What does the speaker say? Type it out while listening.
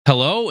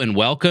Hello and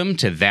welcome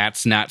to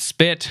That's Not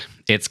Spit,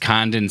 It's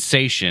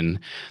Condensation.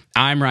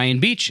 I'm Ryan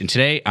Beach, and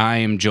today I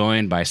am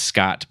joined by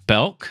Scott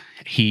Belck.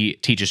 He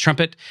teaches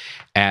trumpet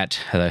at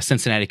the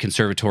Cincinnati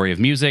Conservatory of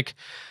Music.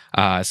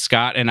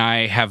 Scott and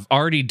I have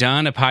already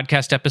done a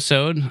podcast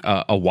episode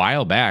a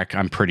while back,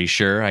 I'm pretty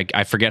sure.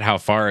 I forget how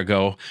far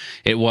ago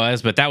it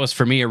was, but that was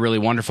for me a really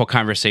wonderful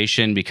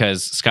conversation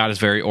because Scott is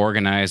very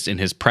organized in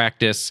his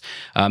practice,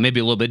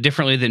 maybe a little bit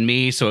differently than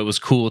me, so it was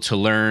cool to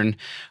learn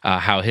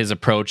how his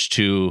approach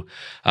to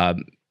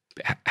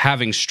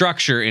having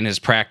structure in his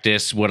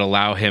practice would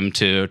allow him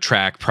to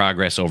track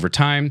progress over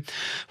time.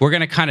 We're going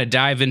to kind of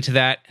dive into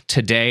that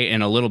today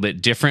in a little bit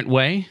different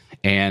way.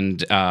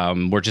 And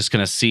we're just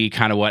going to see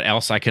kind of what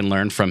else I can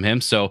learn from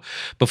him. So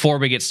before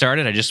we get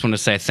started, I just want to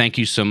say thank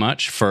you so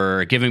much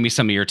for giving me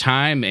some of your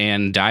time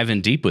and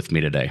diving deep with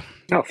me today.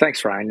 Oh,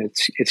 thanks, Ryan.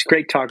 It's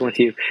great talking with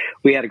you.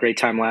 We had a great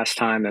time last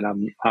time, and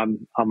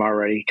I'm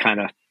already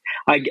kind of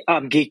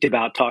I'm geeked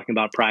about talking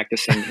about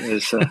practicing.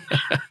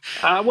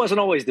 I wasn't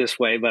always this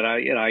way, but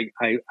I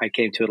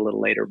came to it a little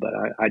later, but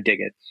I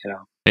dig it.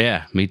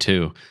 Yeah, me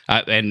too.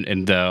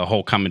 And the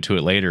whole coming to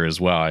it later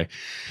as well. I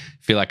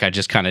feel like I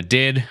just kind of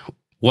did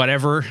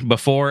whatever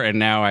before, and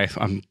now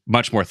I'm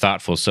much more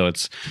thoughtful. So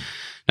it's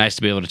nice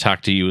to be able to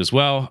talk to you as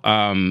well.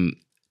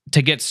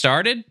 To get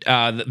started,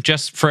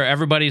 just for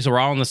everybody, so we're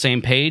all on the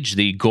same page,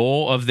 the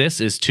goal of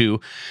this is to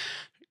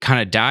kind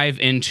of dive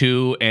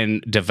into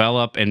and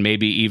develop and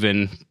maybe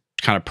even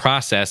kind of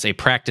process a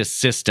practice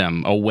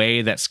system, a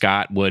way that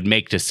Scott would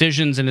make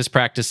decisions in his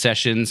practice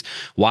sessions,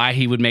 why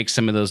he would make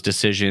some of those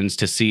decisions,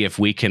 to see if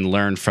we can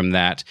learn from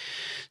that.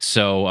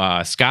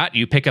 So, Scott,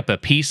 you pick up a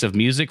piece of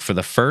music for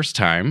the first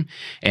time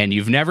and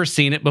you've never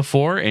seen it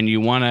before and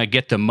you want to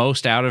get the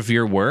most out of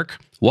your work.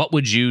 What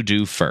would you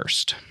do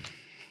first?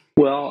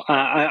 Well,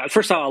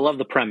 first of all, I love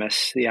the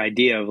premise, the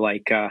idea of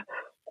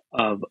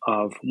of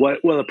what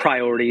are the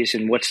priorities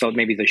and what's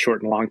maybe the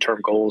short and long term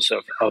goals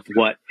of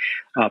what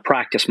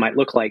practice might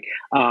look like.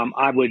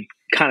 I would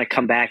kind of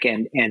come back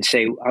and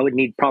say I would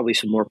need probably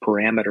some more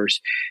parameters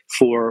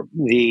for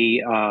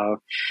the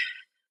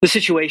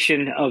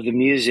situation of the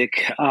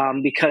music,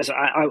 because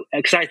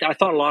I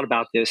thought a lot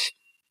about this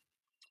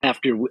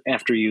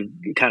after you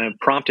kind of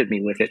prompted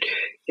me with it.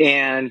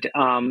 And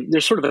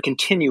there's sort of a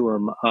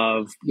continuum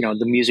of,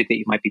 the music that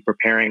you might be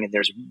preparing, and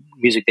there's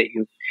music that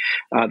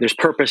there's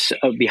purpose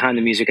behind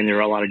the music, and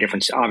there are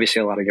obviously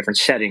a lot of different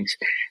settings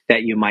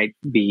that you might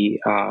be,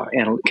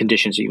 and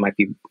conditions that you might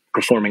be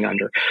performing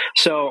under.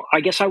 So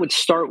I guess I would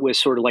start with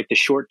sort of like the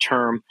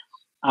short-term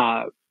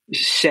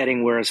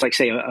setting where it's like,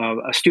 say,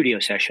 a studio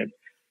session.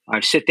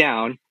 I sit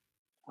down,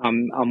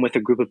 I'm with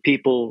a group of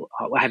people.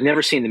 I have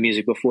never seen the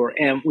music before,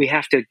 and we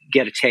have to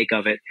get a take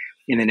of it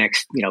in the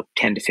next,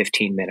 10 to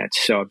 15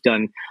 minutes. So I've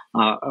done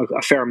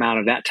a fair amount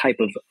of that type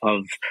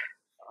of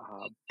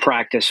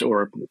practice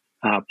or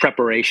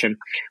preparation,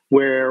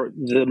 where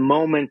the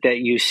moment that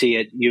you see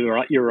it,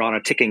 you're on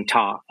a ticking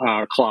clock,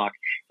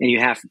 and you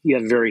have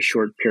a very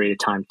short period of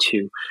time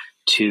to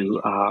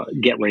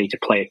get ready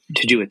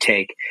to do a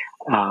take,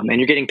 and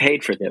you're getting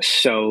paid for this.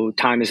 So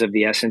time is of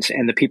the essence,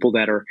 and the people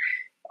that are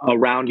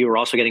around you are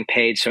also getting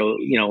paid. So,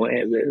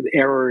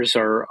 errors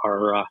are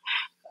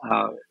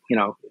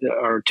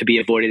to be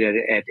avoided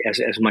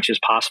as much as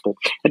possible.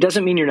 It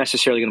doesn't mean you're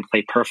necessarily going to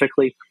play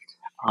perfectly.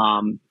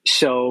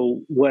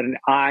 So when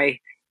I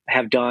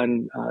have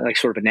done like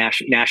sort of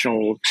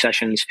national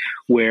sessions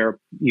where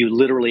you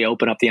literally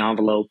open up the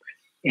envelope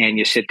and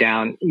you sit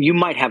down, you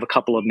might have a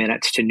couple of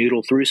minutes to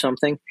noodle through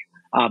something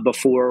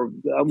before,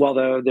 while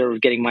they're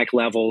getting mic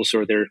levels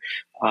or they're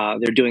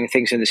doing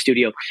things in the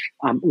studio.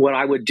 What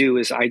I would do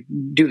is I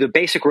do the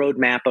basic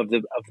roadmap of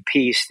the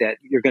piece that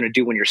you're going to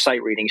do when you're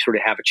sight reading. Sort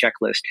of have a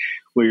checklist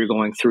where you're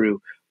going through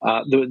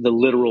the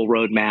literal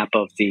roadmap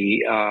of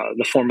the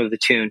form of the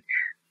tune,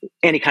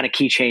 any kind of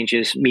key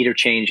changes, meter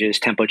changes,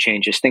 tempo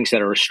changes, things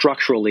that are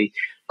structurally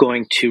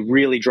going to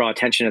really draw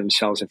attention to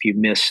themselves if you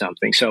miss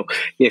something. So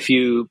if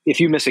you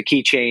miss a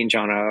key change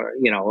on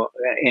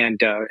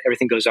and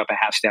everything goes up a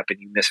half step and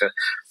you miss a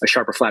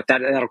sharper flat,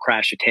 that'll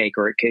crash a take,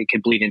 or it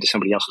can bleed into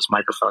somebody else's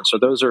microphone. So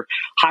those are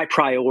high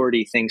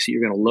priority things that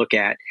you're going to look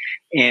at,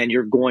 and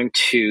you're going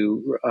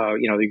to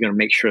you're going to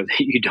make sure that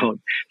you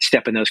don't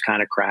step in those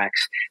kind of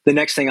cracks. The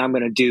next thing I'm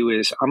going to do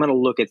is I'm going to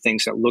look at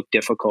things that look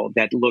difficult,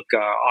 that look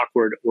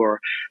awkward, or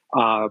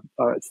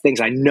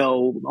things I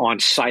know on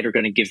site are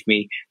going to give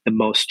me the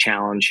most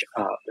challenge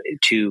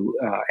to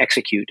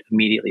execute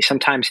immediately.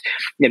 Sometimes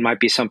it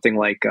might be something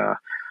like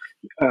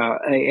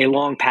a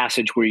long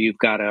passage where you've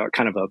got a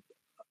kind of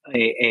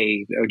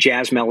a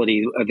jazz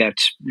melody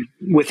that's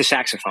with the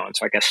saxophones,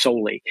 like a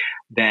solely,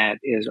 that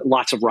is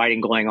lots of writing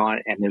going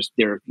on, and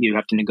you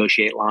have to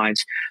negotiate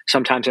lines.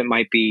 Sometimes it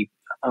might be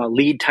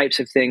lead types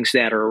of things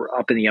that are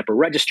up in the upper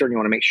register, and you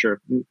want to make sure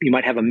you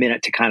might have a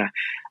minute to kind of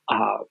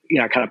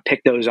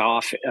pick those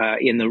off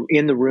in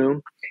the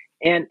room.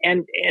 And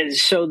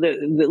so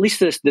at least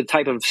the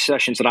type of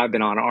sessions that I've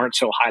been on aren't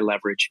so high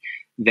leverage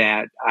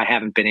that I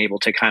haven't been able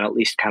to at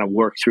least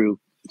work through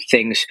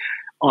things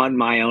on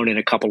my own in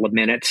a couple of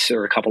minutes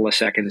or a couple of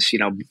seconds,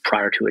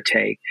 prior to a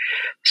take.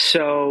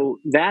 So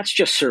that's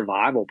just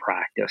survival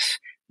practice.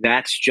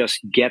 That's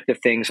just get the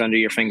things under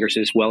your fingers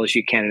as well as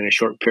you can in a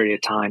short period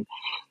of time.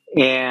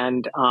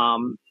 And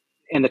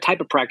the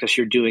type of practice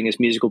you're doing is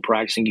musical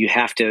practicing.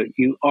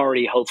 You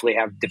already hopefully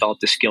have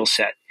developed a skill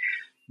set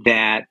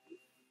that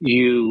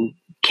you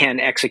can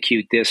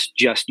execute this.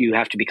 Just you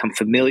have to become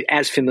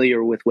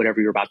familiar with whatever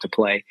you're about to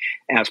play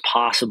as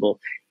possible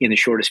in the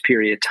shortest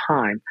period of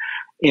time.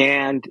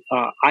 And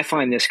I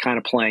find this kind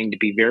of playing to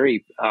be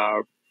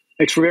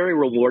it's very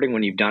rewarding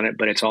when you've done it,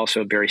 but it's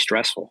also very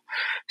stressful.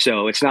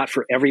 So it's not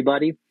for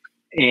everybody,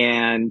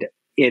 and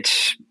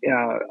it's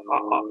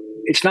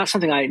not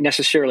something I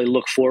necessarily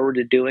look forward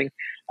to doing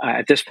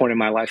at this point in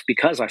my life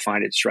because I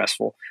find it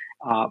stressful.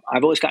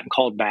 I've always gotten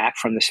called back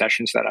from the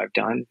sessions that I've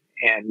done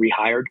and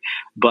rehired,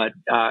 but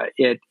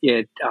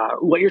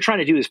what you're trying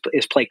to do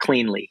is play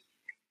cleanly,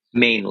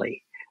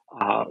 mainly.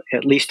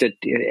 At least at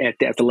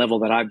the level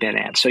that I've been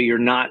at. So you're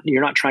not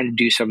trying to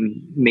do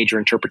some major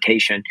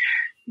interpretation.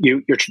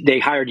 They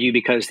hired you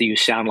because you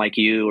sound like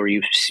you, or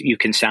you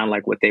can sound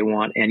like what they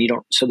want, and you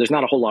don't. So there's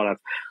not a whole lot of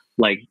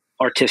like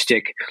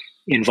artistic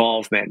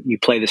involvement. You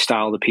play the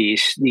style of the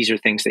piece. These are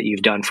things that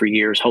you've done for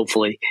years,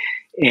 hopefully,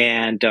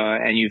 and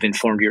you've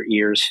informed your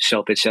ears.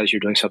 So if it says you're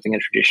doing something in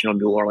traditional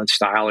New Orleans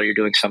style, or you're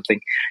doing something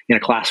in a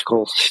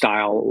classical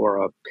style,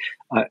 or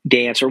a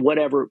dance, or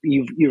whatever,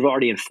 you've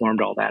already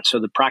informed all that. So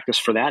the practice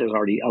for that is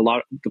already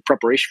the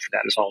preparation for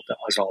that is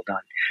all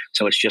done.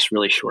 So it's just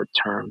really short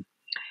term.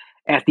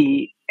 At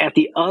the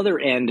other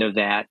end of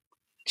that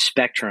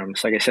spectrum,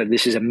 so like I said,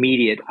 this is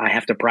immediate. I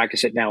have to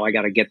practice it now. I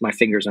got to get my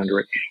fingers under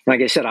it. And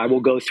like I said, I will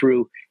go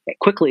through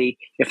quickly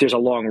if there's a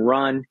long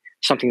run,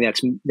 something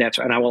that's,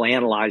 and I will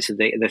analyze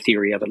the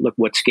theory of it. Look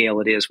what scale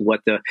it is.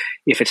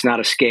 If it's not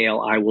a scale,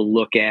 I will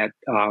look at.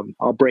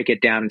 I'll break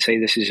it down and say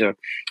this is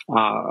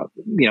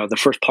the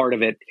first part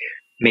of it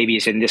maybe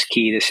is in this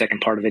key. The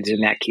second part of it is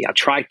in that key. I'll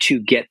try to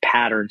get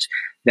patterns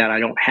that I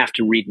don't have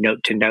to read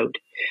note to note.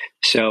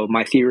 So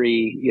my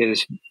theory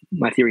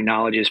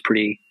knowledge is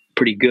pretty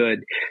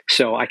good.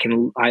 So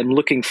I'm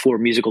looking for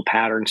musical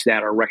patterns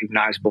that are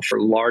recognizable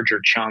for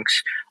larger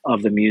chunks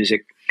of the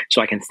music,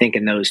 so I can think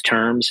in those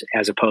terms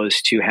as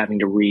opposed to having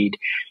to read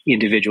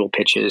individual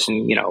pitches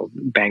and,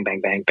 bang,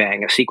 bang, bang,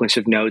 bang. A sequence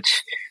of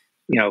notes,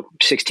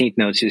 16th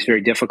notes is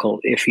very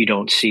difficult if you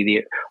don't see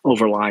the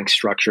overlying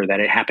structure that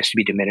it happens to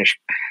be diminished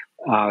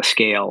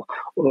scale,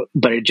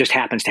 but it just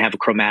happens to have a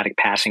chromatic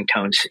passing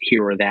tones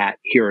here or there.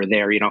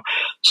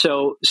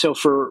 So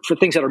for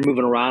things that are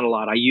moving around a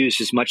lot, I use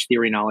as much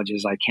theory knowledge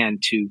as I can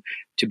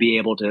to be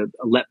able to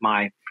let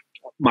my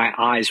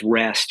eyes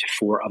rest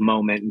for a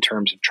moment in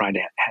terms of trying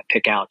to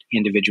pick out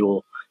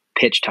individual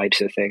pitch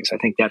types of things. I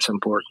think that's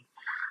important.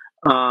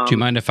 Do you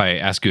mind if I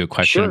ask you a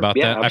question about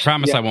that? I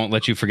promise I won't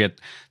let you forget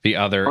the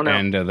other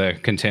end of the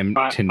continue.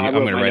 I'm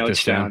going to write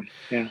this down.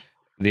 Yeah.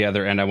 The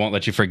other end, I won't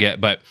let you forget.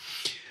 But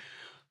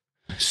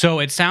so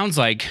it sounds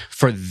like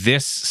for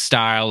this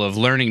style of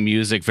learning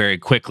music very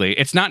quickly,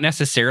 it's not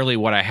necessarily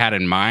what I had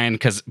in mind,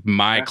 because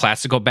my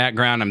classical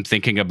background, I'm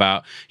thinking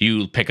about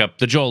you pick up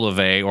the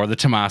Jolivet or the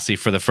Tomasi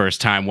for the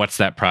first time. What's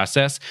that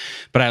process?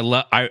 But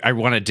I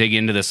want to dig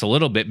into this a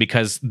little bit,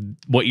 because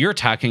what you're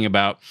talking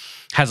about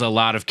has a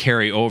lot of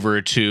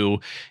carryover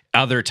to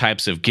other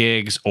types of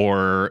gigs,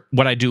 or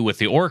what I do with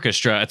the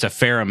orchestra. It's a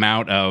fair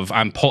amount of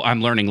I'm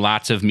learning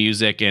lots of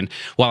music, and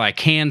while I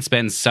can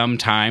spend some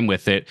time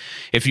with it,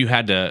 if you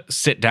had to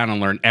sit down and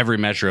learn every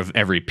measure of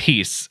every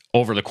piece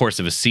over the course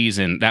of a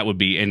season, that would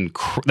be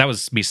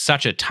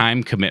such a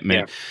time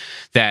commitment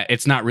that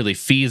it's not really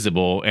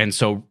feasible. And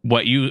so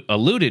what you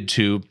alluded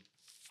to,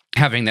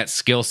 having that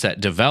skill set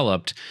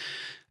developed,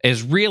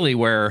 is really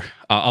where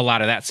a lot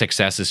of that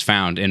success is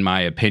found, in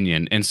my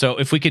opinion. And so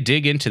if we could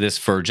dig into this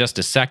for just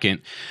a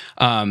second,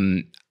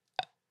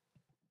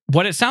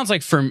 what it sounds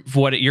like from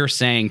what you're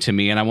saying to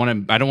me, and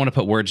I don't want to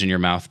put words in your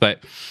mouth,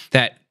 but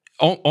that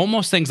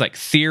almost things like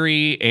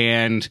theory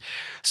and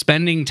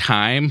spending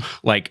time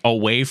like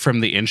away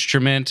from the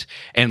instrument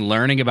and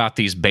learning about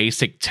these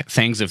basic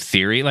things of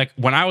theory. Like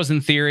when I was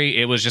in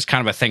theory, it was just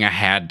kind of a thing I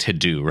had to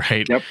do,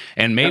 right? Yep.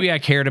 And maybe I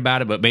cared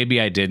about it, but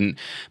maybe I didn't.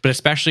 But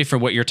especially for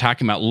what you're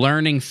talking about,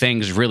 learning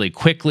things really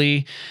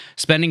quickly,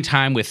 spending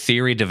time with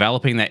theory,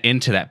 developing that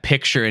into that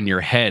picture in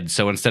your head.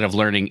 So instead of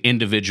learning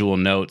individual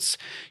notes,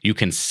 you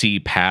can see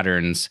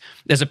patterns,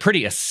 is a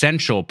pretty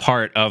essential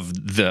part of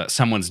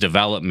someone's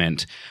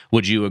development.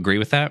 Would you agree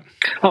with that?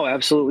 Oh,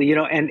 absolutely.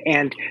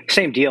 And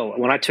same deal.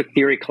 When I took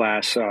theory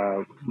class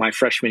my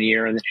freshman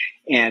year,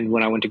 and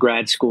when I went to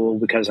grad school,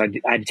 because I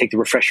had to take the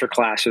refresher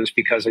classes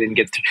because I didn't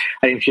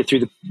get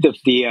through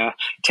the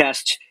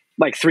tests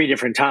like 3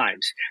 different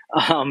times.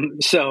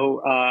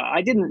 So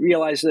I didn't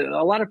realize that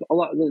a lot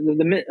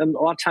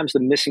of times the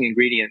missing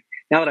ingredient,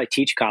 now that I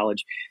teach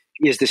college,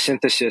 is the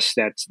synthesis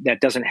that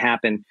doesn't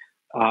happen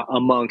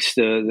amongst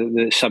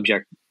the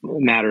subject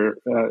matter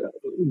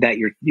that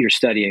you're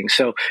studying.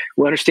 So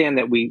we understand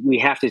that we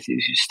have to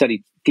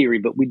study theory,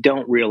 but we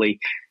don't really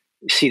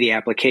see the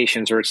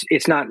applications, or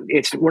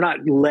we're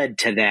not led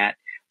to that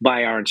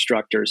by our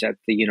instructors at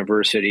the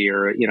university,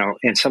 or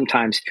and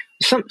sometimes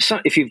some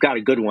if you've got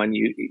a good one,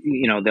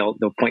 they'll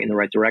point in the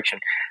right direction.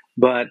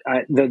 But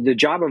the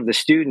job of the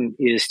student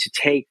is to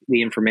take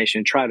the information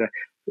and try to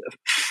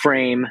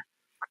frame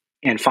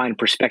and find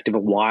perspective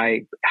of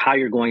how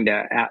you're going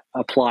to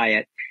apply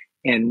it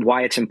and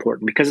why it's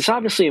important, because it's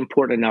obviously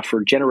important enough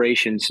for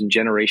generations and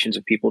generations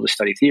of people to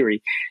study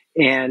theory.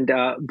 And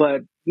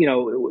but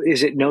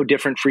is it no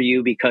different for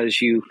you because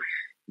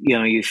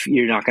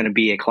you're not going to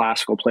be a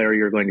classical player,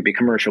 you're going to be a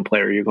commercial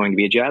player, you're going to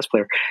be a jazz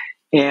player.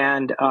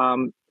 And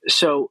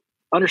so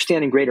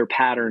understanding greater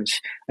patterns,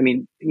 I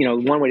mean,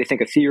 one way to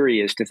think of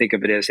theory is to think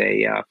of it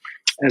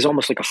as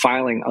almost like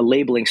a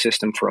labeling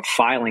system for a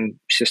filing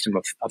system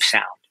of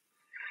sound.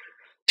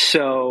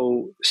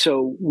 So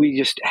we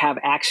just have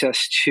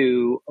access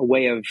to a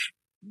way of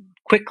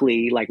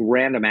quickly, like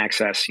random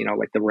access,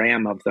 like the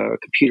RAM of the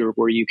computer,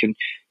 where you can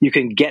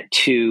get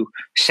to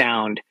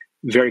sound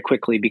very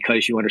quickly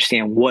because you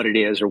understand what it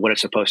is or what it's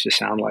supposed to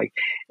sound like.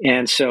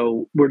 And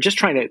so we're just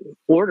trying to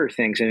order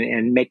things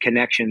and make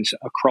connections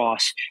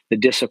across the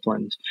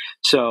disciplines.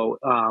 So,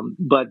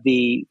 but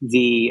the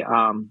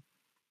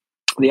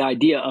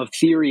idea of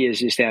theory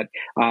is that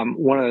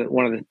one of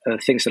the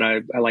things that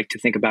I like to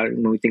think about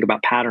when we think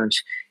about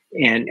patterns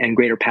and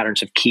greater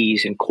patterns of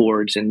keys and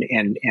chords and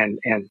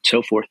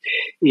so forth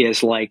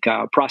is like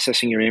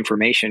processing your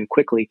information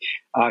quickly.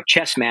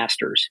 Chess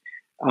masters,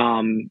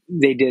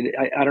 they did.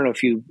 I don't know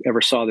if you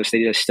ever saw this. They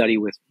did a study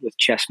with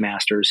chess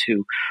masters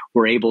who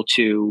were able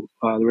to.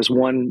 There was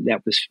one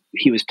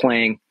he was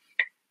playing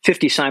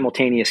 50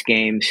 simultaneous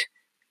games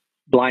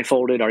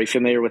blindfolded. Are you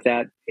familiar with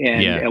that?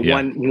 And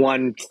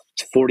won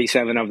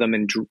 47 of them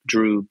and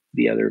drew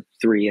the other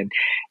 3.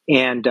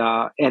 And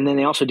then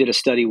they also did a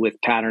study with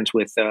patterns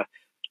with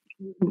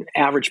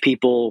average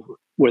people,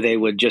 where they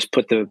would just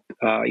put they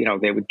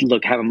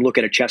would have them look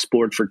at a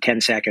chessboard for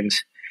 10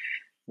 seconds,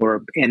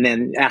 and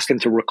then ask them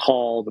to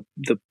recall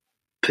the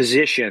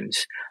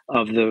positions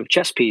of the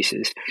chess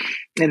pieces.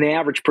 And the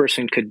average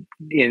person could,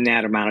 in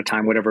that amount of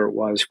time, whatever it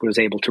was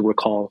able to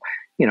recall,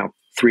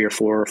 3 or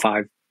 4 or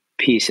 5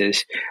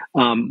 pieces.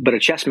 But a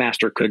chess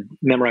master could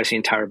memorize the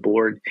entire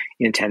board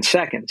in 10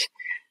 seconds.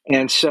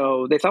 And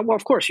so they thought, well,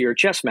 of course, you're a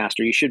chess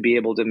master. You should be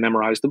able to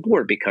memorize the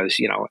board because,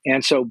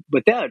 and so,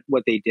 but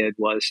what they did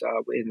was,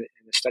 in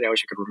the study, I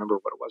wish I could remember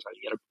what it was. I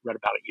read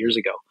about it years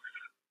ago,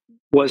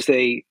 was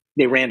they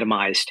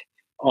randomized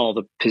all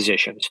the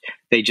positions.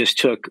 They just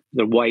took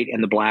the white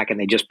and the black and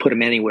they just put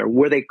them anywhere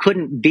where they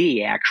couldn't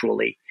be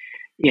actually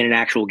in an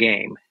actual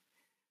game.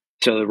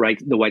 So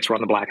the whites were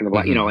on the black and the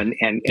black, and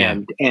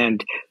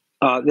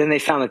then they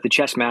found that the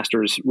chess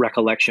master's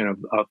recollection of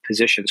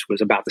positions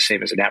was about the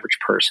same as an average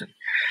person.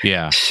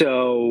 Yeah.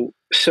 So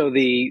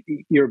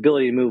your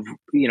ability to move,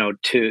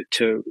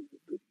 to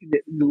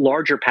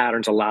larger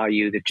patterns allow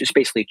you to just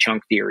basically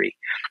chunk theory,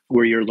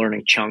 where you're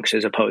learning chunks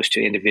as opposed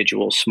to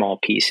individual small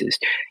pieces,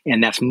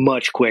 and that's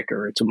much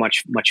quicker. It's a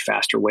much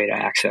faster way to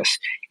access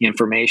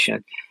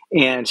information.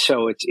 And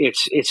so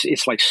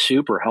it's like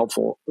super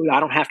helpful. I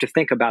don't have to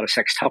think about a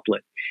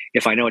sextuplet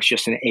if I know it's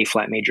just an A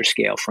flat major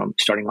scale from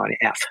starting on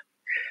F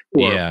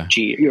or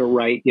G. You're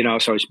right.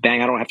 So it's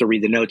bang. I don't have to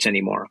read the notes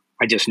anymore.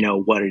 I just know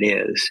what it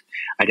is,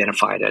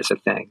 identify it as a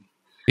thing.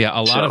 Yeah.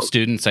 A lot of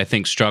students, I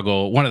think,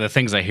 struggle. One of the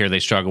things I hear they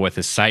struggle with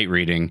is sight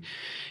reading.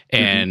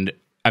 And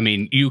I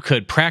mean, you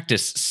could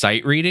practice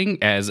sight reading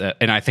and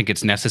I think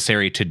it's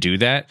necessary to do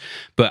that.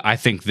 But I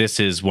think this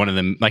is one of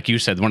the, like you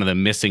said, one of the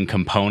missing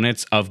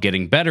components of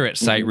getting better at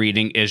sight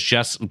reading is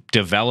just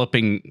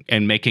developing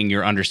and making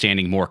your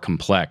understanding more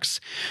complex.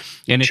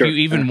 And if you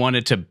even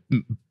wanted to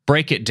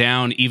break it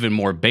down even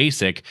more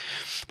basic,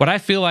 what I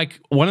feel like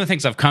one of the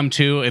things I've come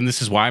to, and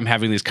this is why I'm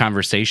having these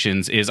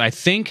conversations, is I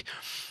think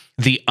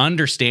the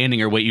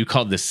understanding, or what you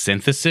call the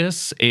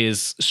synthesis,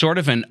 is sort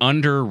of an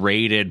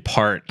underrated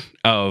part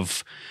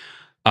of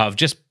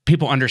just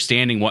people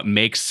understanding what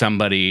makes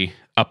somebody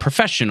a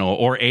professional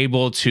or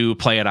able to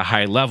play at a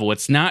high level.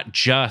 It's not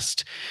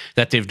just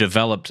that they've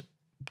developed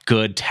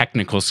good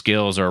technical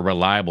skills or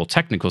reliable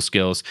technical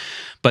skills,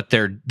 but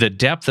the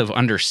depth of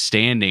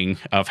understanding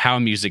of how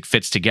music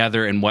fits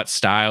together and what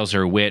styles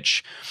are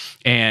which.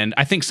 And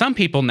I think some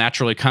people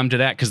naturally come to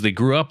that because they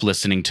grew up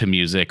listening to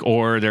music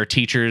or their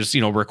teachers,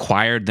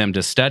 required them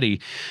to study.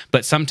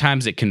 But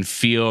sometimes it can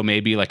feel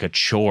maybe like a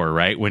chore,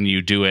 right? When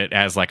you do it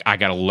as like, I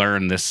got to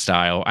learn this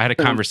style. I had a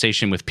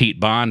conversation with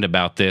Pete Bond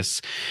about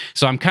this.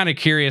 So I'm kind of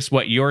curious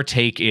what your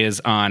take is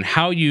on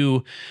how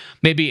you,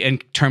 maybe in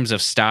terms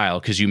of style,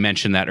 because you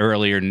mentioned that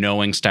earlier,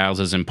 knowing styles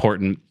is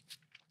important.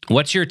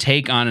 What's your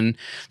take on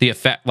the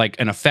effect, like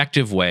an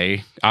effective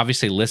way?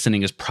 Obviously,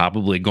 listening is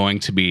probably going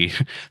to be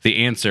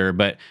the answer,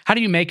 but how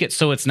do you make it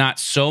so it's not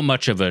so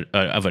much of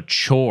a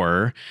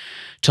chore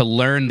to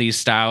learn these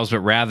styles, but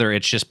rather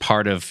it's just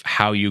part of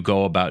how you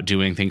go about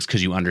doing things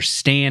because you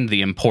understand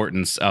the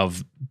importance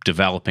of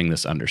developing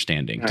this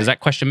understanding? Does that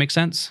question make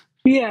sense?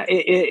 Yeah,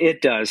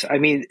 it does. I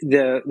mean,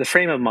 the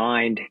frame of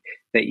mind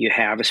that you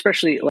have,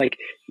 especially like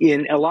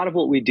in a lot of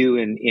what we do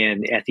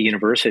in at the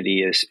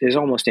university is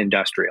almost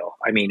industrial.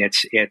 I mean,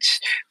 it's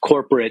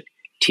corporate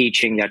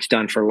teaching that's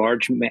done for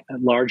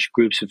large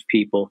groups of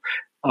people,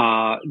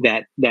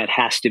 that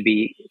has to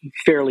be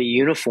fairly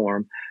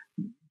uniform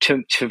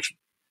to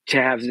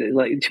have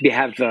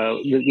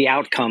the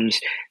outcomes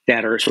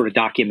that are sort of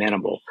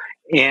documentable,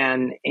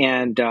 and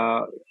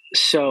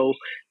so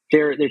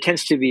there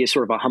tends to be a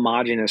sort of a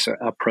homogeneous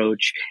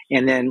approach,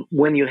 and then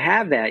when you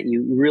have that,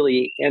 you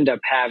really end up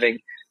having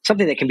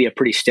something that can be a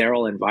pretty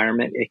sterile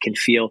environment. It can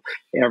feel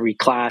every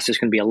class is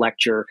going to be a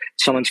lecture,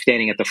 someone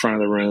standing at the front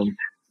of the room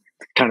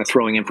kind of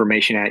throwing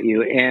information at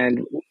you,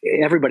 and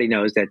everybody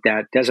knows that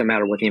doesn't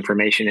matter what the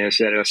information is,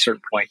 that at a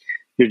certain point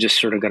you're just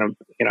sort of going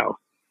to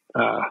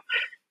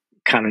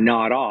kind of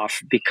nod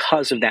off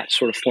because of that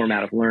sort of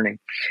format of learning.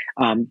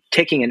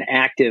 Taking an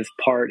active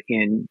part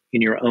in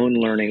your own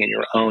learning and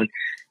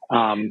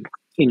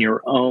in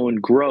your own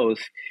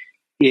growth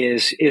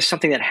is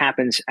something that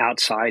happens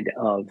outside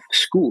of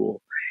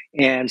school.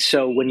 And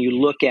so when you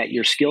look at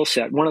your skill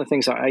set, one of the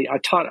things I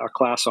taught a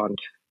class on,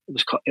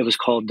 it was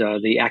called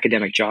the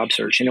academic job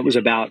search, and it was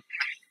about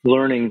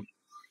learning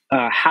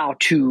how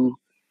to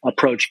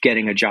approach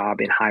getting a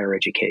job in higher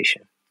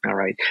education. All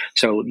right.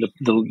 So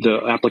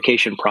the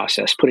application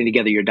process, putting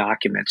together your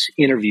documents,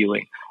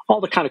 interviewing,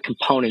 all the kind of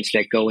components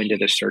that go into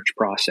the search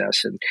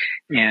process,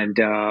 and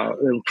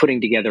putting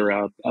together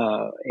a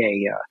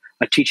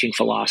teaching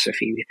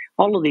philosophy,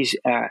 all of these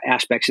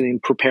aspects, and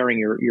then preparing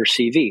your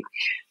CV.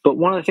 But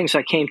one of the things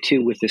I came to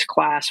with this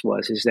class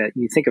is that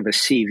you think of a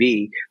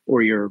CV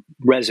or your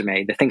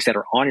resume, the things that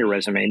are on your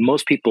resume.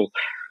 Most people,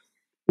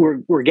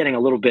 we're getting a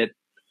little bit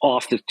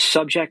off the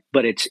subject,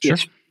 but it's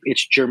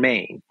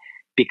germane,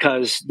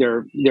 because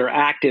they're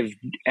active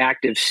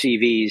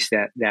CVs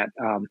the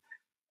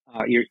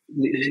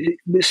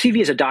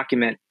CV is a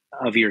document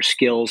of your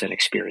skills and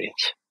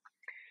experience.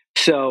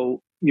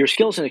 So your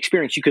skills and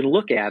experience, you can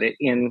look at it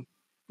in,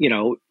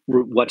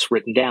 what's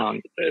written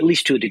down, at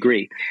least to a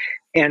degree.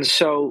 And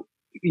so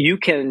you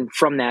can,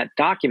 from that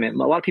document, a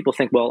lot of people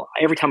think, well,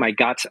 every time I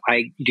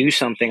do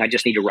something, I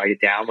just need to write it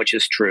down, which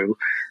is true.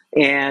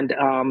 And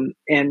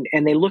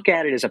they look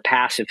at it as a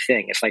passive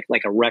thing. It's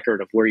like a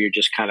record of where you're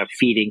just kind of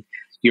feeding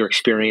your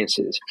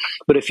experiences.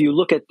 But if you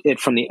look at it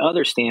from the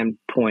other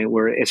standpoint,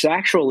 where it's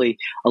actually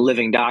a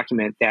living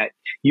document that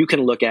you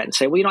can look at and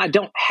say, well, I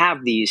don't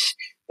have these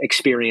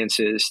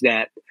experiences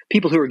that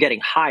people who are getting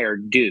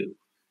hired do.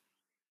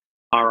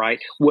 All right.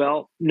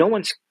 Well, no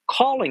one's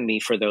calling me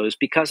for those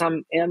because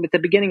I'm at the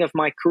beginning of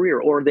my career,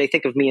 or they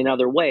think of me in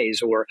other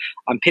ways, or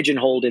I'm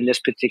pigeonholed in this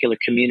particular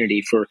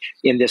community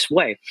in this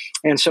way.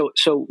 And so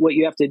what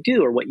you have to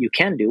do, or what you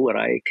can do, what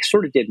I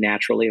sort of did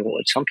naturally, and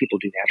what some people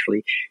do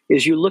naturally,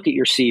 is you look at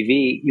your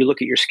CV, you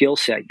look at your skill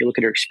set, you look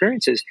at your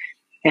experiences,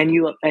 and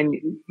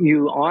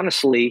you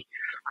honestly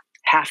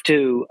have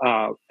to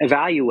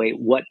evaluate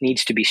what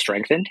needs to be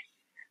strengthened,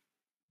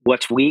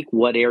 what's weak,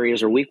 what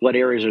areas are weak, what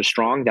areas are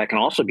strong that can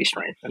also be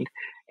strengthened.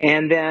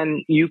 And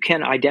then you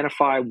can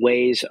identify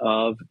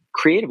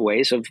creative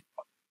ways of,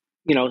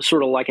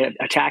 sort of like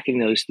attacking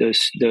those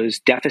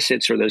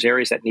deficits or those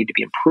areas that need to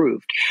be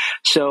improved.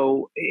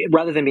 So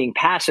rather than being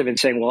passive and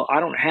saying, well, I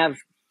don't have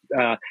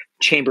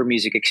chamber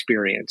music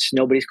experience,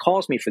 nobody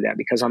calls me for that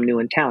because I'm new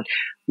in town.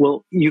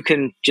 Well, you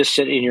can just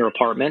sit in your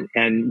apartment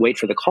and wait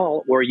for the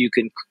call, or you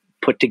can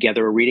put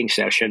together a reading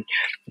session,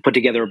 put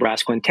together a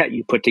brass quintet,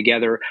 you put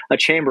together a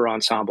chamber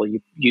ensemble,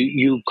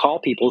 you call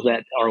people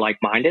that are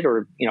like-minded,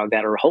 or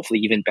that are hopefully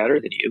even better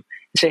than you,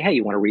 and say, hey,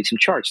 you want to read some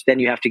charts? Then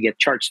you have to get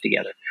charts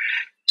together.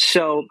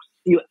 So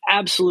you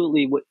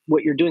absolutely,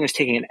 what you're doing is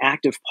taking an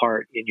active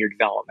part in your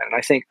development. And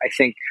I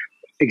think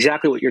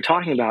exactly what you're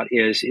talking about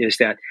is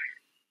that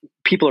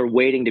people are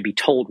waiting to be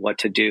told what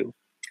to do,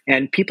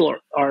 and people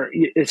are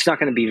it's not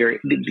going to be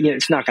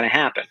it's not going to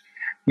happen.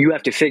 You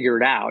have to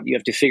figure it out. You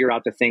have to figure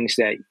out the things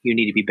that you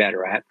need to be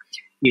better at.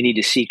 You need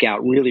to seek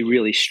out really,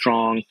 really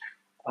strong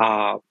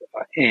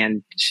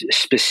and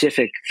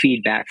specific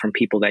feedback from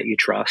people that you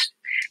trust.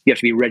 You have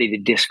to be ready to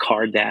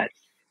discard that.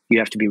 You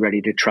have to be ready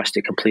to trust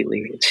it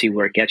completely and see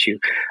where it gets you.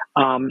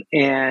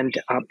 And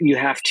you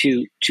have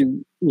to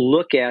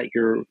look at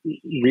your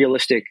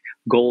realistic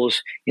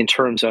goals in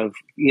terms of,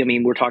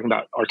 we're talking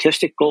about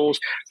artistic goals,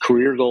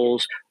 career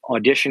goals,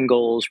 audition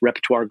goals,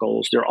 repertoire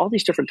goals. There are all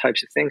these different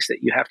types of things that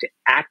you have to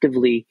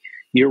actively,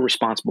 you're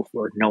responsible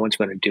for. No one's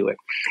going to do it.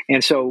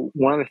 And so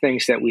one of the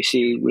things that we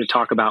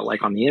talk about,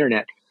 like on the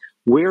internet,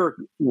 we're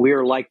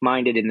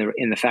like-minded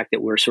in the fact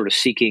that we're sort of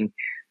seeking,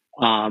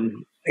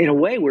 in a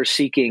way, we're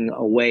seeking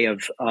a way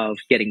of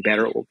getting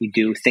better at what we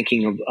do,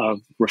 thinking of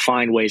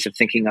refined ways of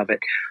thinking of it,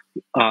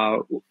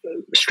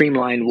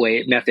 streamlined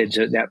methods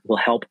that will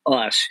help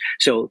us.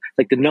 So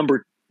like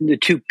the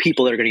two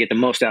people that are going to get the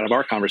most out of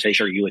our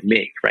conversation are you and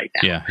me right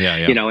now.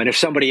 Yeah. And if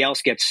somebody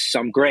else gets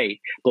some, great,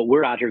 but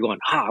we're out here going,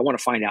 I want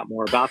to find out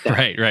more about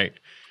that. Right.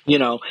 you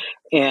know,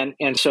 and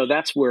so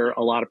that's where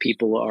a lot of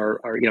people are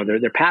you know,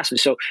 they're passive.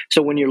 So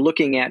when you're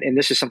looking at, and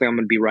this is something I'm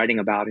going to be writing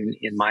about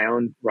in my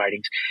own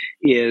writings,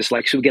 is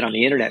like, so we get on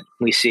the internet,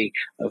 we see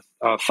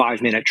a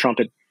 5-minute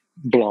trumpet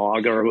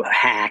blog or a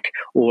hack,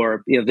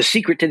 or, you know, the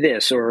secret to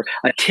this, or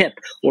a tip,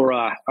 or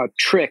a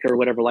trick, or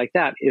whatever like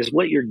that. Is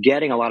what you're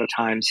getting a lot of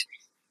times.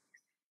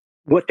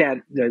 What that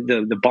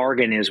the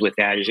bargain is with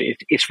that is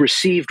it's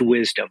received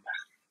wisdom.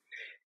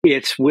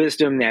 It's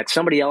wisdom that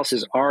somebody else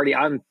is already.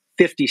 I'm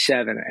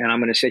 57, and I'm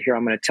going to sit here.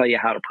 I'm going to tell you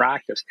how to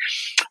practice.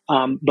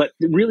 But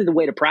really, the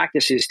way to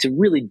practice is to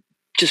really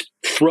just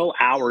throw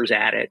hours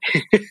at it,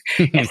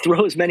 and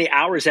throw as many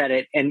hours at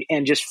it,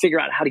 and just figure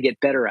out how to get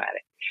better at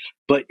it.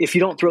 But if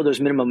you don't throw those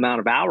minimum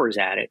amount of hours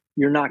at it,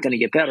 you're not going to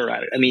get better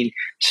at it. I mean,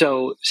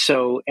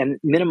 and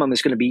minimum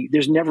is going to be.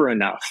 There's never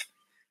enough.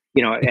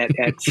 You know,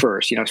 at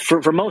first, you know,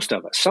 for most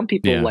of us. Some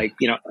people, like,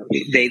 you know,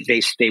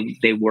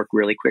 they work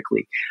really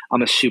quickly.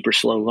 I'm a super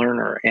slow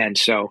learner, and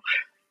so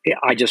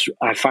I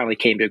finally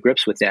came to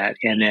grips with that,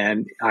 and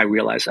then I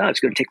realized, it's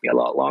going to take me a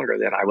lot longer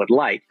than I would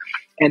like,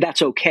 and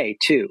that's okay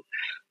too.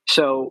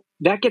 So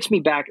that gets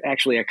me back.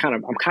 Actually, I'm kind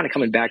of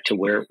coming back to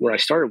where I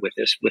started with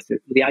this, with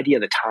the idea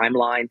of the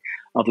timeline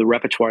of the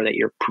repertoire that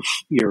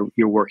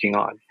you're working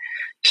on.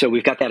 So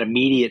we've got that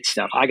immediate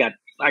stuff. I got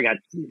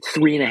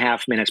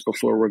 3.5 minutes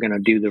before we're going to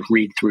do the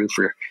read through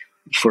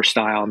for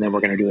style, and then we're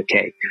going to do a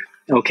take.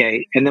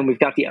 Okay, and then we've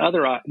got the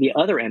other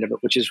end of it,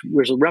 which is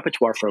there's a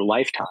repertoire for a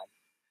lifetime,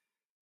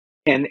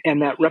 and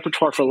that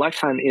repertoire for a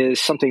lifetime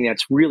is something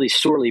that's really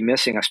sorely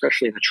missing,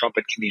 especially in the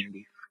trumpet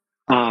community.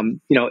 You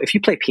know, if you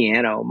play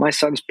piano, my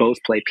sons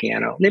both play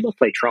piano. They both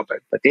play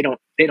trumpet, but they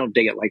don't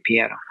dig it like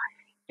piano.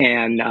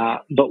 And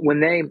but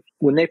when they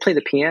play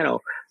the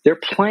piano, they're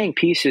playing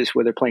pieces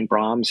where they're playing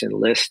Brahms and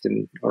Liszt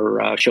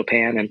or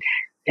Chopin,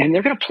 and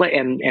they're going to play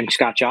and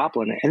Scott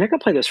Joplin, and they're going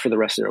to play this for the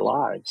rest of their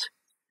lives.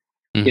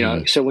 Mm-hmm. You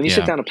know, so when you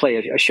sit down to play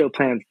a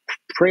Chopin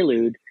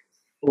prelude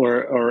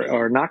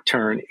or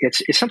nocturne,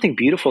 it's something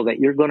beautiful that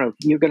you're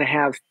gonna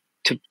have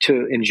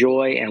to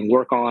enjoy and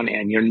work on,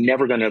 and you're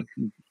never gonna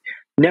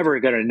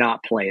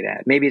not play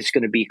that. Maybe it's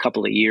going to be a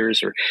couple of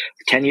years or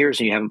 10 years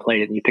and you haven't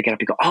played it, and you pick it up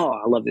and go, oh,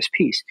 I love this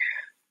piece.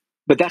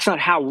 But that's not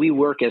how we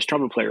work as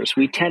trumpet players.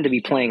 We tend to be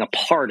playing a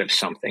part of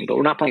something, but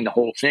we're not playing the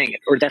whole thing,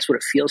 or that's what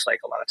it feels like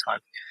a lot of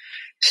times.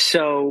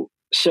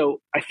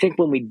 So I think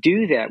when we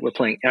do that, we're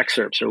playing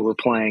excerpts, or we're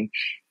playing,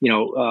 you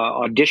know,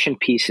 audition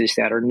pieces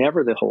that are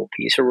never the whole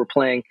piece, or we're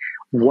playing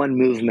one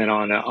movement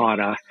on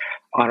a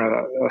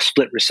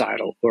split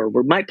recital, or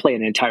we might play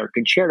an entire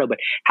concerto. But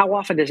how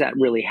often does that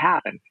really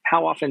happen?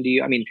 How often do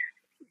you? I mean,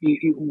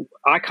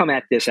 I come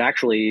at this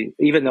actually,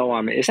 even though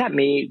is that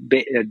me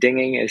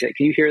dinging? Can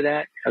you hear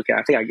that? Okay,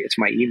 I think it's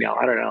my email.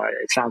 I don't know.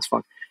 It sounds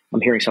fun.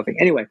 I'm hearing something.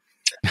 Anyway,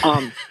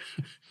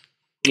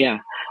 yeah.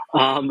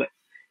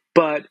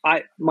 But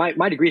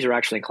my degrees are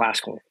actually in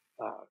classical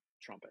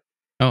trumpet.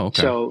 Oh,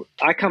 okay. So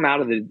I come out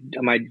of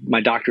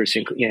my doctorate's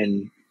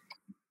in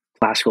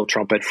classical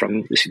trumpet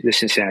from the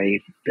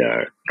Cincinnati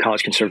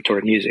College-Conservatory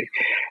of Music.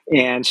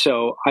 And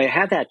so I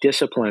had that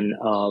discipline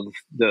of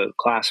the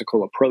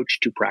classical approach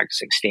to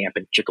practicing stamp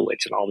and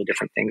Chikowitz and all the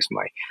different things.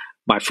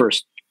 My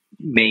first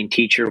main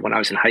teacher when I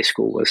was in high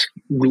school was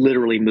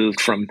literally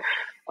moved from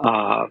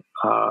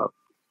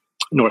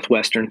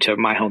Northwestern to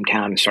my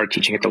hometown and started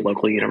teaching at the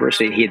local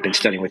university. He had been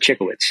studying with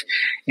Chikowitz,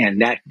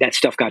 and that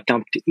stuff got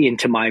dumped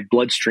into my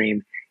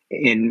bloodstream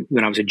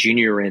when I was a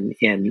junior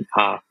in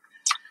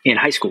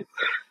high school.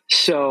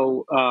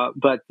 So,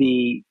 but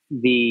the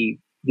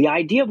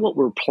idea of what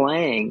we're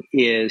playing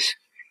is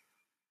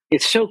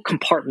it's so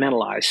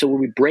compartmentalized. So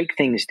when we break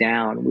things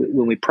down,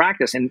 when we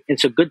practice, and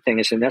it's a good thing,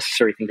 it's a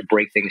necessary thing to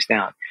break things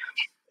down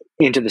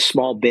into the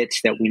small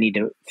bits that we need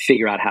to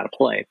figure out how to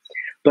play.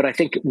 But I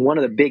think one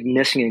of the big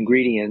missing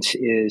ingredients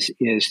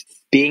is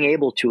being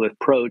able to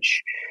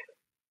approach,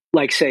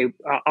 like, say,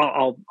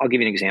 I'll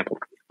give you an example.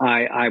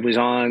 I was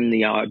on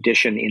the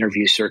audition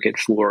interview circuit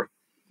for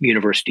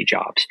university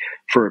jobs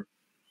for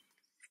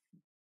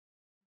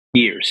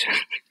years,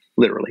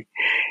 literally.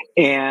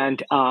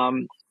 And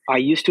I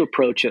used to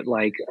approach it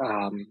like,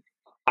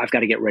 I've got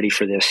to get ready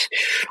for this.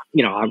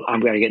 You know, I'm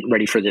going to get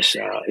ready for this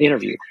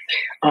interview.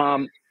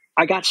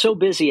 I got so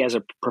busy as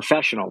a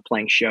professional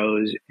playing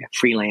shows,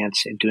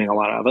 freelance, and doing a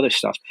lot of other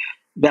stuff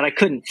that I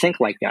couldn't think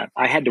like that.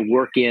 I had to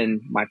work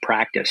in my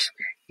practice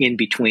in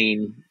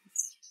between,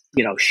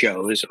 you know,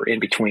 shows, or in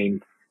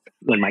between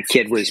when my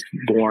kid was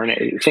born.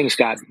 Things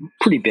got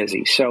pretty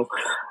busy. So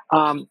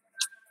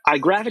I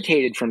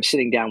gravitated from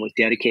sitting down with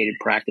dedicated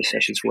practice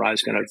sessions where I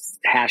was going to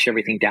hash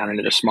everything down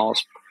into the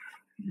smallest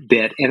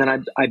bit. And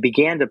then I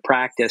began to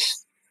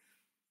practice.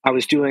 I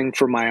was doing,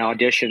 for my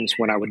auditions,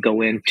 when I would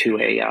go into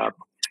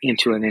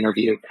an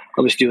interview,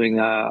 I was doing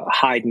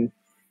Haydn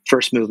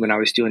first movement. I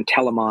was doing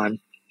Telemann.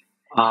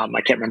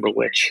 I can't remember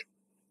which.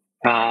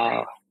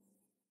 And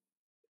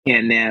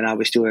then I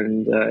was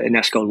doing the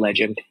Enesco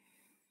Legend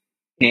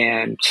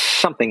and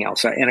something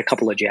else, and a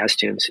couple of jazz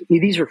tunes.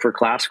 These are for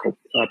classical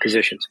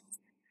positions.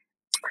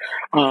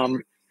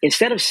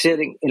 Instead of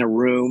sitting in a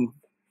room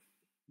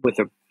with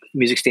a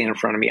music stand in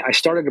front of me, I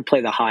started to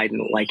play the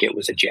Haydn like it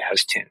was a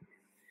jazz tune.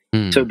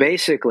 Mm. So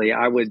basically,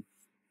 I would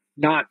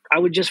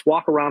just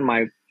walk around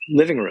my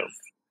living room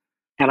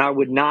and I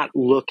would not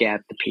look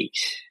at the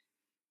piece.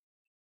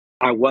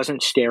 I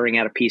wasn't staring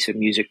at a piece of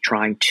music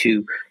trying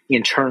to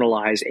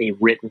internalize a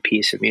written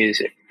piece of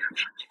music.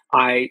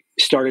 I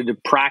started to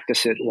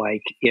practice it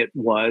like it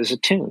was a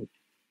tune.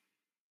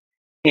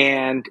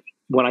 And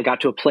when I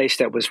got to a place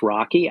that was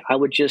rocky, I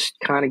would just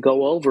kind of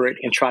go over it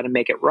and try to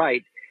make it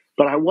right.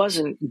 But I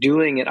wasn't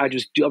doing it. I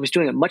was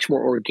doing it much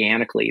more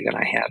organically than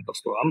I had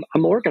before.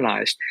 I'm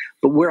organized,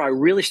 but where I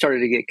really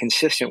started to get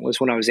consistent was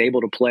when I was able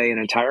to play an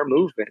entire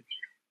movement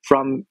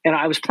and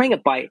I was playing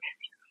it by.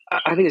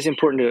 I think it's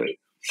important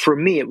for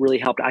me. It really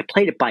helped. I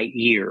played it by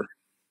ear.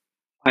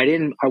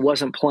 I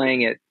wasn't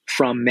playing it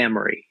from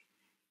memory.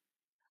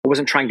 I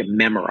wasn't trying to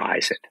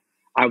memorize it.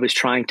 I was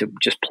trying to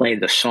just play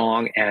the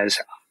song as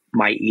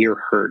my ear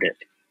heard it.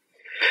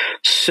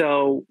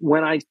 So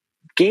when I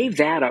gave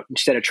that up,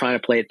 instead of trying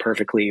to play it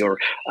perfectly, or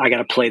I got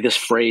to play this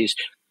phrase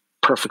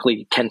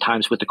perfectly 10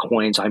 times with the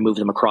coins, I move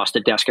them across the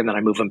desk and then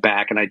I move them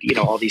back. And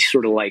all these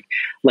sort of like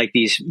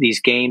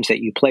these games that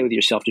you play with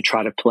yourself to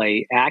try to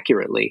play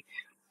accurately.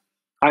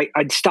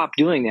 I'd stop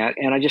doing that.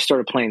 And I just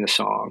started playing the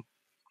song.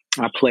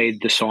 I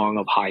played the song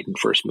of Haydn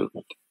first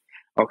movement.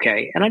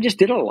 Okay. And I just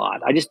did it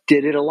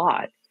a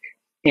lot.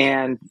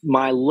 And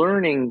my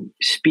learning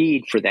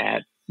speed for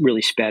that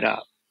really sped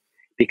up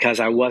because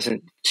I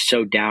wasn't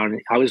so down.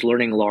 I was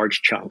learning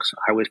large chunks.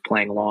 I was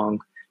playing long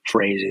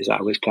phrases.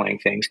 I was playing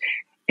things.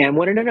 And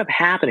what ended up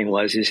happening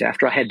is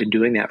after I had been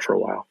doing that for a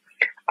while,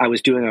 I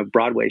was doing a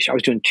Broadway show. I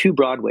was doing 2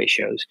 Broadway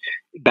shows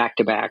back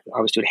to back.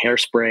 I was doing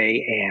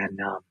Hairspray and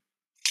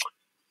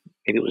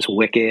maybe it was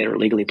Wicked or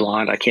Legally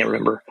Blonde. I can't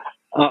remember.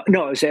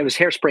 No, it was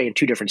Hairspray in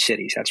 2 different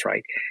cities. That's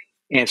right.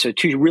 And so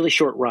 2 really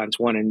short runs,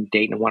 one in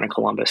Dayton and one in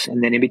Columbus.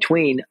 And then in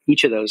between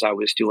each of those, I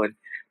was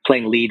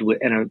playing lead with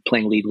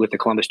the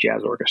Columbus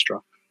Jazz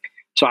Orchestra.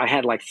 So I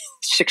had like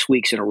 6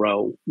 weeks in a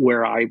row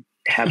where I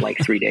had like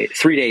 3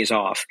 days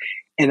off.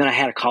 And then I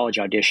had a college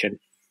audition.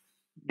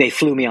 They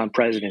flew me on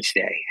President's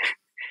Day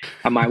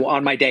on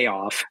my day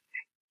off.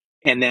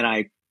 And then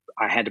I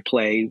had to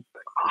play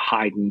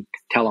Haydn,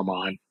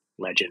 Telemann,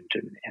 Legend,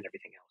 and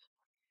everything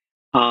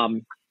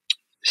else.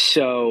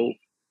 So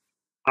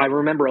I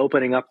remember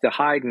opening up the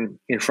Haydn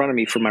in front of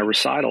me for my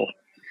recital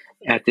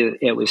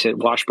it was at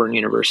Washburn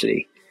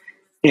University.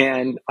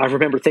 And I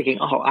remember thinking,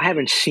 I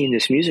haven't seen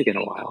this music in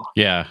a while.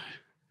 Yeah.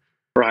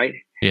 Right.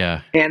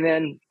 Yeah.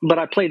 But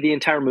I played the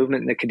entire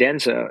movement in the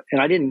cadenza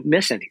and I didn't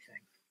miss anything.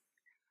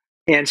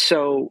 And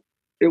so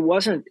it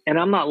wasn't, and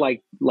I'm not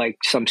like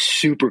some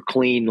super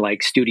clean,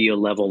 like studio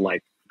level,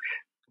 like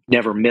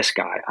never miss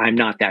guy. I'm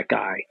not that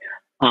guy.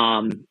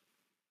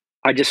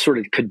 I just sort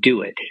of could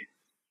do it.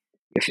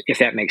 If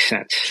that makes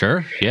sense.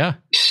 Sure. Yeah.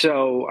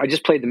 So I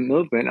just played the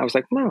movement. I was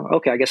like,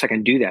 okay, I guess I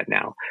can do that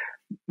now.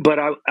 But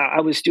I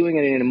was doing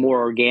it in a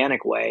more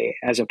organic way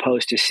as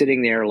opposed to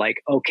sitting there like,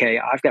 okay,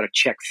 I've got to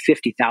check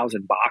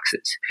 50,000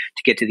 boxes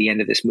to get to the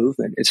end of this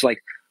movement. It's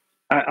like,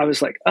 I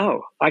was like,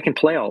 I can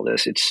play all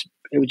this. It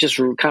just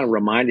kind of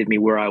reminded me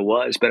where I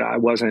was, but I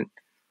wasn't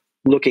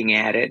looking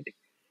at it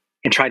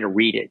and try to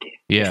read it.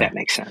 Yeah. If that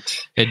makes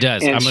sense. It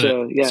does.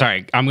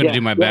 I'm going to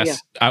do my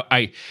best.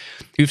 Yeah.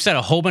 You've said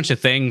a whole bunch of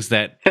things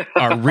that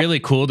are really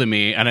cool to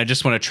me, and I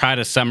just want to try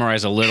to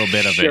summarize a little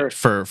bit of it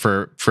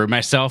for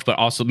myself, but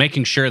also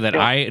making sure that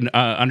I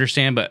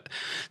understand, but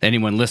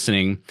anyone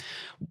listening.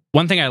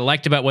 One thing I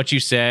liked about what you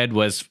said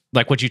was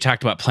like what you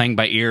talked about playing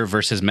by ear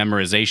versus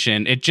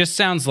memorization. It just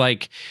sounds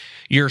like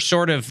you're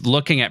sort of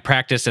looking at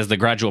practice as the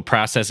gradual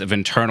process of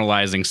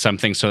internalizing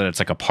something so that it's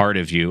like a part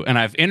of you. And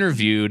I've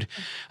interviewed,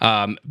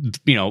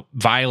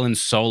 violin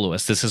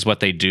soloists. This is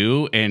what they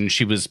do. And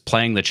she was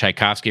playing the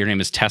Tchaikovsky. Her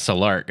name is Tessa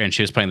Lark, and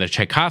she was playing the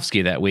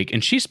Tchaikovsky that week.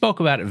 And she spoke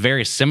about it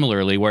very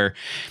similarly, where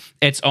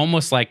it's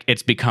almost like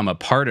it's become a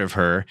part of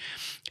her.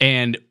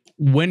 And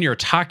when you're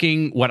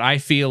talking, what I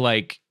feel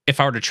like, if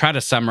I were to try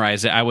to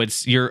summarize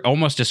it, you're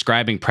almost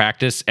describing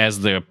practice as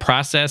the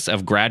process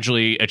of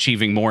gradually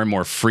achieving more and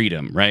more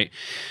freedom, right?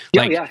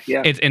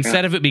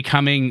 Instead of it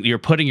becoming, you're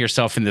putting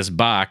yourself in this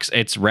box,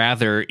 it's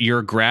rather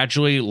you're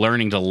gradually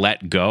learning to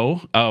let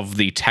go of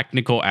the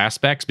technical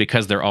aspects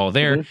because they're all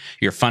there. Mm-hmm.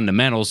 Your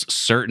fundamentals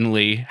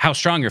how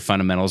strong your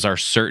fundamentals are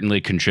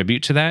certainly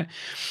contribute to that.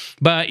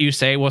 But you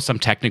say, well, some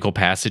technical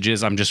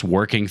passages, I'm just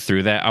working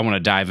through that. I want to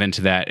dive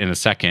into that in a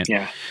second.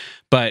 Yeah.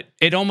 But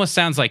it almost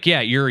sounds like,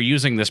 you're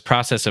using this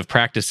process of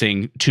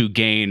practicing to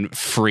gain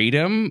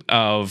freedom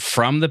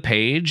from the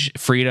page,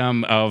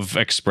 freedom of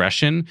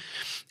expression.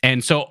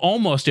 And so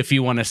almost if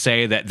you want to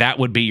say that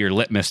would be your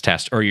litmus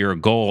test or your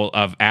goal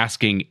of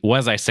asking,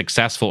 was I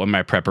successful in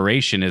my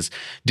preparation, is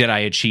did I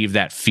achieve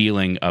that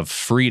feeling of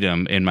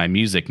freedom in my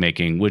music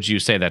making? Would you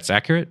say that's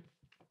accurate?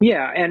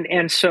 Yeah.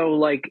 And so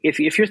like if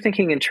you're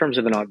thinking in terms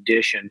of an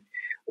audition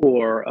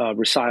or a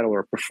recital or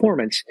a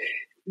performance,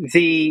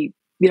 the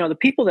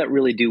people that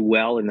really do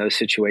well in those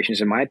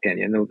situations, in my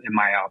opinion, in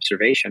my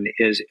observation,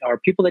 are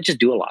people that just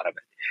do a lot of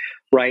it.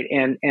 right?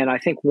 And I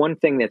think one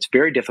thing that's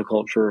very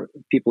difficult for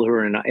people who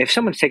are if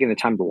someone's taking the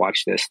time to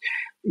watch this,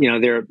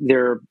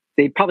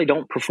 they probably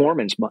don't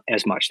perform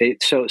as much.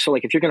 So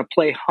like if you're going to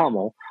play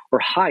Hummel or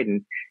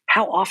Haydn,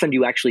 how often do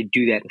you actually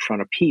do that in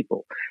front of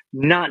people?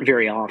 Not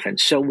very often.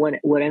 So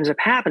what ends up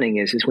happening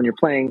is when you're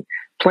playing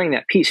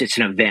that piece, it's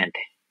an event.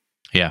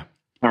 Yeah.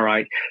 All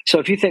right. So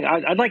if you think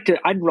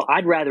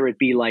I'd rather it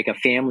be like a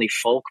family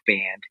folk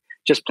band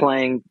just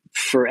playing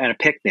at a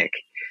picnic,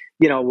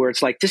 where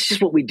it's like, this is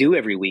what we do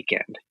every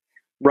weekend,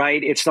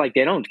 right? It's like,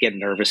 they don't get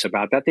nervous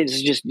about that. They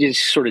just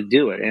sort of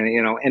do it.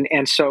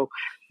 And so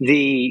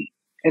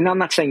and I'm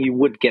not saying you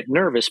would get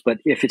nervous, but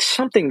if it's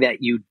something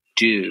that you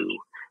do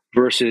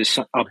versus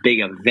a big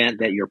event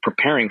that you're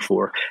preparing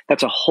for,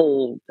 that's a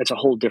whole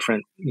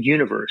different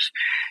universe.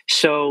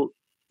 So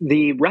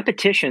the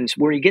repetitions,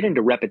 where you get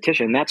into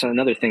repetition, that's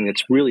another thing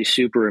that's really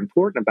super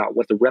important about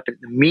what the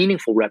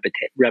meaningful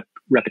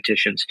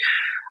repetitions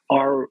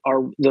are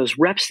those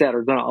reps that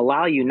are going to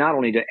allow you not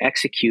only to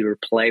execute or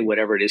play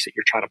whatever it is that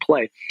you're trying to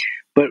play,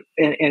 but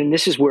and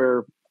this is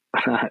where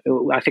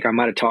I think I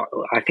might have talked.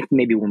 I think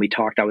maybe when we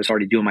talked, I was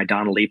already doing my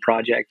Donna Lee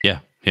project. Yeah.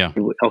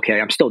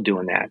 Okay, I'm still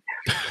doing that.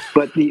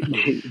 But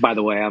by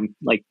the way, I'm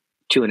like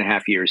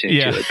 2.5 years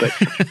into it.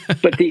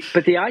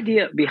 But the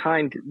idea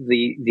behind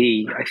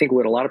I think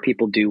what a lot of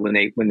people do when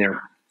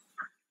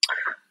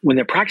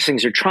they're practicing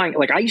is they're trying.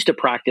 Like I used to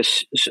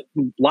practice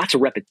lots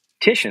of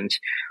repetitions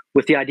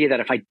with the idea that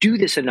if I do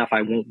this enough,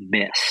 I won't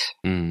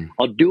miss.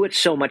 I'll do it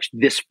so much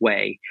this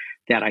way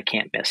that I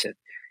can't miss it.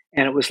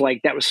 And it was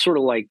like, that was sort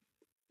of like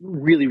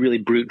really, really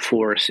brute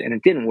force, and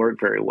it didn't work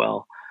very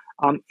well.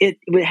 It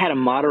had a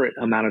moderate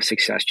amount of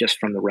success just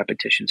from the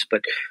repetitions,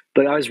 but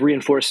I was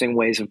reinforcing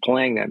ways of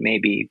playing that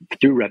maybe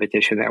through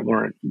repetition that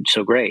weren't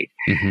so great.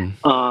 So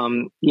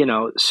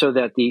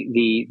that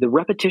the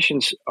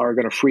repetitions are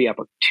going to free up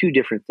two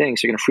different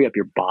things. They're going to free up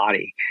your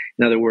body.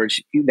 In other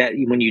words, that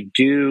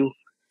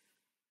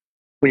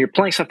when you're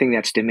playing something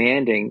that's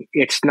demanding,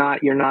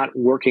 you're not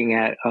working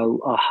at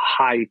a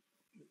high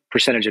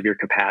percentage of your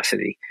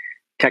capacity,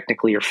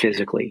 technically or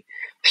physically.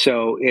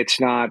 So it's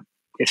not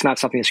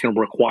something that's going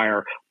to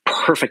require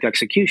perfect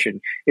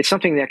execution. It's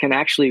something that can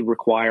actually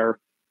require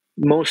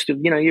most of,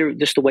 you're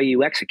just the way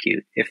you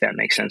execute, if that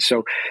makes sense.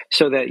 So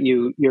that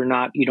you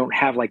don't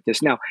have like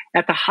this. Now,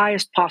 at the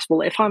highest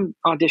possible, if I'm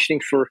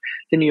auditioning for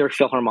the New York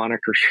Philharmonic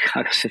or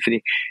Chicago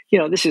Symphony,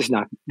 this is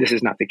not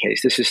the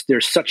case.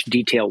 There's such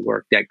detailed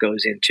work that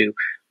goes into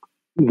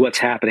what's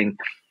happening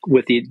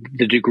with the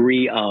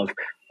degree of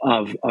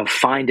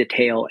fine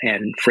detail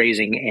and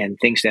phrasing and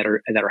things that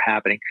are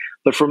happening.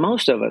 But for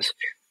most of us,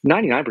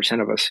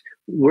 99% of us,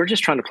 we're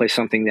just trying to play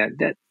something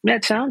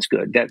that sounds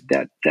good,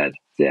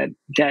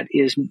 that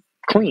is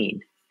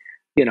clean,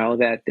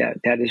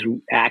 that is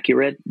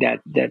accurate,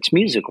 that's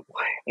musical,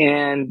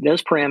 and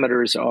those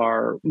parameters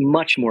are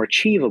much more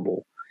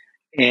achievable.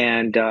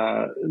 And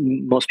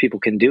most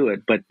people can do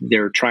it, but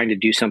they're trying to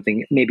do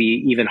something maybe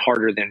even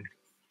harder than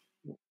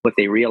what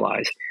they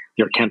realize.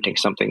 They're attempting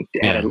something.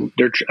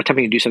 They're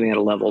attempting to do something at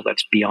a level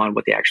that's beyond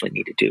what they actually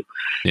need to do.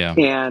 Yeah.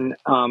 And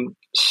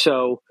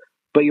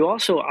but you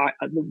also,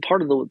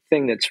 part of the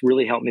thing that's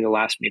really helped me the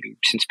last, maybe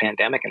since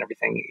pandemic and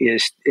everything,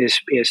 is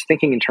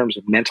thinking in terms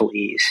of mental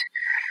ease.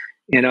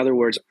 In other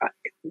words,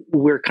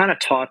 we're kind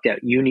of taught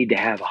that you need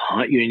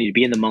to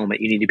be in the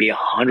moment. You need to be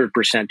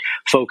 100%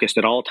 focused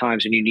at all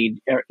times. And you need,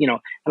 and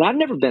I've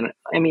never been,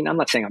 I'm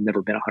not saying I've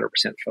never been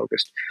 100%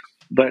 focused,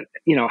 but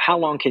how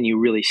long can you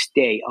really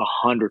stay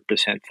 100%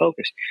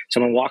 focused?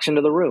 Someone walks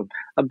into the room,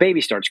 a baby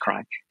starts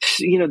crying.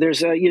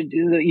 There's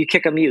you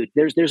kick a mute.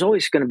 There's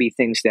always going to be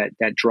things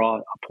that draw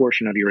a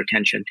portion of your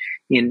attention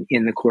in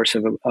the course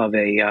of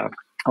a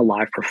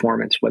live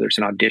performance, whether it's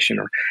an audition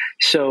or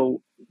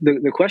so.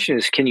 The question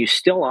is, can you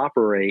still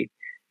operate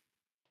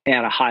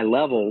at a high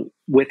level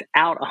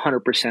without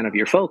 100% of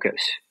your focus?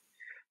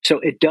 So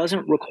it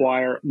doesn't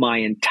require my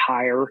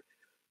entire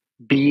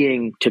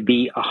being to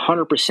be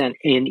 100%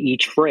 in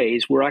each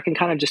phrase, where I can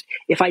kind of just,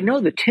 if I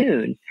know the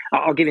tune,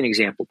 I'll give you an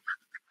example.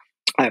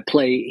 I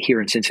play here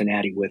in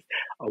Cincinnati with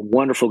a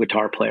wonderful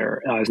guitar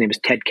player. His name is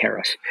Ted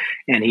Karras,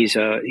 and he's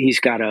a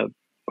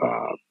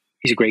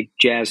great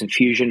jazz and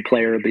fusion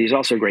player, but he's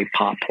also a great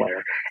pop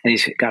player. And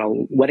he's got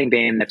a wedding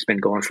band that's been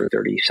going for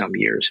 30 some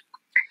years.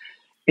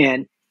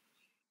 And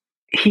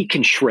he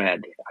can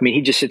shred.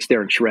 He just sits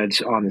there and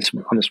shreds on this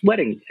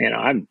wedding.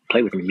 I haven't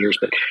played with him in years,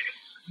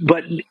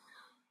 but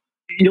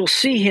you'll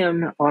see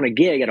him on a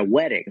gig at a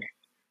wedding,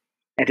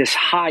 at this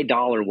high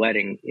dollar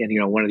wedding in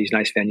one of these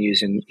nice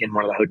venues in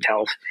one of the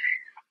hotels,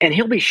 and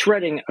he'll be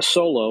shredding a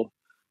solo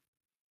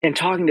and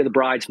talking to the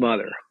bride's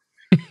mother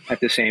at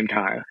the same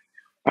time.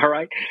 All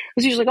right,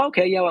 because he's like,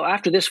 okay, yeah, well,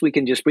 after this we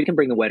can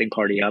bring the wedding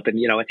party up, and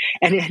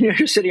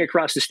you're sitting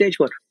across the stage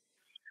going,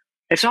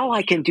 it's all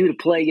I can do to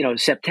play,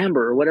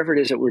 September or whatever it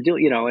is that we're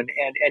doing, and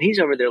he's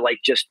over there like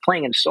just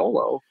playing in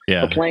solo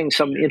or playing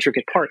some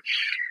intricate part,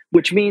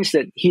 which means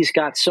that he's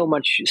got so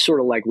much sort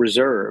of like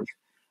reserve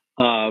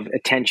of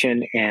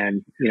attention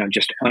and,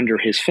 just under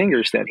his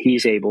fingers that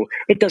he's able.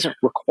 It doesn't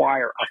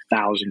require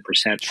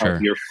 1,000% Sure.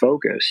 of your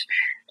focus.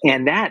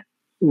 And that,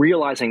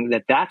 realizing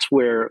that that's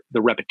where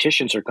the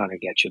repetitions are going to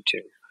get you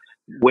to,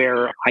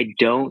 where I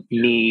don't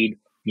need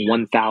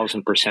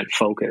 1,000%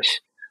 focus.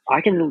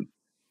 I can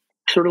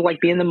sort of like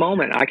be in the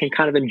moment. I can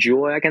kind of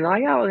enjoy. I can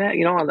like,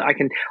 I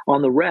can,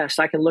 on the rest,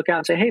 I can look out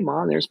and say, hey,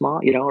 Mom, there's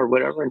Mom, or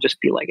whatever, and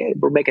just be like, hey,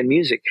 we're making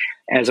music,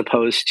 as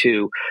opposed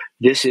to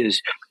this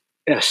is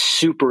a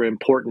super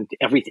important.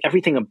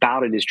 Everything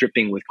about it is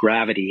dripping with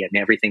gravity,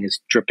 and everything is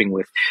dripping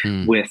with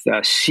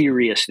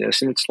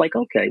seriousness. And it's like,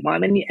 okay, well, I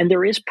mean, and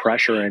there is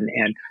pressure, and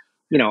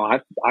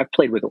I've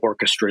played with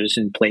orchestras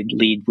and played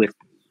lead with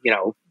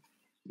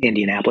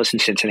Indianapolis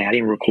and Cincinnati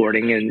and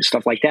recording and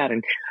stuff like that.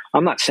 And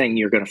I'm not saying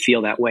you're going to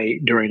feel that way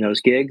during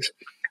those gigs,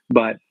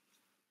 but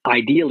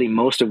ideally,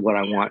 most of what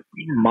I want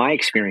my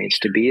experience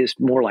to be is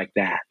more like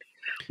that,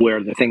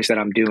 where the things that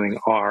I'm doing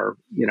are,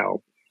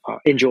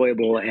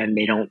 enjoyable, and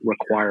they don't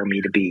require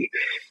me to be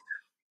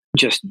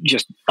just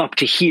up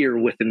to here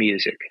with the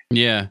music.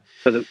 Yeah.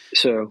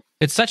 So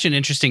it's such an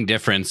interesting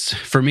difference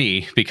for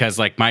me, because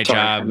like my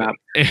job,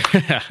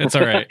 it's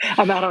all right.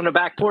 I'm out on the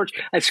back porch.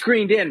 I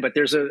screened in, but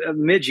there's a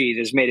midgie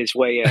that's made its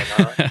way in.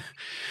 All right.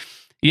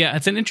 Yeah,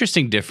 it's an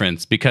interesting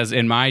difference, because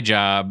in my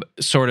job,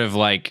 sort of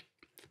like,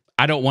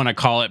 I don't want to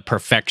call it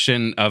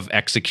perfection of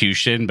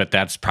execution, but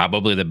that's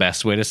probably the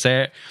best way to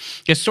say it.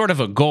 It's sort of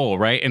a goal,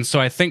 right? And so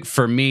I think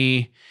for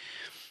me,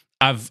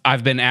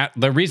 I've been at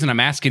the reason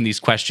I'm asking these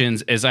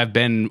questions is I've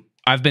been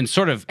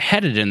sort of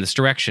headed in this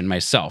direction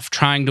myself,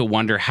 trying to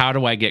wonder, how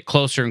do I get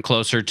closer and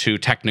closer to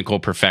technical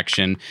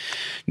perfection?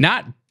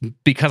 Not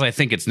because I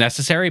think it's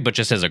necessary, but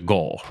just as a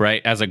goal,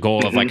 right? As a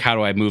goal of like, how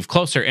do I move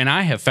closer? And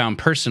I have found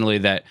personally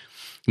that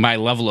my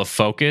level of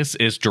focus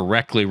is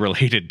directly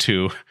related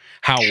to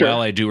how well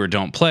I do or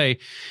don't play.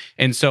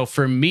 And so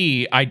for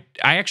me, I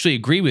actually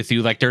agree with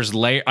you. Like there's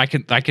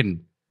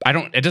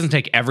it doesn't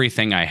take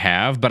everything I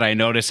have, but I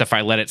notice if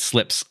I let it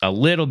slip a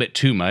little bit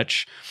too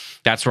much,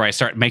 that's where I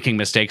start making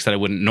mistakes that I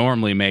wouldn't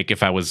normally make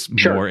if I was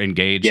more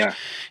engaged. Yeah.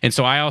 And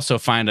so I also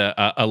find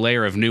a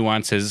layer of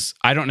nuances.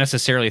 I don't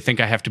necessarily think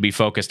I have to be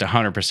focused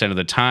 100% of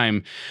the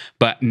time,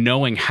 but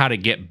knowing how to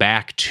get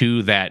back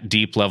to that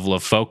deep level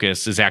of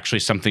focus is actually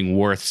something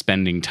worth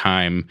spending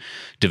time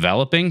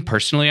developing,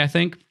 personally, I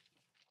think.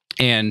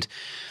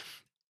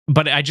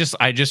 But I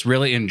just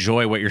really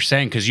enjoy what you're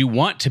saying, because you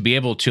want to be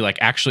able to like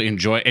actually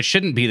enjoy. It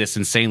shouldn't be this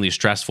insanely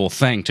stressful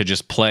thing to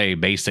just play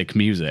basic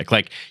music.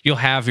 Like you'll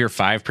have your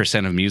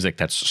 5% of music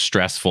that's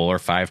stressful, or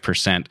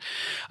 5%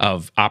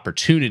 of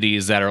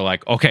opportunities that are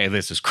like, okay,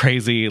 this is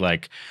crazy.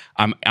 Like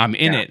I'm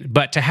in it.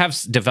 But to have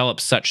developed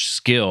such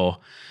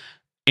skill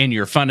in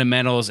your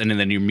fundamentals and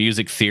then your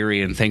music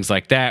theory and things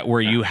like that,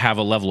 where you have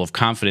a level of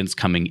confidence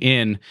coming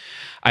in,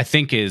 I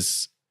think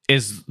is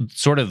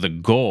sort of the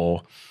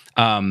goal.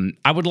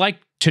 I would like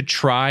to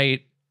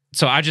try.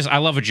 So I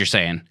love what you're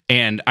saying.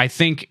 And I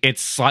think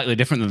it's slightly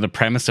different than the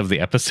premise of the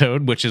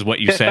episode, which is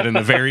what you said in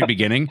the very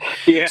beginning.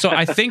 Yeah. So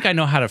I think I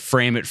know how to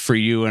frame it for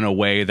you in a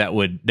way that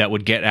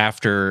would get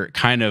after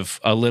kind of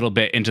a little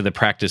bit into the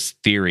practice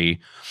theory.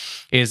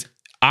 Is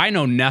I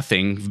know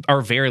nothing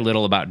or very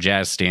little about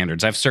jazz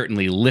standards. I've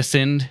certainly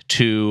listened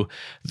to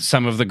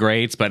some of the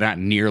greats, but not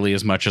nearly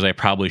as much as I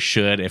probably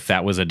should if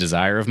that was a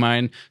desire of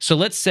mine. So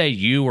let's say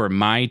you were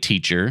my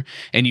teacher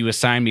and you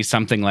assign me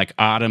something like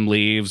Autumn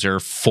Leaves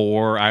or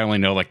Four. I only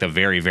know like the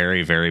very,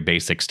 very, very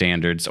basic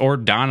standards, or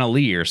Donna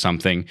Lee or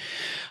something.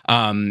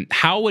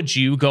 How would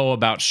you go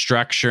about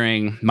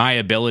structuring my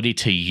ability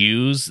to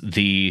use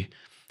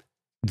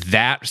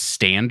that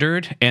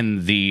standard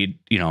and the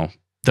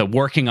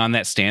working on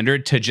that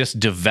standard to just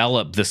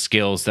develop the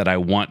skills that I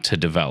want to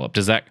develop?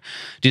 Does that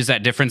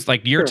difference?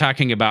 Like you're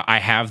talking about, I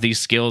have these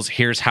skills,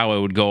 here's how I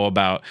would go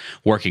about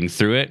working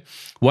through it.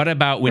 What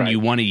about when you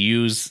want to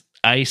use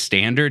a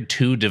standard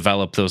to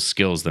develop those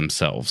skills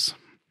themselves?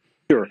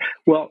 Sure.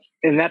 Well,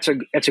 and that's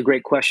a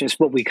great question. It's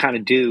what we kind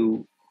of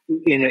do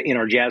in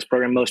our jazz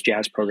program. Most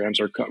jazz programs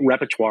are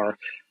repertoire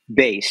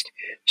based.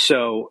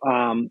 So,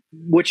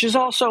 which is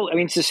also, I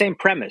mean, it's the same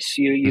premise.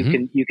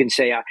 You can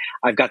say,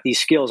 I've got these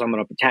skills, I'm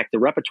going to attack the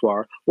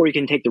repertoire, or you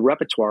can take the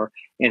repertoire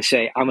and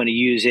say, I'm going to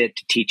use it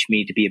to teach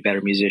me to be a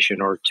better musician,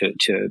 or to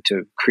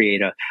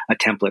create a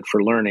template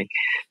for learning.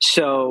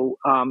 So,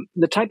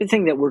 the type of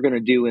thing that we're going to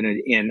do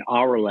in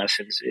our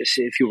lessons is,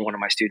 if you were one of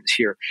my students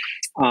here,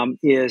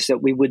 is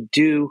that we would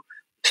do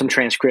some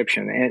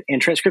transcription,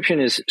 and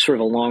transcription is sort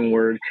of a long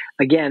word.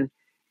 Again,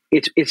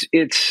 it's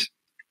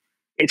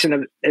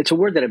a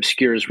word that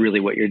obscures really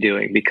what you're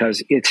doing,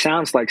 because it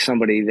sounds like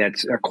somebody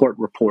that's a court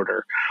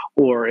reporter,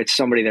 or it's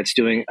somebody that's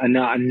doing a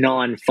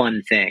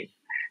non-fun thing.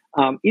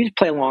 You just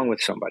play along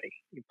with somebody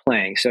you're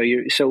playing. So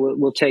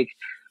we'll take,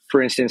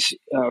 for instance,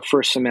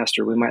 first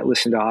semester, we might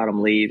listen to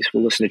Autumn Leaves.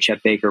 We'll listen to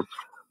Chet Baker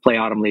play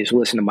Autumn Leaves.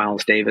 We'll listen to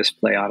Miles Davis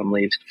play Autumn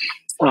Leaves.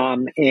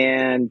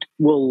 And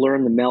we'll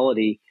learn the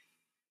melody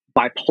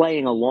by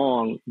playing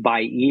along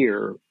by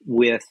ear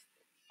with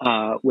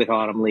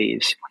Autumn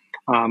Leaves.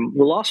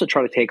 We'll also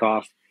try to take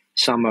off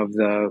some of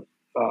the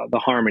the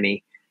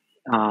harmony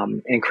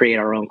and create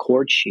our own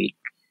chord sheet.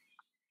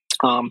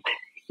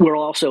 We're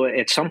also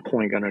at some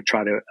point going to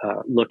try to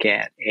look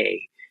at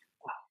a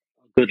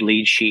good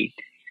lead sheet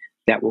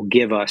that will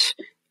give us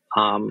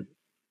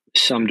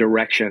some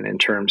direction in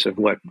terms of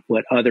what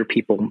other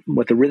people,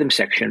 what the rhythm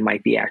section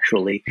might be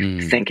actually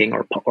thinking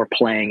or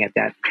playing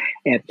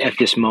at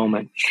this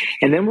moment.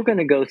 And then we're going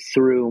to go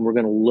through and we're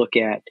going to look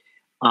at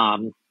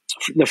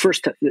the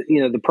first,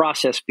 the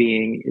process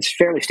being, it's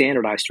fairly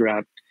standardized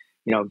throughout,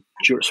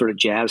 sort of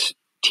jazz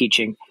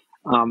teaching,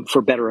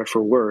 for better or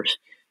for worse.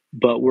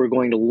 But we're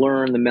going to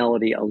learn the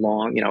melody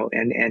along,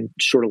 and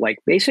sort of like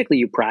basically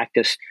you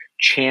practice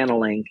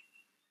channeling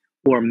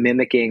or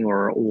mimicking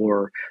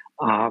or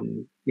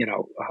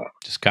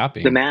just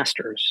copying the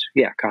masters.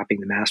 Yeah, copying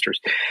the masters.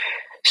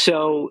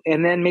 So,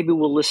 and then maybe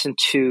we'll listen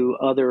to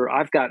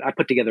I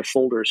put together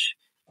folders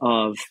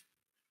of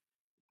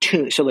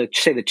tune. So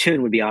let's say the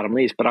tune would be Autumn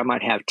Leaves, but I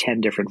might have 10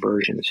 different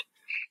versions.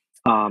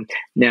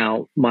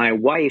 Now, my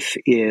wife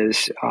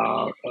is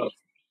a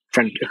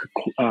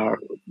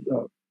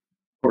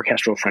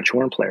orchestral French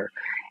horn player.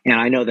 And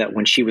I know that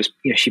when she was,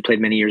 she played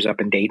many years up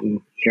in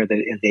Dayton, here in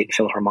the Dayton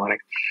Philharmonic,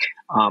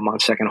 on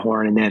second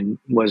horn, and then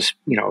was,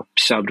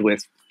 subbed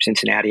with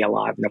Cincinnati a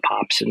lot, and the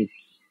Pops and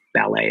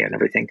ballet and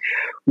everything.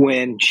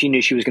 When she knew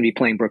she was going to be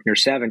playing Bruckner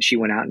 7, she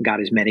went out and got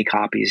as many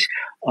copies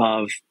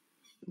of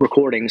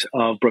recordings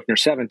of Bruckner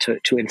 7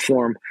 to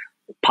inform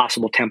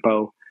possible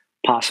tempo,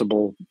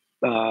 possible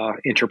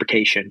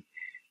interpretation,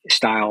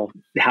 style.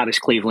 How does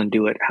Cleveland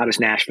do it? How does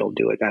Nashville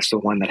do it? That's the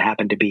one that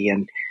happened to be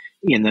in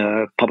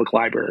the public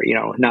library,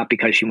 not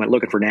because she went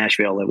looking for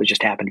Nashville. It would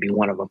just happen to be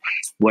one of them.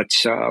 What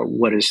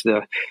is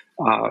the,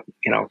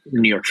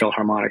 New York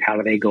Philharmonic? How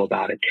do they go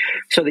about it?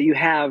 So that you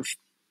have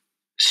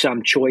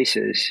some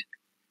choices.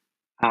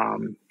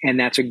 And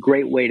that's a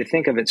great way to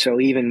think of it.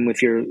 So even if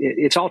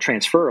it's all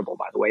transferable,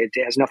 by the way, it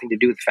has nothing to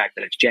do with the fact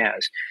that it's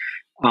jazz.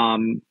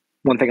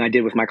 One thing I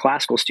did with my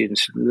classical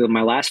students,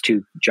 my last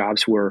 2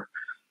 jobs were,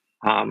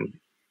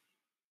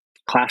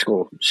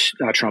 classical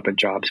trumpet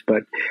jobs,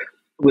 but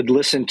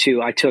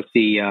I took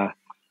the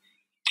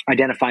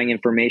identifying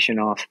information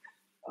off,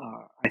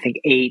 I think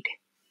 8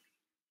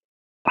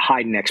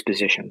 Haydn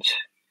expositions.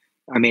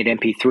 I made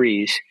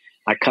MP3s.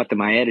 I cut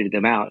them. I edited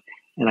them out.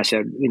 And I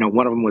said,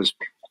 one of them was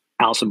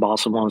Alison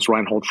Balsam, one was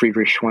Reinhold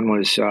Friedrich, one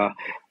was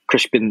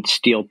Crispin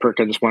Steele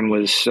Perkins, one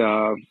was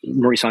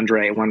Maurice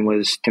Andre, one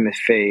was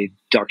Timothy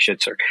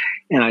Darkschitzer.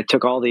 And I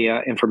took all the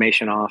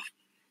information off,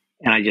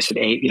 and I just said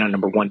 8,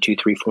 number 1, 2,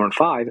 3, 4, and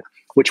 5.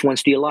 Which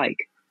ones do you like?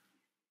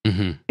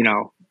 Mm-hmm.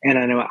 And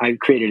I know I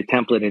created a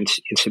template in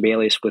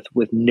Sibelius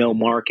with no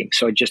marking.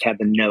 So I just had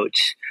the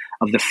notes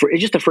of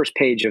just the first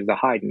page of the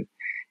Haydn.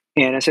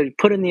 And I said,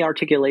 put in the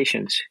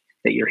articulations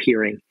that you're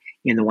hearing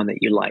in the one that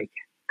you like,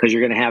 because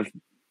you're going to have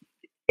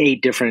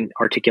 8 different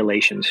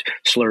articulations,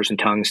 slurs and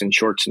tongues and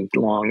shorts and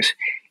longs.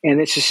 And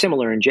it's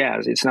similar in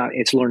jazz.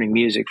 It's learning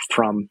music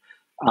from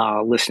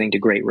listening to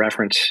great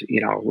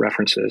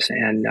references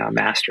and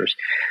masters.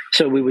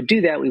 So we would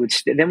do that.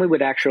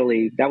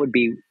 That would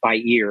be by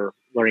ear,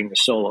 learning the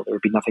solo. There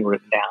would be nothing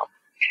written down.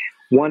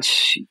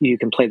 Once you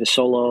can play the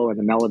solo and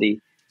the melody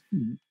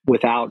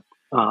without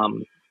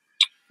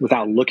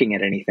looking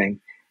at anything,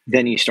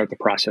 then you start the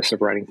process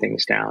of writing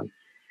things down.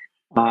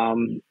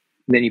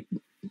 Then you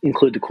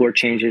include the chord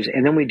changes,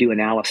 and then we do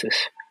analysis,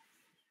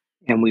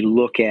 and we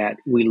look at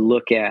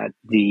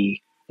the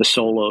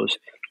solos,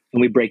 and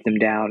we break them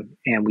down,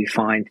 and we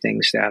find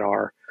things that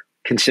are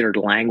considered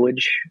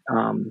language,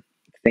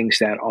 things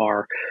that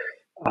are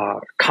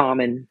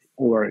common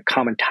or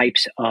common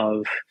types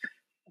of,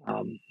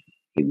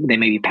 they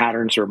may be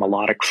patterns or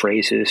melodic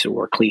phrases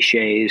or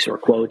cliches or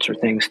quotes or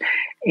things,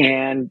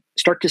 and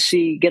start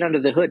to get under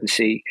the hood and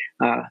see.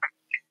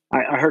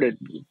 I heard it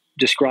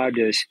described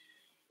as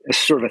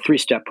sort of a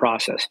 3-step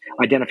process.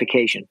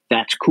 Identification,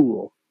 that's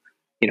cool.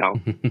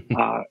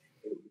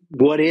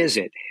 What is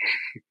it?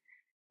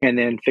 And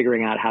then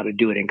figuring out how to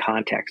do it in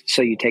context.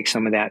 So you take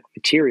some of that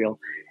material,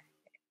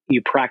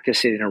 you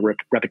practice it in a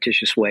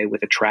repetitious way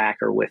with a track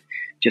or with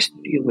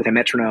a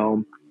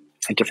metronome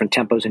at different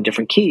tempos and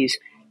different keys.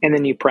 And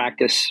then you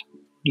practice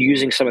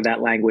using some of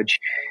that language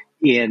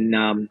in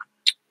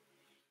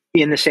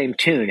the same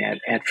tune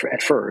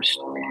at first.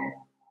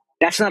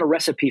 That's not a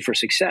recipe for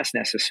success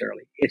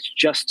necessarily. It's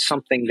just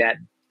something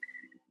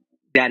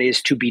that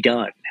is to be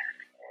done.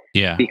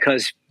 Yeah.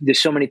 Because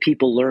there's so many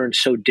people learn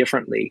so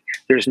differently.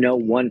 There's no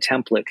one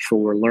template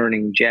for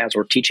learning jazz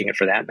or teaching it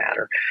for that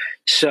matter.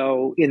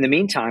 So in the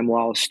meantime,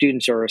 while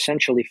students are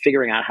essentially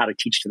figuring out how to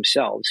teach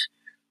themselves,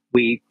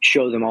 we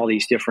show them all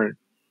these different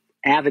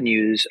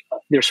avenues.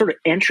 They're sort of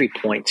entry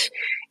points.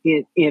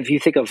 If you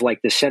think of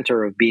like the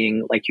center of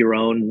being like your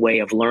own way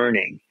of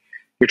learning,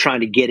 you're trying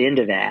to get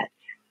into that.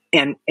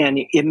 And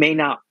you may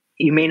not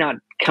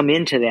come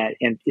into that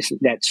and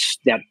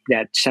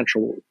that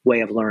central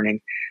way of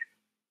learning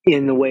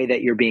in the way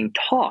that you're being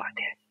taught.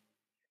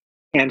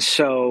 And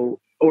so,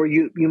 or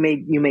you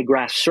may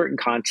grasp certain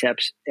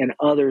concepts and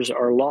others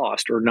are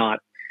lost or not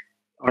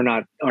are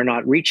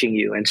not reaching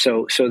you. And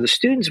so the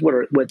students,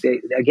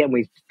 again,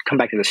 we come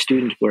back to the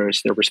student, where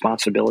it's their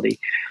responsibility,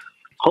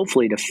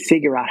 hopefully, to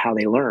figure out how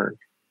they learn.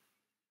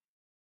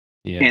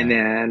 Yeah. And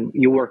then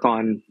you work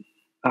on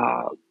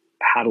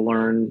how to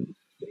learn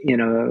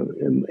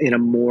in a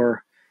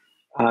more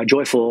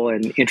joyful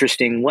and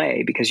interesting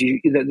way, because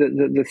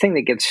the thing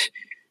that gets,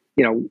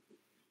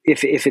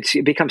 if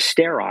it becomes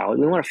sterile,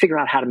 we want to figure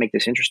out how to make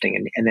this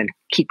interesting, and then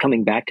keep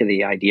coming back to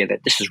the idea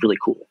that this is really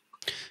cool.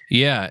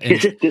 Yeah.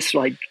 Is it this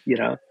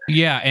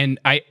Yeah. And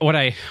what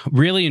I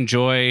really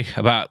enjoy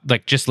about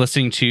just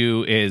listening to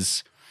you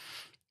is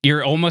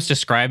you're almost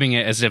describing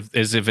it as if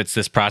it's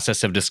this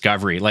process of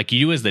discovery. Like,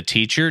 you as the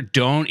teacher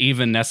don't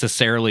even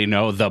necessarily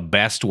know the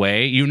best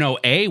way. You know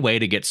a way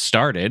to get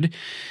started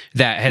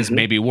that has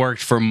maybe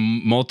worked for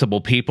multiple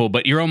people,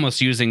 but you're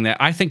almost using that,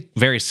 I think,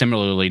 very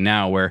similarly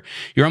now, where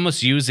you're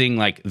almost using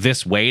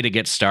this way to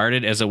get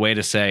started as a way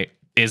to say,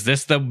 is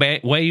this the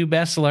way you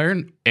best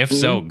learn? If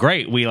so,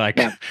 great. We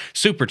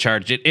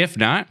supercharge it. If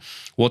not,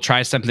 we'll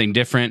try something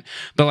different.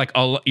 But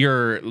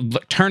you're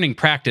turning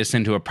practice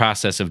into a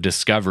process of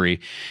discovery.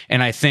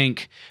 And I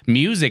think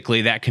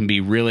musically that can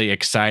be really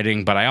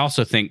exciting. But I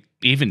also think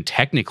even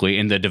technically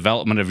in the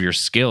development of your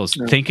skills,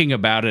 thinking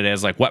about it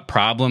as what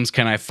problems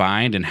can I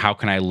find and how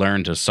can I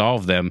learn to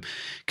solve them,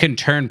 can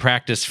turn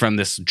practice from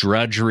this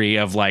drudgery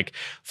of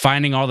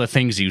finding all the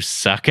things you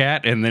suck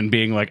at and then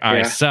being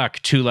I suck,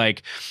 to all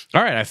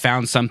right, I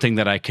found something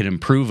that I can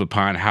improve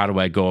upon. How do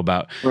I go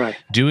about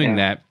doing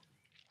that?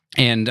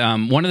 And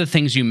one of the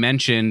things you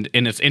mentioned,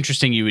 and it's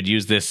interesting you would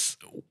use this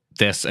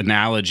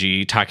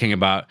analogy, talking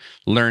about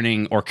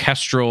learning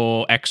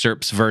orchestral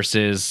excerpts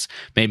versus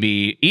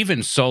maybe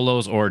even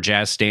solos or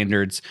jazz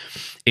standards,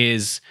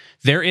 is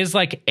there is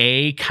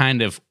a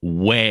kind of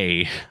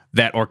way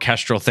that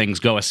orchestral things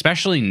go,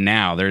 especially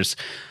now. There's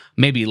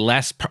maybe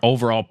less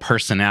overall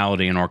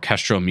personality in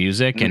orchestral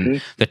music,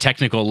 and the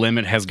technical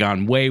limit has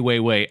gone way, way,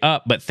 way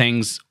up. But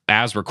things,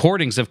 as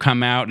recordings have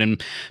come out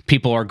and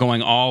people are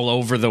going all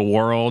over the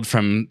world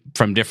from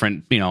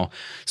different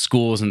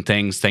schools and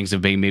things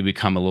have maybe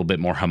become a little bit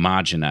more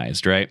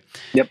homogenized, right?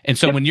 Yep. And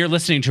so when you're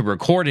listening to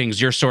recordings,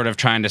 you're sort of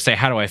trying to say,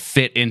 how do I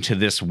fit into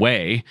this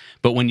way?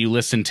 But when you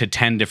listen to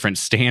 10 different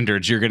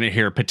standards, you're going to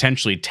hear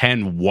potentially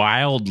 10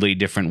 wildly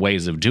different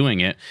ways of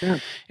doing it. Yeah.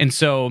 And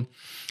so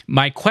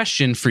my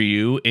question for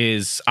you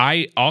is,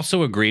 I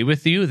also agree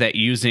with you that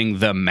using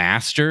the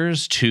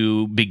masters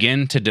to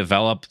begin to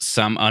develop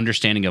some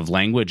understanding of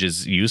language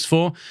is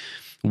useful.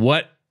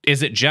 What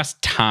is it,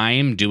 just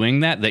time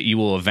doing that you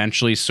will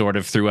eventually sort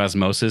of through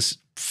osmosis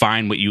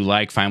find what you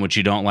like, find what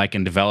you don't like,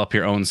 and develop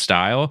your own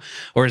style?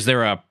 Or is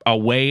there a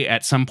way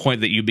at some point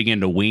that you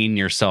begin to wean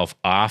yourself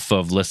off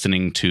of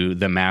listening to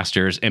the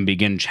masters and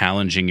begin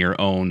challenging your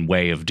own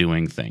way of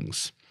doing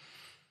things?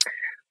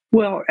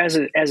 Well, as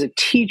a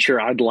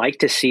teacher, I'd like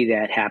to see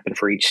that happen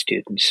for each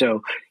student.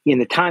 So in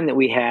the time that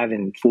we have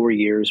in 4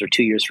 years or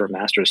 2 years for a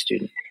master's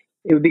student,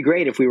 it would be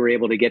great if we were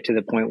able to get to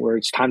the point where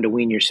it's time to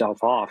wean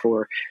yourself off.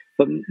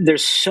 But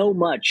there's so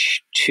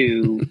much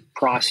to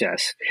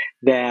process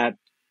that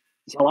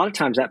a lot of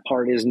times that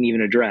part isn't even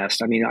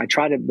addressed. I mean, I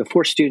try to,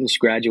 before students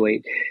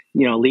graduate,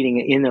 leading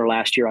in their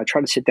last year, I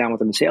try to sit down with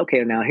them and say, okay,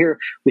 now here,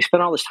 we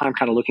spent all this time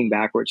kind of looking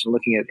backwards and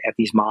looking at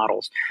these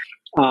models.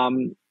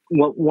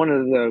 One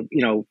of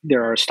the,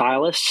 there are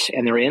stylists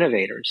and there are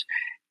innovators,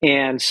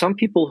 and some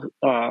people,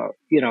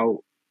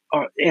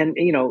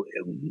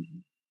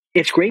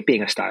 it's great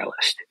being a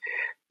stylist.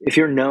 If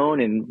you're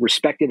known and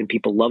respected and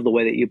people love the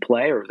way that you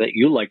play, or that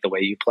you like the way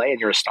you play, and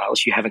you're a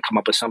stylist, you haven't come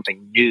up with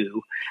something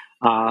new.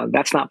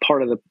 That's not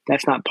part of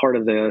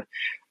the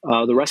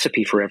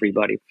recipe for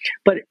everybody.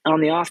 But on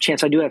the off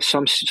chance, I do have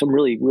some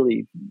really,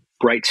 really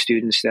bright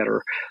students that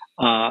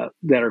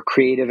are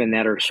creative and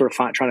that are sort of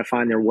trying to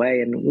find their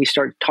way. And we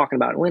start talking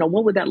about,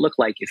 what would that look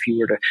like if you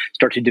were to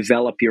start to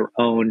develop your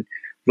own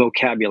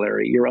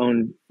vocabulary, your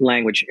own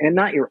language, and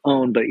not your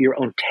own, but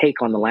your own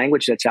take on the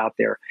language that's out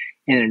there,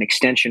 and an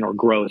extension or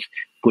growth,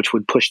 which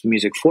would push the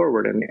music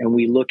forward. And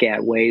we look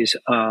at ways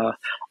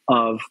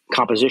of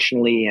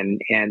compositionally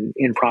and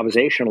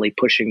improvisationally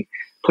pushing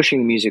the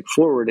music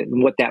forward,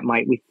 and what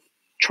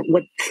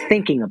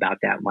thinking about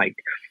that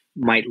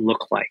might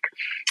look like.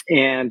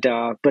 And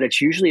but it's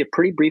usually a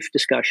pretty brief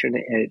discussion.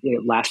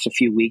 It lasts a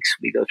few weeks.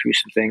 We go through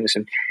some things,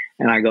 and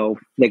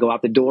they go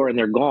out the door and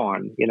they're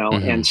gone.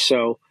 And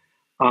so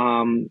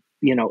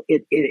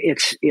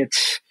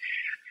it's.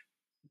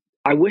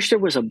 I wish there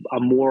was a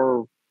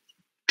more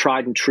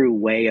tried and true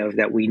way of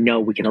that. We know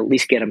we can at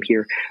least get them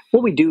here.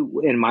 What we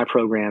do in my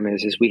program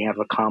is we have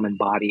a common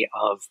body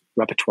of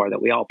repertoire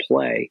that we all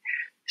play,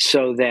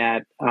 so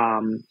that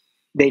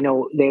they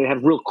know, they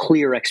have real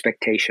clear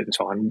expectations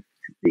on,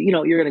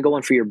 you're going to go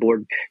in for your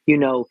board,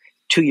 2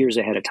 years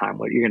ahead of time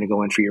what you're going to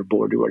go in for your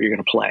board, or what you're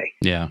going to play.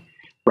 Yeah.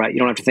 Right. You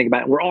don't have to think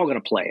about it. We're all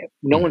going to play it.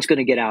 No one's going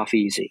to get off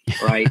easy.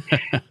 Right.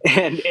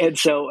 and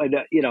so,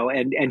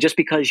 just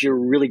because you're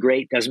really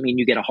great doesn't mean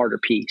you get a harder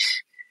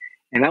piece.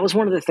 And that was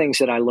one of the things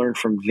that I learned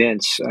from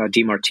Vince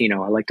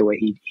DiMartino. I like the way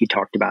he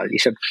talked about it. He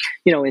said,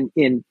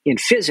 in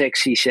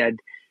physics, he said,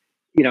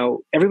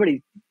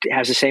 everybody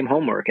has the same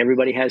homework.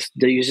 Everybody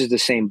uses the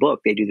same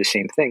book. They do the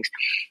same things,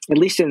 at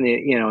least in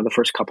the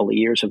first couple of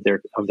years of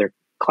their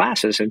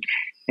classes. And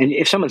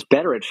if someone's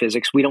better at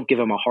physics, we don't give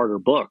them a harder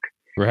book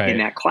in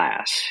that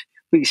class.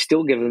 We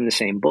still give them the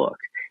same book.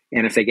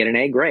 And if they get an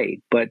A,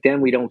 great. But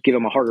then we don't give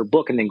them a harder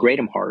book and then grade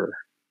them harder.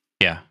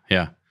 Yeah,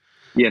 yeah.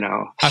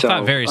 I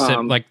thought very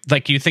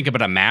like you think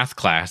about a math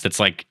class. It's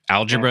like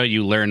algebra,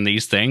 you learn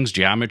these things.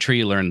 Geometry,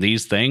 you learn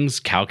these things.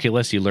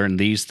 Calculus, you learn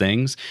these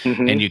things.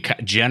 And you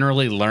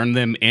generally learn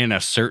them in a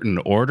certain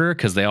order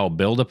because they all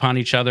build upon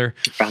each other.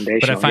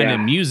 But I find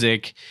in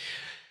music,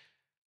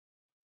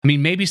 I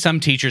mean, maybe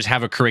some teachers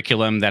have a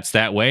curriculum that's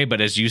that way,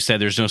 but as you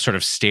said, there's no sort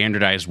of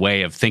standardized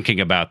way of thinking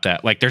about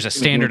that. Like there's a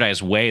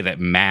standardized way that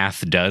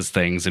math does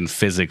things and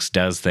physics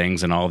does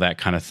things and all that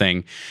kind of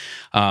thing.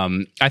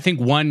 I think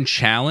one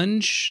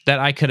challenge that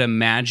I could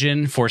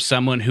imagine for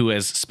someone who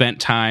has spent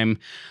time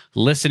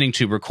listening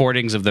to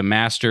recordings of the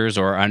masters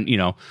or on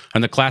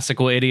the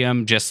classical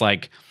idiom, just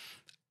like,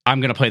 I'm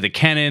going to play the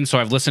canon, so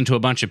I've listened to a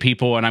bunch of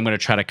people and I'm going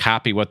to try to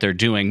copy what they're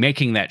doing.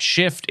 Making that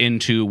shift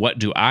into what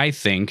do I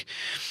think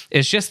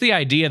is just the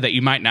idea that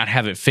you might not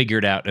have it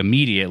figured out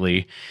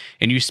immediately.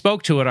 And you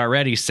spoke to it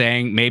already,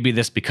 saying maybe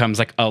this becomes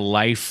like a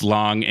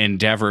lifelong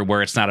endeavor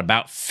where it's not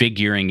about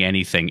figuring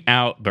anything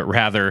out, but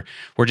rather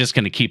we're just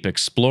going to keep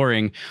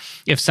exploring.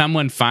 If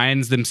someone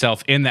finds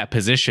themselves in that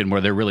position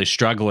where they're really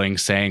struggling,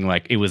 saying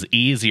like it was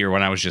easier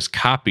when I was just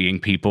copying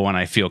people and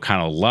I feel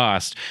kind of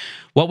lost,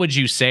 what would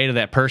you say to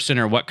that person,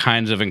 or what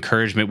kinds of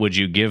encouragement would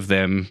you give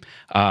them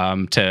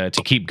to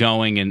keep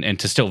going and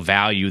to still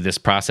value this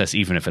process,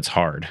 even if it's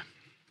hard?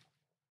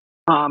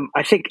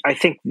 I think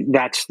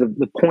that's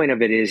the point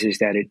of it is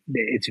that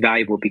it's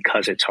valuable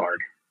because it's hard.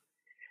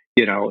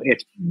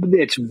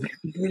 It's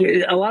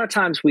a lot of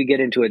times we get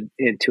into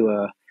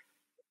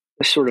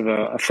a sort of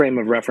a frame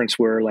of reference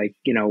where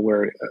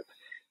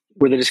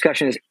where the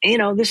discussion is,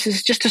 this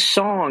is just a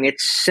song.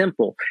 It's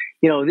simple.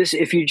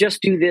 If you just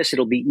do this,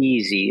 it'll be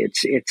easy.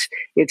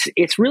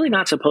 It's really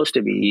not supposed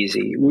to be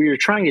easy. We're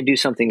trying to do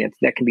something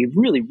that can be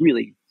really,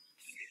 really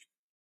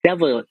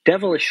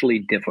devilishly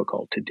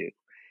difficult to do.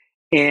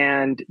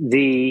 And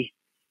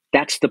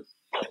that's the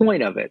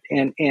point of it.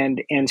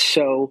 And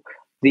so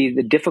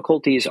the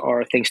difficulties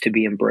are things to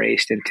be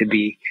embraced and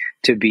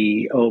to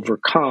be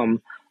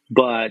overcome.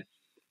 But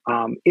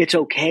it's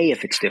okay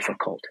if it's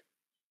difficult.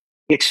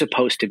 It's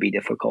supposed to be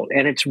difficult,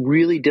 and it's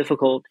really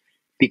difficult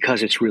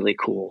because it's really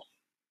cool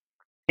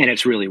and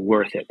it's really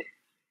worth it.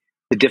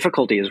 The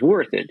difficulty is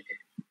worth it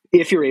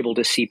if you're able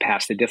to see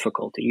past the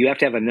difficulty. You have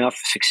to have enough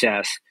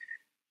success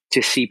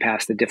to see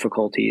past the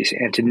difficulties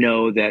and to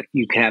know that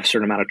you can have a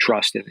certain amount of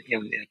trust in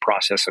the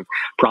process of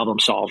problem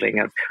solving,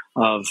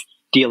 of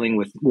dealing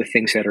with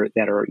things that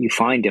are you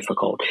find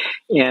difficult.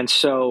 And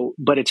so,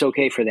 but it's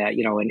okay for that,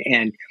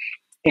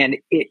 and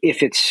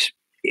if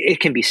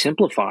it can be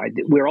simplified.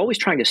 We're always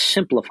trying to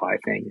simplify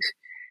things.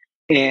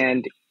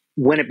 And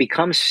when it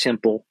becomes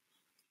simple,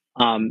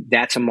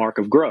 that's a mark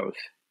of growth.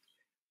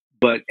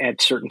 But at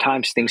certain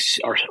times, things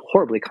are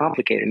horribly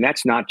complicated. And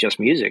that's not just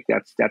music.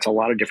 That's a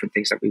lot of different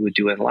things that we would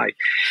do in life.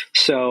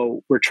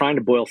 So we're trying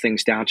to boil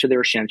things down to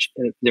their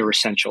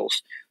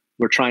essentials.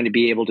 We're trying to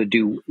be able to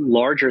do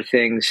larger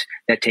things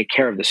that take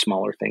care of the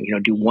smaller thing.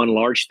 Do one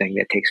large thing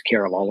that takes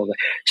care of all of it.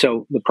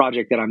 So the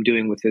project that I'm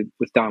doing with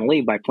Donna Lee,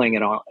 by playing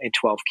it all in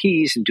 12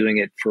 keys and doing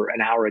it for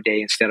an hour a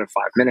day instead of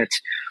 5 minutes,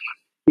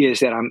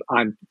 is that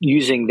I'm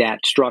using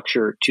that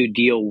structure to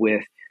deal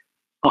with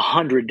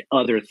 100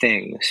 other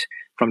things,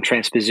 from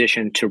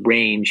transposition to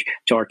range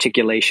to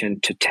articulation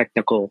to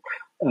technical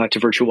to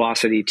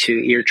virtuosity to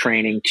ear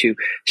training to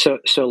so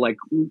like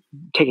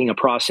taking a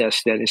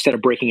process that, instead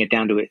of breaking it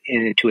down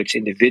into its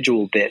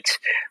individual bits,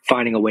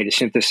 finding a way to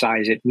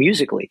synthesize it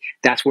musically.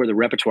 That's where the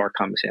repertoire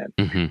comes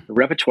in. The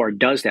repertoire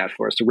does that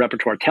for us. The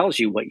repertoire tells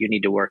you what you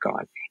need to work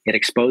on. It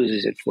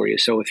exposes it for you.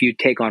 So if you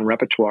take on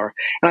repertoire,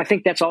 and I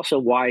think that's also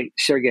why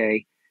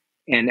Sergei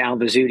and Al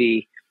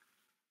Vizzuti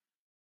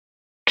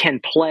can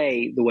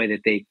play the way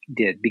that they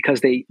did,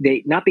 because they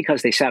not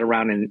because they sat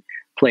around and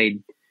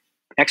played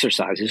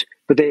exercises,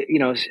 but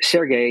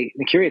Sergei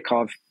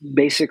Nikiryakov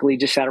basically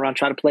just sat around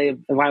trying to play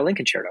a violin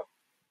concerto.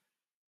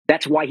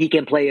 That's why he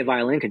can play a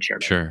violin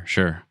concerto.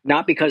 Sure.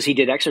 Not because he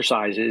did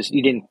exercises.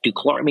 He didn't do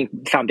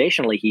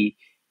foundationally he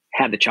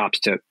had the chops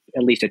to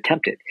at least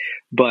attempt it.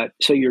 But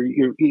so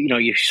you're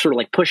sort of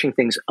like pushing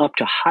things up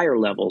to higher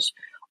levels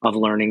of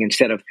learning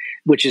instead of,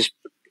 which is,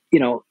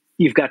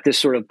 you've got this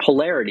sort of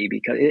polarity,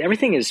 because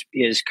everything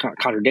is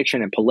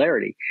contradiction and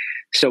polarity.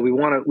 So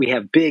we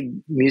have big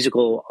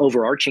musical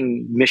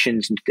overarching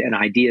missions and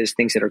ideas,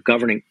 things that are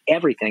governing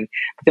everything.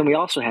 But then we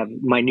also have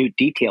minute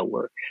detail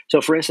work.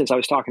 So for instance, I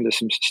was talking to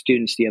some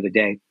students the other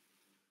day.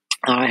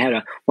 I had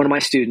one of my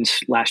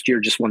students last year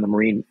just won the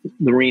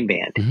Marine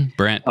Band.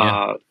 Brent.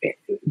 Yeah.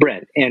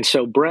 Brent. And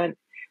so Brent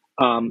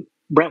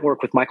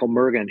worked with Michael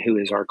Mergen, who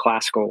is our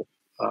classical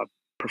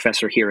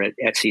professor here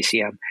at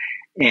CCM,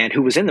 and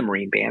who was in the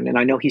Marine Band. And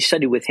I know he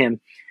studied with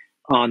him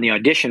on the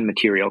audition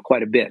material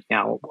quite a bit.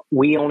 Now,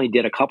 we only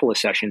did a couple of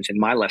sessions in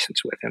my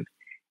lessons with him.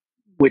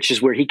 which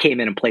is where he came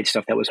in and played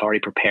stuff that was already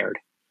prepared.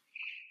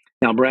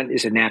 Now, Brent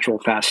is a natural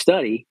fast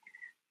study.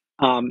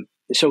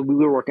 So we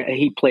were working,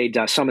 he played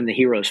Some of the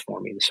Heroes for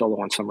me, the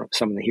solo on Some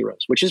of the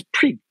Heroes, which is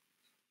pretty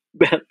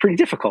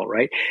difficult,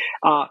 right?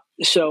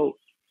 So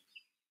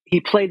he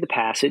played the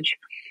passage.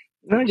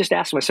 And I just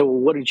asked him, I said, well,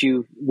 what did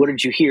you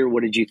hear?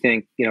 What did you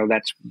think?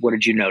 What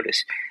did you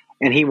notice?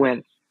 And he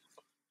went,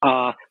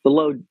 the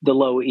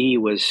low E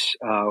was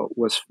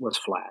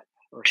flat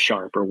or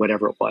sharp or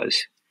whatever it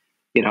was,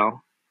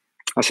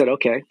 I said,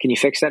 okay, can you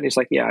fix that? And he's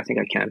like, yeah, I think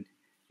I can. And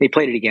he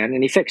played it again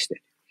and he fixed it.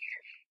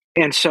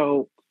 And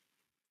so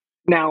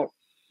now,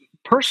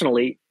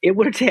 personally, it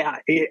would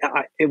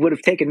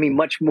have taken me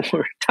much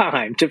more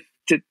time to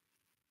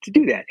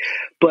do that.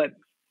 But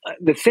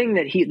the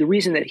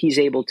reason that he's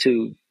able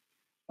to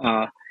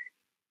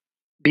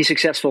be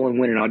successful and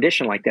win an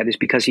audition like that is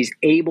because he's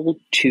able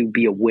to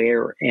be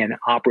aware and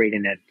operate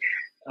in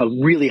a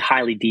really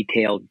highly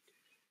detailed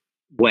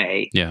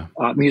way,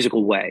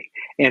 musical way.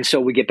 And so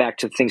we get back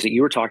to things that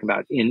you were talking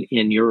about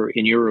in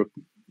your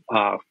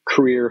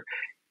career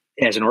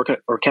as an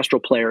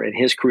orchestral player, and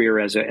his career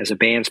as a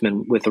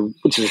bandsman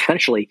which is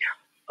essentially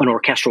an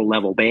orchestral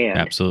level band.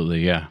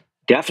 Absolutely, yeah,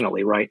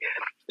 definitely, right.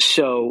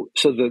 So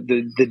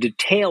the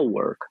detail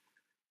work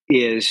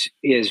is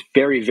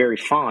very, very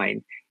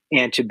fine,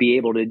 and to be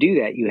able to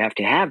do that, you have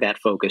to have that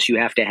focus. You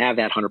have to have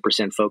that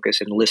 100% focus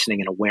and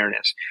listening and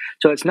awareness.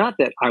 So it's not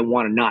that I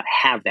want to not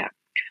have that,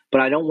 but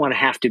I don't want to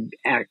have to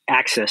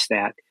access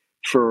that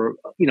for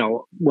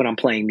when I'm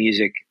playing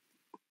music,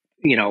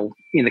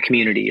 in the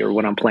community, or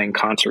when I'm playing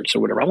concerts or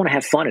whatever. I want to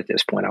have fun at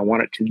this point. I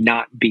want it to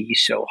not be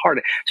so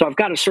hard. So I've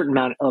got a certain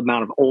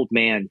amount of old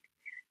man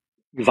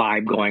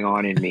vibe going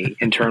on in me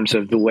in terms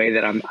of the way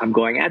that I'm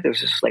going at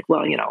this. It's like, well,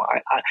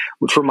 I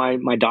for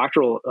my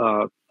doctoral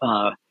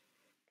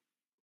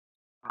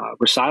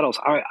recitals,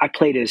 I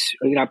played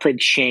I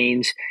played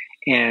Shane's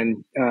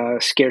and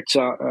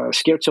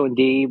Scherzo in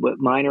D. What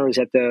minor is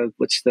at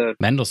what's the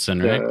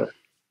Mendelssohn, right?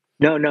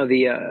 No,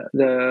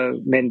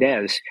 the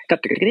Mendez. Oh,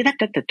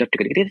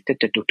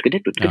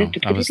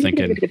 I was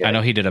thinking, I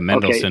know he did a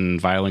Mendelssohn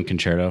violin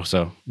concerto,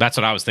 so that's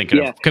what I was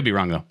thinking of. Could be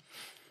wrong though.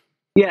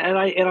 Yeah, and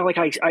I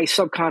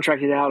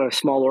subcontracted out a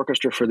small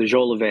orchestra for the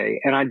Jolivet,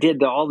 and I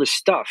did all this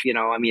stuff.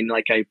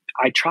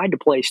 I tried to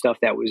play stuff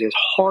that was as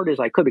hard as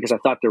I could because I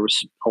thought there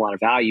was a lot of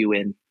value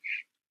in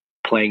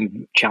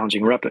playing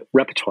challenging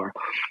repertoire.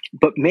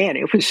 But man,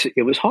 it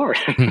was hard.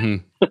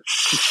 Mm-hmm.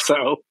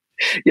 So.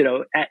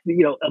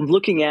 I'm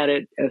looking at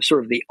it as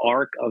sort of the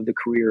arc of the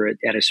career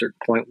at a certain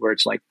point where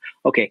it's like,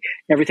 okay,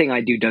 everything I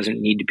do doesn't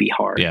need to be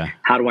hard. Yeah.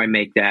 How do I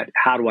make that?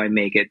 How do I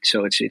make it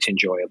so it's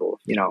enjoyable?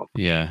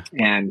 Yeah.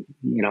 And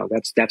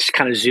that's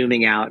kind of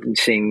zooming out and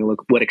seeing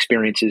what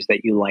experiences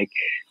that you like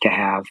to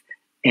have,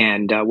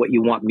 and what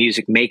you want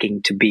music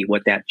making to be,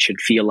 what that should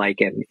feel like,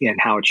 and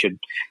how it should.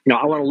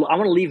 I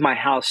want to leave my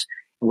house.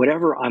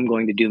 Whatever I'm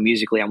going to do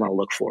musically, I want to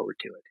look forward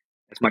to it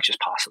as much as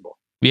possible.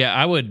 Yeah,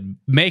 I would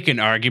make an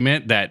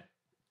argument that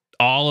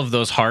all of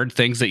those hard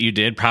things that you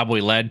did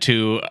probably led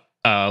to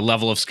a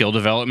level of skill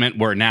development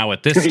where now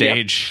at this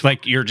stage,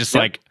 like you're just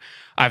like,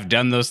 I've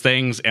done those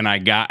things and I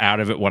got out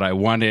of it what I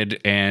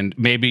wanted. And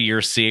maybe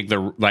you're seeing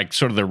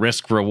sort of the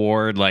risk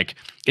reward. Like,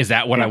 is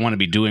that what I want to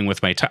be doing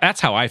with my time?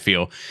 That's how I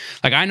feel.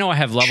 Like, I know I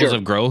have levels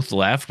of growth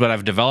left, but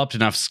I've developed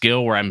enough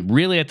skill where I'm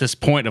really at this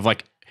point of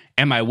like,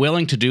 am I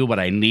willing to do what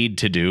I need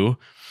to do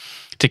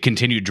to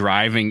continue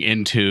driving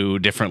into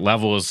different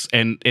levels?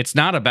 And it's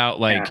not about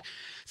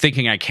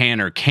thinking I can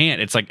or can't.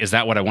 It's like, is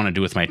that what I want to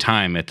do with my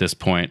time at this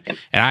point? Yep.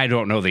 And I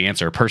don't know the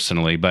answer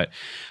personally, but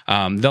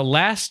the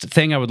last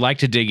thing I would like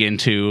to dig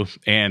into,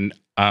 and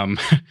I'm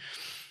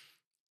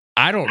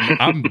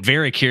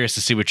very curious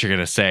to see what you're going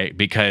to say,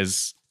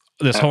 because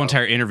this whole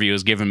entire interview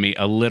has given me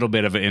a little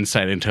bit of an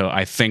insight into,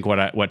 I think,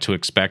 what to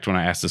expect when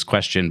I ask this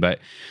question. But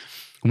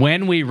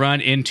when we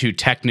run into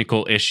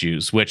technical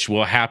issues, which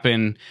will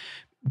happen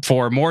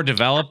for more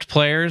developed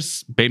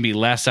players, maybe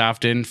less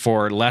often.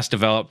 For less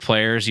developed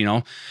players,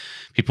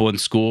 people in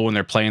school when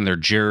they're playing their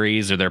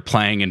juries or they're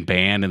playing in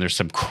band and there's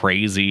some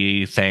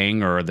crazy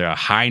thing, or the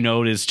high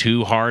note is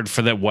too hard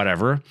for them,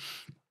 whatever.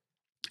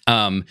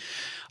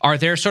 Are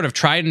there sort of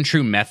tried and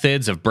true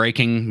methods of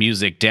breaking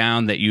music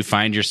down that you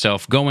find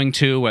yourself going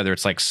to, whether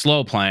it's like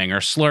slow playing or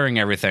slurring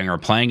everything or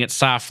playing it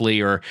softly,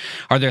 or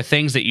are there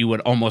things that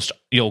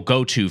you'll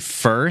go to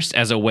first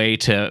as a way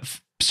to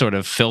sort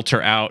of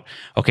filter out,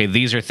 okay,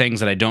 these are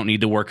things that I don't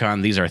need to work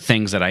on, these are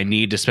things that I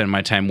need to spend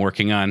my time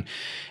working on?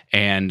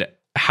 And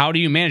how do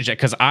you manage that?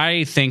 Because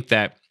I think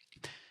that,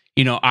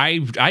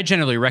 I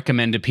generally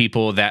recommend to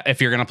people that if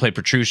you're going to play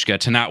Petrushka,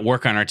 to not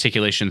work on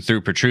articulation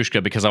through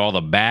Petrushka because of all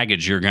the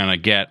baggage you're going to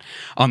get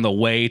on the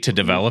way to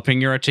developing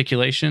your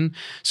articulation,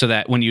 so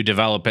that when you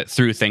develop it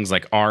through things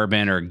like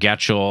Arbin or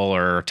Getchell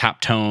or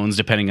top tones,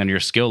 depending on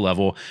your skill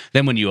level,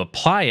 then when you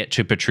apply it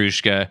to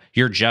Petrushka,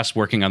 you're just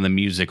working on the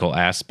musical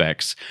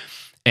aspects.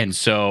 And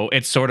so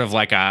it's sort of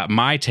like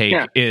my take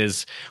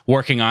is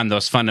working on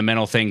those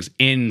fundamental things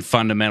in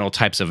fundamental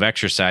types of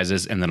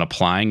exercises and then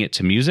applying it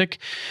to music.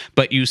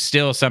 But you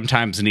still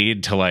sometimes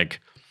need to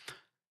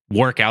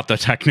work out the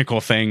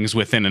technical things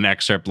within an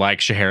excerpt like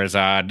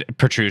Scheherazade,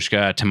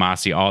 Petrushka,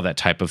 Tomasi, all that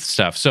type of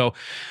stuff. So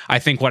I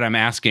think what I'm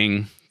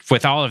asking,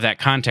 with all of that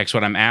context,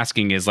 what I'm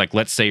asking is, like,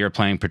 let's say you're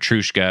playing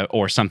Petrushka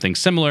or something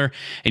similar,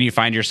 and you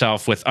find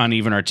yourself with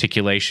uneven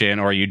articulation,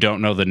 or you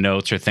don't know the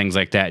notes or things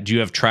like that. Do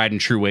you have tried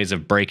and true ways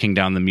of breaking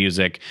down the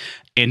music,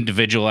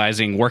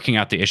 individualizing, working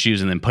out the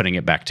issues, and then putting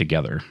it back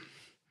together?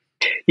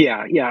 Yeah.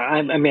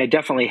 I mean, I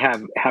definitely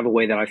have a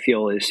way that I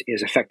feel is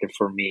effective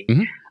for me.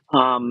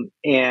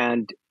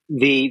 And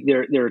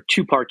there are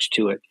two parts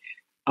to it.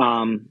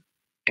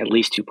 At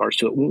least two parts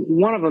to it.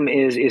 One of them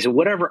is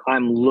whatever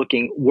I'm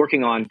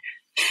working on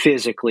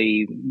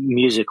physically,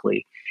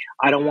 musically,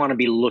 I don't want to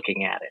be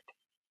looking at it.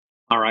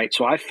 All right.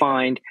 So I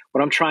find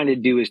what I'm trying to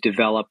do is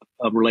develop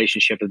a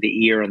relationship of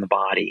the ear and the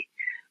body.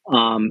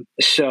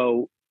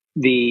 So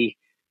the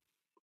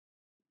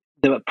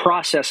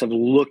process of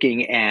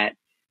looking at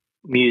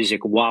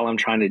music while I'm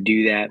trying to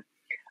do that,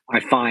 I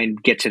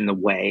find gets in the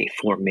way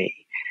for me.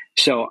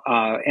 So,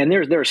 and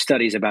there are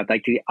studies about,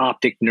 like, the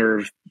optic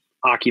nerve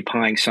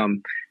occupying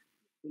some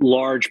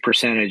large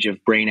percentage of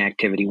brain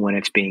activity when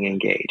it's being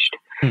engaged.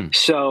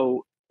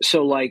 So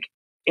like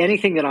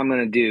anything that I'm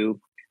going to do,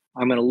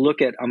 I'm going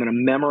to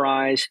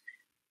memorize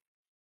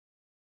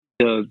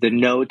the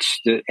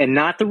notes, and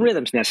not the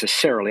rhythms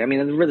necessarily. I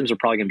mean, the rhythms are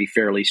probably going to be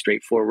fairly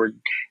straightforward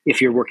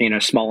if you're working in a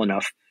small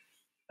enough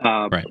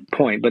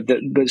point.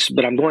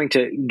 But I'm going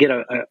to get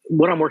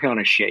what I'm working on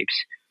is shapes,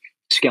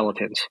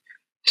 skeletons.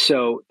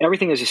 So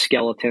everything is a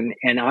skeleton,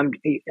 and I'm,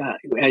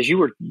 as you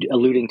were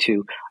alluding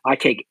to, I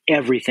take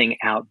everything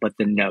out but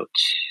the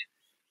notes.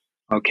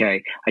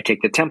 Okay, I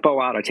take the tempo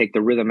out, I take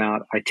the rhythm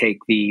out, I take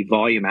the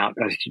volume out,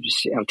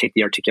 I'll take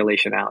the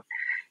articulation out,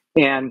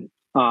 and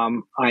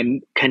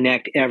I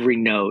connect every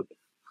note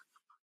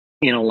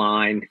in a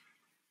line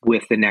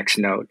with the next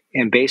note.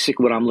 And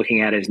basically what I'm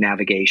looking at is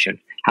navigation,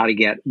 how to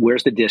get,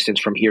 where's the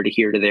distance from here to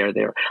here to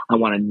there. I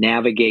want to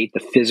navigate the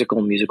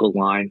physical musical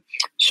line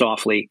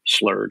softly,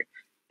 slurred.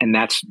 And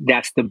that's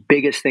the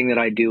biggest thing that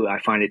I do. I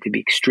find it to be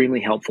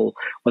extremely helpful,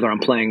 whether I'm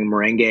playing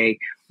merengue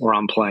or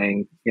I'm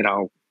playing,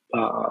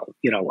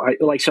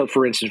 so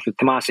for instance, with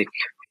Tomasi,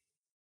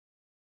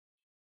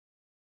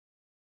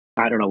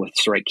 I don't know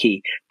what's the right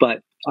key,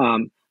 but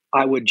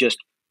I would just,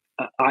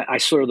 I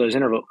slur those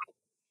intervals.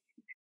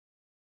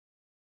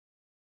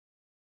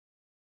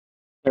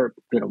 Or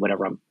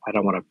whatever. I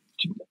don't want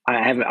to.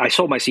 I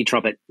sold my C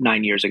trumpet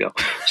 9 years ago,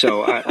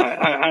 so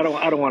I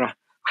don't want to.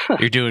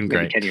 You're doing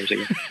maybe great. 10 years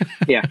ago.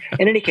 Yeah.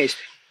 In any case,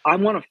 I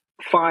want to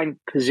find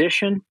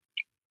position.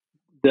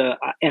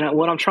 And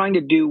what I'm trying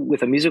to do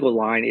with a musical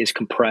line is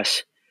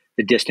compress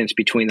the distance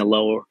between the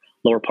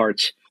lower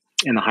parts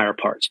and the higher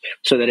parts,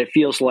 so that it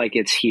feels like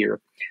it's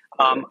here.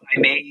 I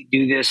may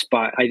do this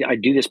I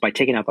do this by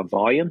taking out the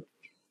volume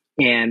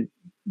and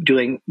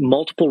doing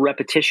multiple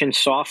repetitions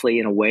softly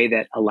in a way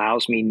that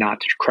allows me not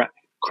to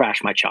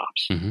crash my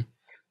chops.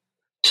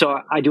 So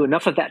I do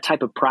enough of that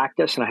type of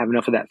practice, and I have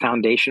enough of that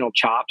foundational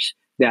chops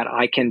that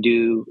I can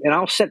do, and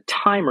I'll set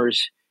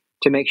timers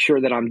to make sure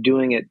that I'm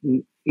doing it.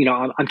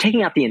 I'm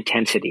taking out the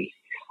intensity.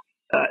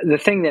 The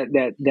thing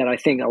that I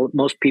think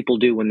most people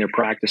do when they're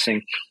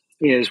practicing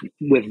is,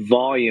 with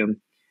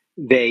volume,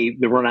 they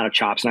run out of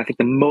chops. And I think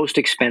the most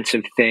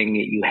expensive thing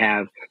that you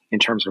have in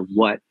terms of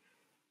what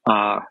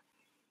I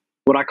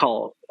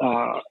call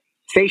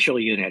facial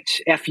units,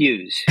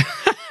 FUs.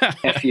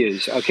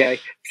 FUs, okay?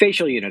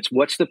 Facial units.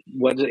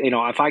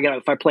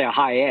 If I play a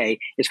high A,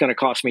 it's going to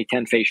cost me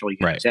 10 facial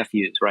units, right.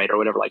 FUs, right, or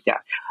whatever like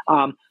that.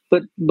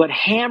 But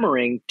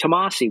hammering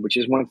Tomasi, which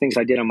is one of the things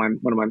I did on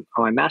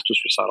my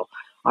master's recital,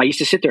 I used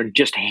to sit there and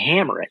just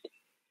hammer it,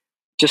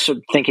 just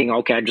thinking,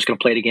 okay, I'm just going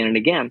to play it again and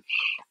again.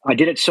 I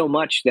did it so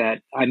much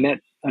that I met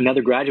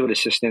another graduate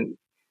assistant,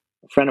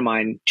 a friend of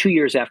mine, 2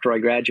 years after I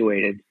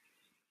graduated,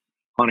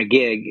 on a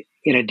gig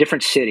in a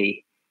different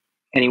city,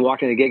 and he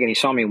walked in the gig and he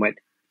saw me and went,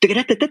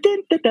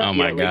 oh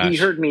my gosh. He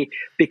heard me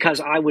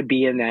because I would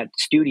be in that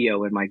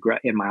studio in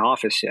my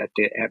office at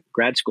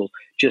grad school,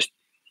 just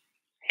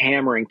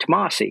hammering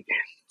Tomasi.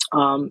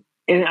 And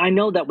I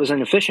know that was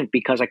inefficient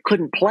because I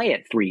couldn't play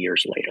it 3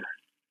 years later.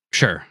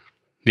 Sure.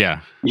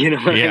 Yeah. You know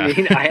what I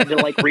mean? I had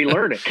to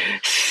relearn it.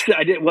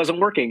 It wasn't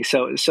working.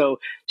 So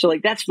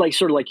like, that's like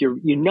sort of like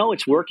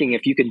it's working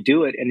if you can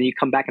do it, and then you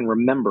come back and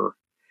remember.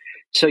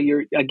 So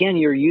you're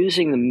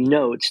using the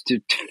notes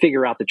to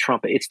figure out the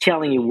trumpet. It's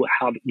telling you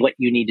what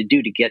you need to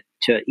do to get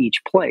to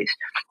each place.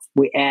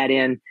 We add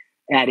in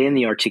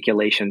the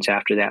articulations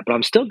after that, but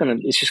it's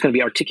just going to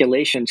be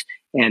articulations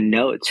and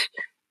notes,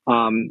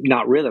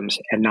 not rhythms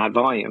and not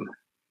volume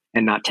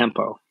and not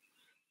tempo.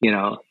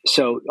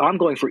 So I'm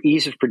going for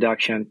ease of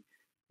production,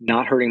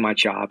 not hurting my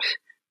chops,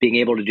 being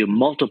able to do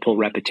multiple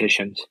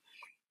repetitions,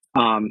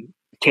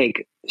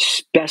 take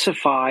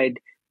specified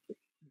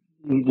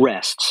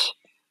rests.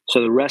 So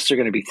the rests are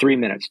going to be 3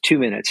 minutes, 2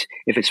 minutes.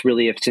 If it's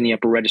in the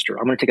upper register,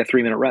 I'm going to take a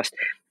 3-minute rest,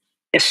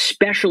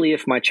 especially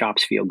if my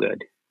chops feel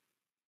good.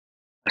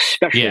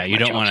 especially Yeah, if you my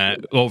don't chops want feel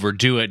to good.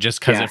 overdo it just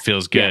because Yeah, it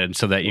feels yeah. good,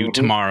 so that you hmm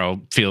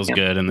tomorrow feels Yep.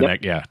 good, and the Yep.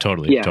 next. Yeah,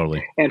 totally, Yeah.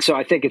 totally. And so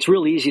I think it's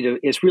real easy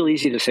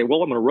to say,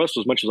 well, I'm going to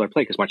wrestle as much as I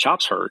play because my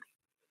chops hurt.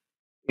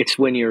 It's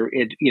when where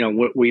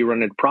you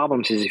run into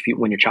problems is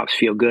when your chops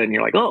feel good and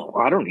you're like, oh,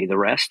 I don't need the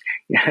rest.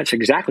 Yeah, that's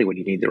exactly when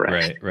you need the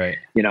rest. Right.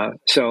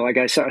 So like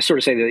I sort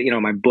of say that,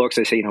 in my books,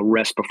 I say,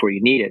 rest before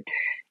you need it.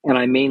 And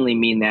I mainly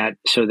mean that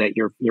so that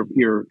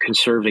you're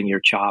conserving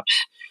your chops,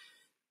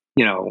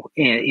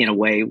 in a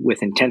way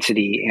with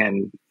intensity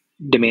and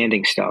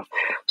demanding stuff.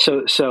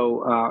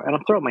 And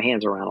I'm throwing my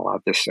hands around a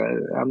lot.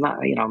 I'm not,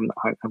 I'm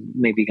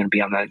maybe going to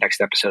be on the next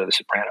episode of The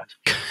Sopranos.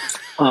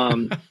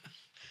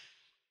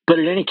 But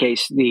in any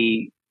case,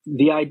 the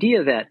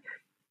idea that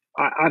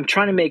I'm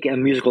trying to make a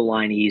musical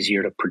line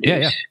easier to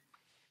produce.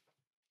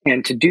 Yeah.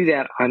 And to do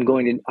that, I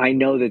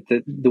know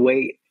that the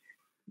way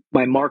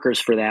my markers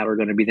for that are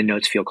going to be the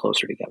notes feel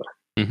closer together.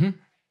 Mm-hmm.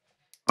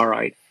 All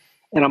right.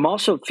 And I'm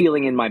also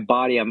feeling in my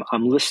body, I'm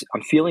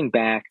feeling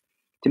back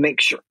to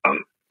make sure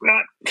I'm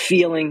not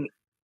feeling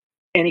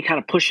any kind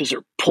of pushes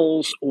or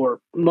pulls or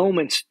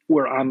moments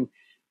where I'm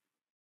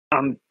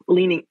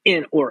leaning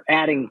in or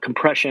adding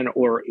compression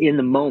or in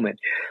the moment,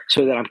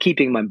 so that I'm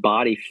keeping my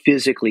body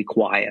physically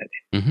quiet.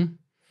 Mm-hmm.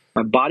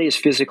 My body is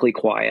physically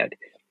quiet.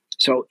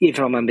 So if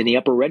I'm in the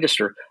upper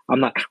register, I'm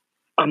not,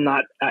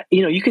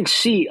 you can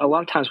see a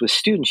lot of times with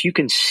students, you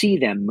can see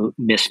them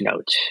miss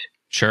notes.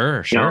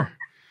 Sure.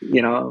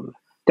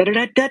 Da, da,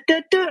 da, da,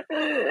 da, da,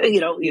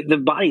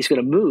 the body's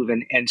going to move.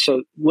 And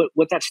so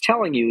what that's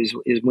telling you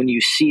is when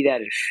you see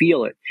that and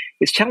feel it,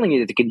 it's telling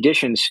you that the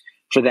conditions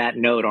for that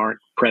note aren't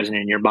present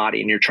in your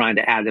body and you're trying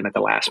to add them at the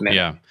last minute.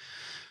 Yeah.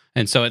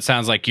 And so it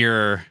sounds like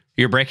you're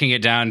breaking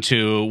it down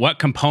to what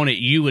component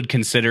you would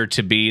consider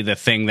to be the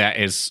thing that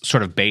is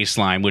sort of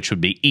baseline, which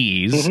would be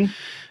ease,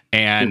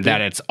 and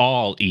that it's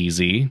all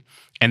easy.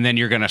 And then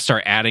you're going to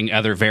start adding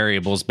other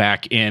variables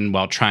back in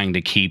while trying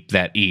to keep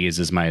that ease,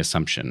 is my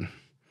assumption.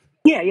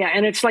 Yeah.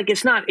 And it's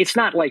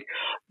not like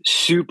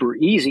super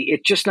easy.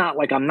 It's just not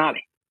like I'm not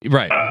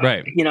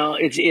right.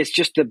 It's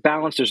just the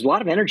balance. There's a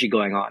lot of energy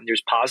going on.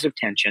 There's positive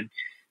tension.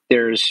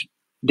 There's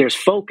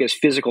focus,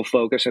 physical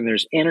focus, and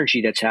there's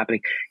energy that's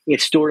happening.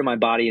 It's stored in my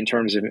body in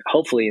terms of,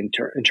 hopefully in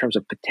terms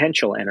of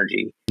potential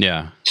energy.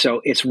 Yeah. So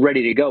it's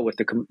ready to go with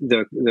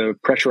the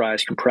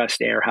pressurized,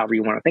 compressed air, however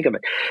you want to think of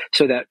it.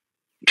 So that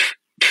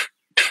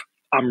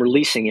I'm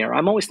releasing air.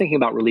 I'm always thinking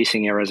about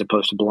releasing air as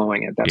opposed to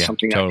blowing it. That's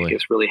something I think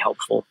is really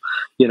helpful.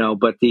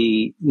 But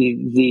the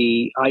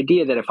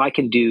idea that if I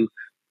can do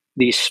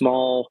these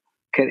small,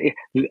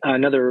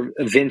 another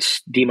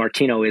Vince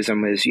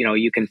DiMartinoism is,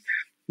 you can,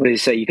 what do you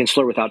say? You can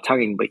slur without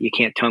tonguing, but you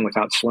can't tongue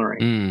without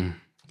slurring.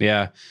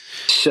 Yeah.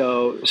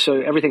 So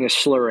everything is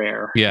slur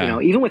air. Yeah.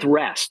 Even with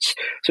rests.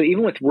 So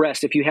even with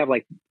rest, if you have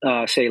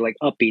say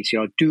upbeats,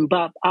 do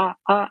bop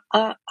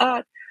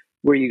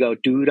where you go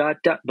do da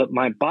da, but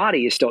my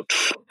body is still.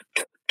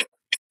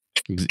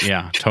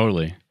 Yeah,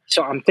 totally.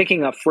 So I'm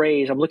thinking of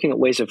I'm looking at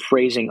ways of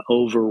phrasing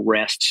over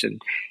rests and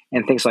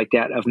things like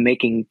that, of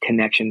making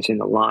connections in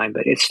the line.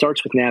 But it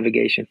starts with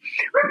navigation.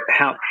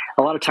 How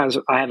a lot of times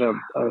I have a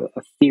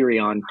theory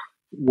on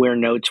where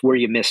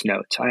you miss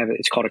notes.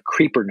 It's called a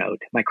creeper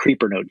note, my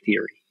creeper note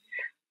theory.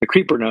 The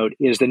creeper note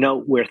is the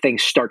note where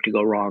things start to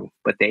go wrong,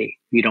 but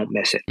you don't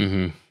miss it.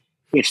 Mm-hmm.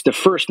 It's the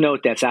first note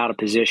that's out of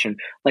position.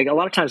 Like a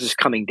lot of times it's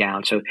coming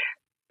down. So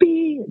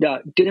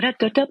that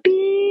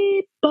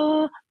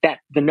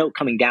the note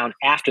coming down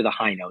after the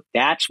high note,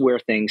 that's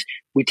where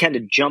we tend to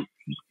jump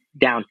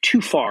down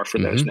too far for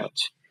those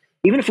notes,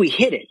 even if we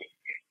hit it.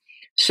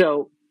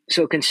 So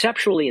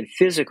conceptually and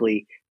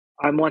physically,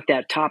 I want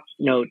that top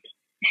note,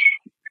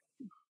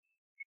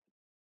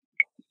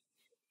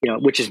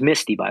 which is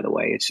misty, by the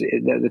way. It's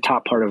the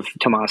top part of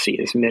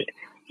Tomasi is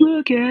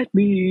look at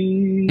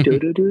me.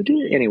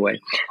 Anyway,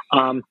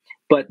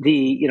 but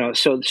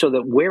so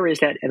where is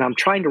that? And I'm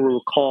trying to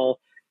recall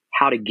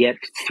how to get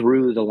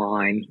through the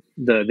line,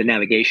 the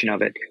navigation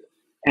of it,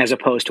 as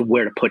opposed to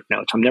where to put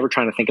notes. I'm never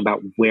trying to think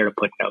about where to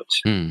put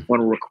notes. I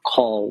want to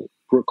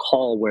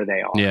recall where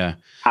they are. Yeah.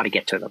 How to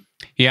get to them.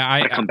 Yeah,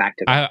 I come back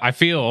to them. I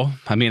feel.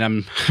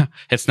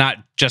 It's not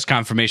just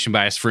confirmation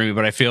bias for me,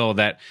 but I feel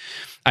that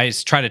I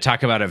try to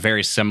talk about it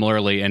very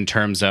similarly in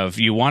terms of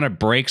you want to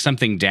break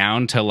something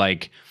down to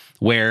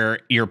where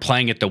you're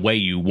playing it the way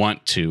you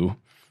want to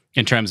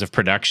in terms of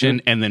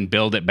production and then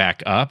build it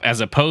back up, as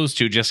opposed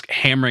to just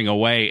hammering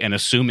away and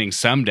assuming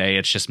someday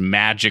it's just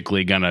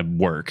magically going to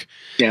work.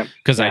 Yeah.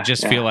 Because I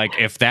just feel like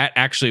if that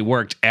actually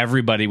worked,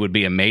 everybody would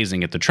be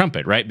amazing at the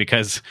trumpet, right?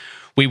 Because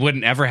we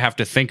wouldn't ever have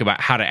to think about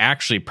how to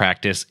actually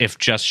practice if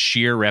just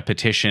sheer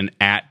repetition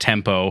at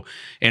tempo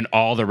in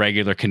all the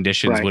regular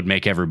conditions would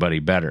make everybody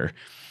better.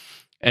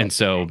 And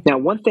so now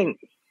one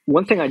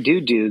thing I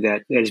do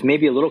that is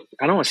maybe a little,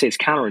 I don't want to say it's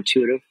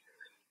counterintuitive,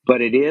 but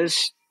it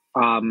is,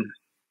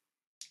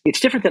 it's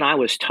different than I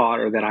was taught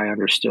or that I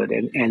understood.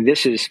 And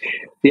this is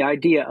the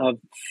idea of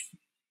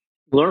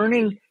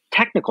learning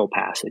technical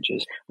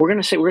passages, we're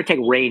going to take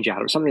range out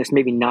of it, something that's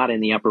maybe not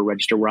in the upper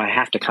register where I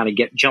have to kind of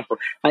jump.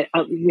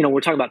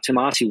 We're talking about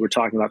Tomasi, we're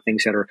talking about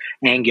things that are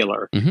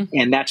angular,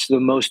 and that's the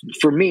most,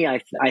 for me,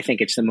 I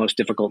think it's the most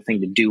difficult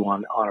thing to do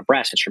on a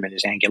brass instrument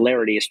is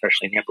angularity,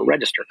 especially in the upper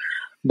register.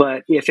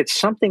 But if it's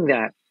something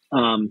that,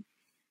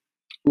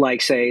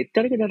 like say,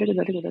 well,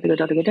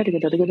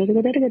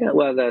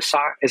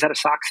 is that a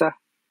saxa?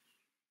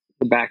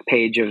 The back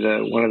page of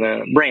one of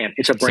the brand.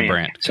 It's a brand. It's a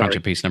brand.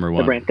 Contra piece number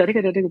 1. The brand.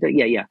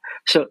 Yeah.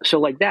 So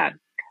like that.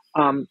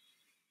 I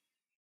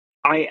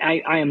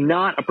am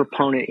not a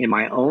proponent in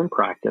my own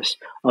practice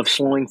of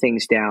slowing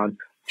things down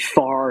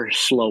far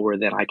slower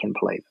than I can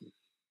play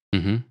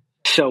them.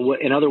 So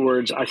in other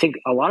words, I think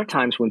a lot of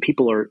times when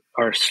people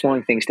are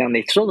slowing things down,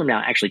 they slow them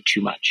down actually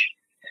too much,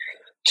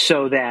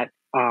 so that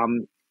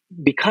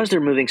because they're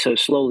moving so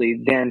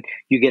slowly, then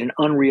you get an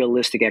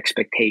unrealistic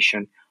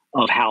expectation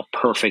of how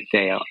perfect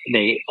they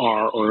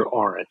are or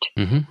aren't.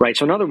 Right.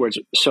 So in other words,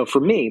 so for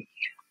me,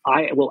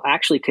 I will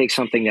actually take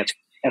something that's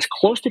as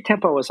close to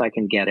tempo as I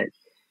can get it,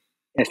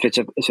 if it's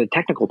a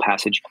technical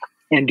passage,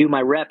 and do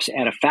my reps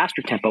at a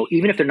faster tempo,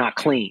 even if they're not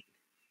clean,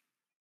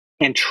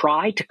 and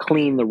try to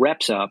clean the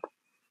reps up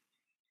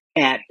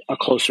at a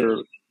closer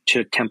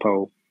to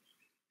tempo,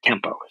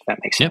 if that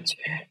makes sense.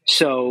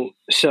 So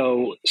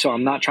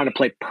I'm not trying to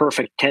play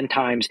perfect 10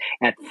 times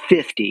at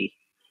 50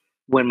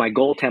 when my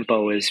goal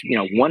tempo is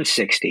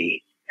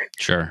 160.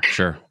 Sure.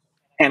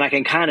 And I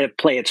can kind of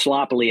play it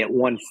sloppily at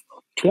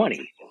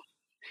 120.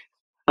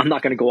 I'm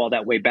not going to go all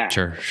that way back.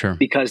 Sure.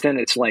 Because then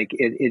it's like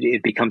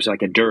it becomes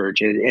like a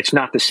dirge. It's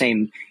not the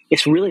same.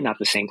 It's really not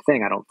the same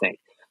thing, I don't think.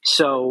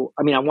 So,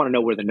 I mean, I want to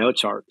know where the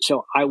notes are.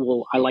 So I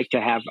like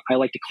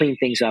to clean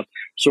things up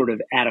sort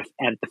of at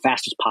the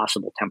fastest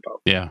possible tempo.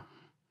 Yeah,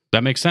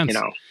 that makes sense.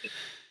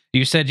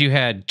 You said you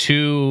had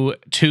two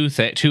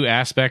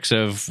aspects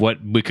of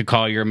what we could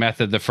call your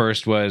method. The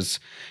first was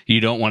you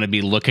don't want to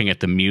be looking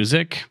at the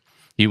music.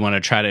 You want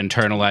to try to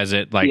internalize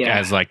it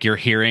as like you're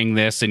hearing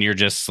this and you're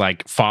just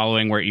like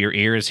following where your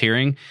ear is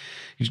hearing.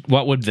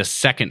 What would the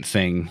second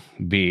thing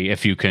be,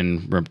 if you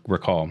can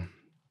recall?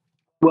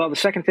 Well, the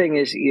second thing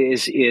is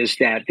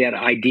that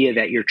idea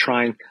that you're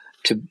trying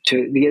to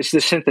it's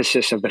the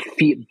synthesis of the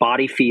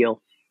body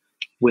feel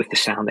with the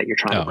sound that you're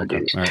trying to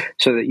produce, right,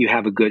 so that you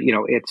have a good,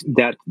 it's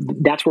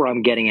that's where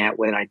I'm getting at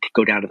when I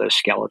go down to those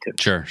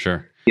skeletons.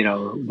 Sure.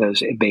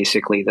 Those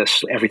basically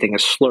everything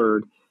is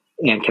slurred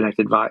and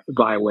connected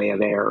by way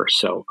of air.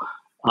 So,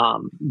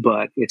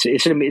 but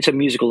it's a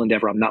musical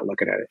endeavor. I'm not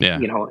looking at it,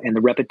 and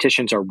the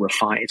repetitions are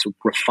refined. It's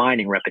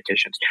refining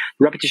repetitions.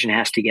 The repetition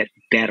has to get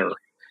better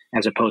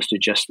as opposed to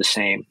just the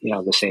same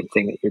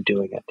thing that you're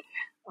doing it.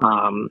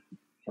 I'm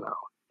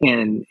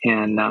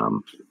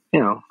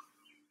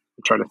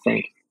trying to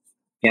think.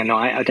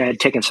 I had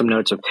taken some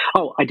notes of.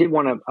 Oh, I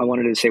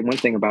wanted to say one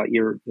thing about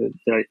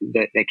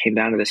that came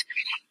down to this.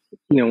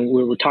 We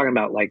were talking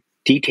about like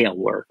detail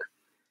work.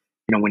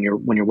 When you're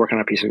working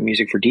on a piece of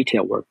music for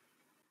detail work,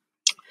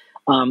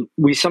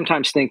 we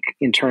sometimes think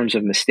in terms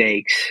of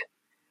mistakes.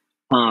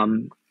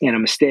 And a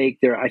mistake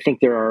I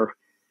think there are,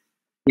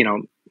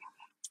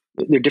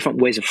 there are different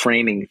ways of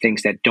framing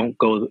things that don't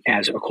go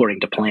as according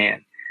to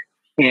plan.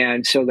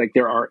 And so like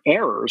there are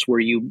errors where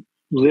you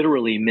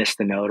literally miss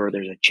the note, or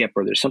there's a chip,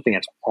 or there's something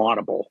that's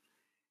audible.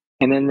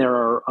 And then there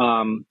are,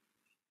 I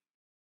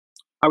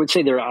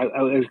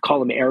would call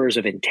them errors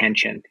of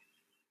intention.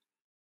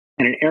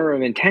 And an error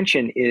of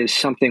intention is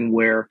something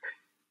where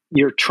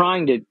you're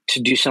trying to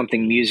do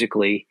something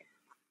musically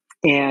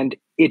and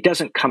it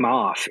doesn't come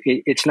off.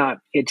 It's not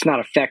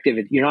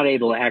effective. You're not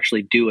able to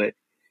actually do it,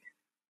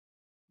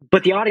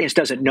 but the audience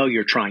doesn't know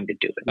you're trying to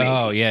do it. Maybe.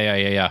 Oh, yeah.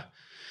 You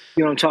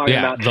know what I'm talking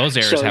about? Those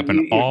errors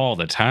happen all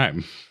the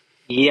time.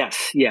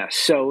 Yes.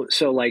 So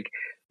like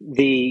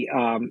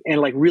and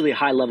like really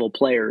high level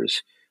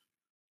players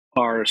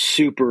are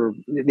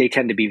they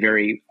tend to be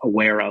very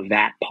aware of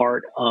that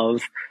part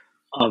of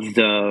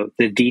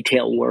the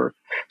detail work.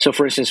 So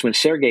for instance, when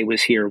Sergei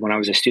was here, when I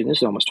was a student, this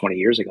is almost 20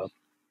 years ago,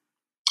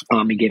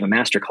 he gave a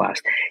master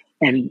class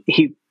and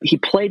he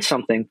played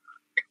something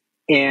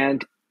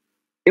and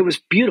it was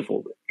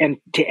beautiful. And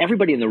to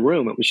everybody in the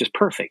room, it was just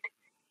perfect.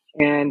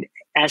 And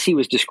as he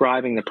was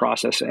describing the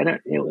process, and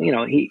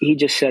he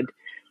just said,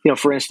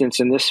 for instance,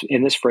 in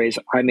this phrase,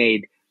 I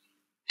made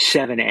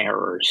 7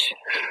 errors,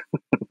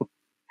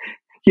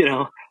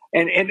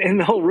 and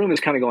the whole room is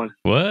kind of going,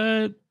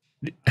 what?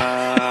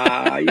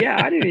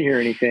 Yeah, I didn't hear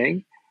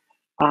anything.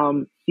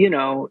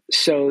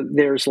 So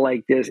there's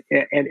like this,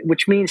 and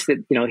which means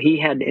that, he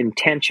had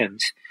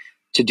intentions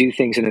to do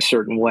things in a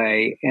certain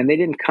way and they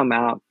didn't come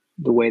out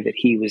the way that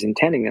he was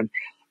intending them.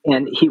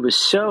 And he was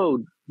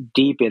so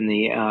deep in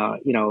the,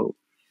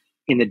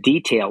 in the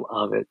detail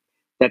of it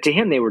that to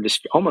him, they were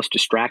just almost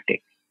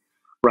distracting.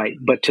 Right.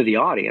 But to the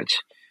audience,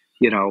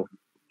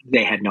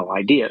 they had no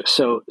idea.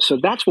 So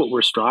that's what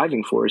we're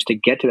striving for, is to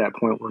get to that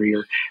point where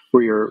you're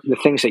the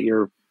things that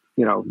you're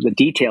the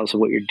details of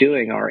what you're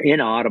doing are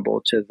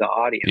inaudible to the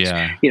audience.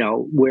 Yeah.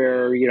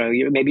 Where,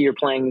 maybe you're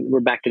playing, we're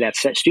back to that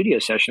studio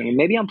session, and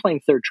maybe I'm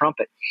playing third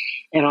trumpet,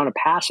 and on a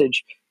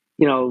passage,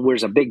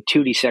 there's a big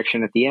tooty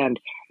section at the end.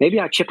 Maybe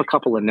I chip a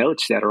couple of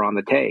notes that are on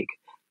the take,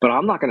 but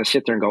I'm not going to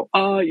sit there and go,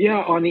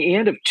 on the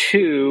end of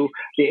two,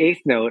 the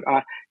eighth note,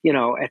 at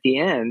the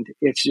end,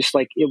 it's just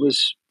like, it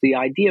was the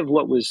idea of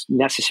what was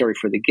necessary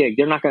for the gig.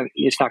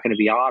 It's not going to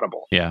be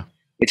audible. Yeah.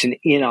 It's an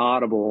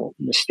inaudible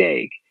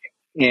mistake.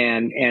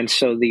 And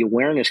so the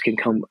awareness can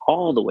come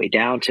all the way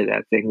down to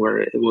that thing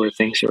where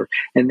things are,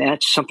 and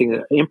that's something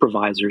that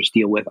improvisers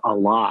deal with a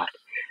lot,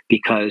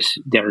 because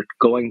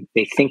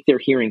they think they're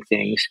hearing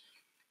things,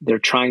 they're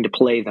trying to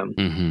play them.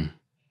 Mm-hmm.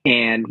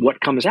 And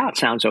what comes out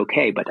sounds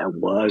okay, but that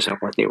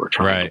wasn't what they were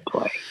trying to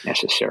play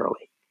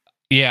necessarily.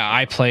 Yeah,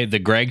 I played the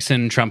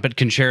Gregson Trumpet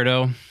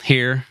Concerto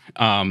here,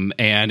 and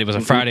it was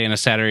a Friday and a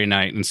Saturday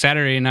night. And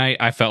Saturday night,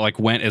 I felt like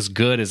went as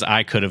good as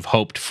I could have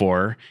hoped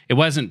for. It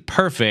wasn't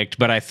perfect,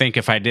 but I think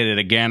if I did it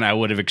again, I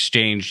would have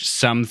exchanged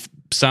some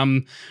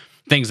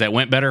things that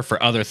went better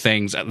for other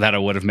things that I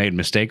would have made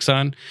mistakes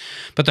on.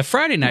 But the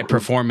Friday night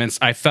performance,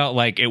 I felt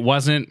like I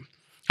wasn't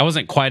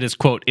quite as,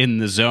 quote, in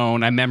the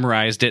zone. I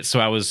memorized it,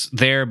 so I was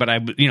there, but I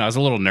was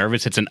a little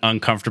nervous. It's an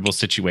uncomfortable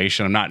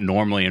situation. I'm not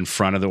normally in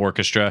front of the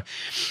orchestra.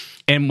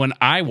 And when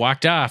I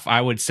walked off,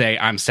 I would say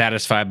I'm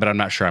satisfied, but I'm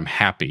not sure I'm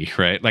happy,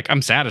 right? Like,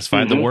 I'm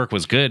satisfied. The work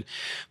was good.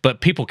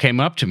 But people came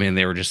up to me and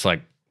they were just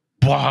like,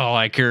 wow,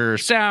 like, your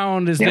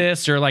sound is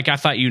this, or like, I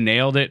thought you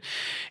nailed it.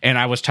 And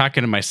I was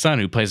talking to my son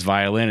who plays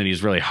violin, and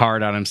he's really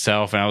hard on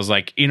himself. And I was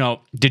like,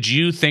 did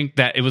you think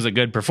that it was a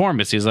good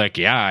performance? He's like,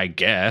 yeah, I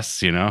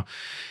guess, And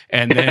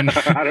then,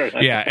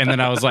 and then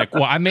I was like,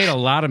 well, I made a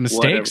lot of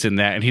mistakes in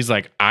that. And he's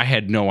like, I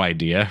had no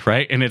idea,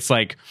 right? And it's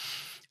like,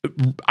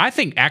 I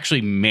think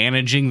actually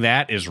managing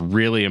that is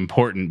really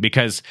important,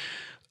 because,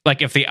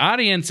 like, if the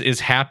audience is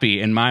happy,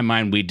 in my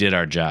mind, we did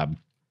our job.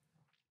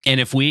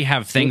 And if we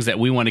have things that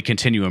we want to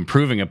continue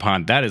improving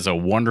upon, that is a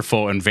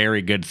wonderful and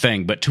very good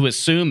thing. But to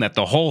assume that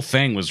the whole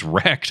thing was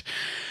wrecked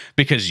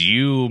because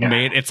you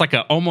made, it's like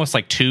almost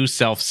like too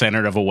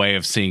self-centered of a way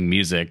of seeing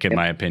music, in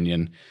my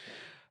opinion.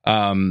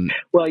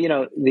 Well,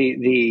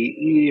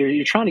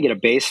 you're trying to get a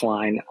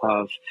baseline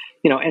of,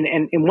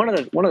 and one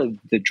of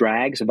the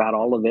drags about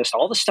all of this,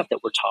 all the stuff that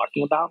we're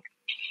talking about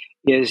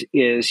is,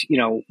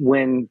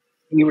 when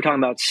you were talking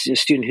about a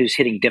student who's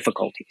hitting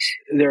difficulties,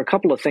 there are a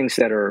couple of things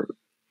that are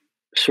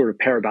sort of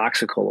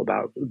paradoxical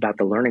about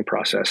the learning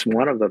process.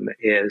 One of them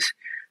is,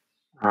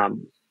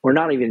 or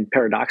not even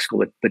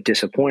paradoxical, but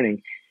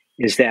disappointing,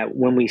 is that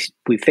when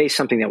we face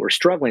something that we're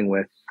struggling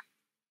with,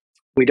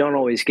 we don't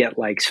always get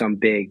like some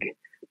big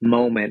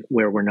moment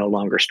where we're no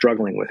longer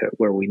struggling with it,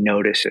 where we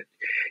notice it.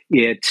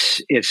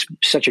 It's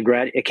such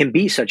it can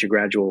be such a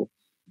gradual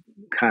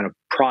kind of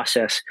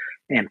process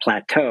and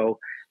plateau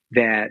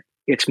that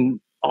it's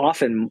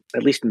often,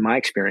 at least in my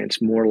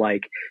experience, more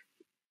like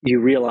you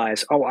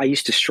realize, oh, I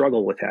used to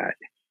struggle with that,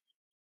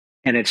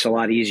 and it's a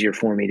lot easier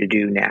for me to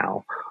do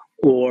now.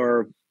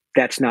 Or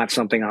that's not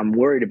something I'm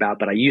worried about,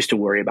 but I used to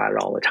worry about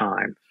it all the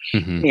time.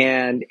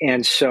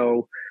 And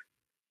so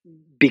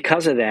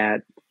because of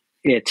that,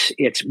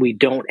 we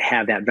don't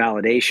have that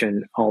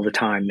validation all the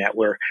time that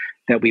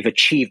we've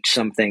achieved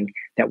something,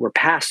 that we're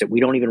past it.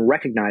 We don't even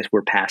recognize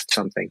we're past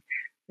something.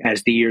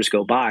 As the years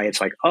go by,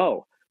 it's like,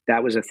 oh,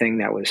 that was a thing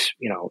that was,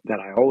 that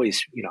I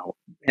always,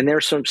 and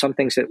there's some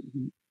things that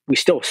we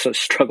still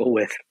struggle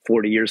with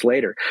 40 years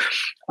later.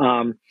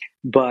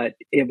 But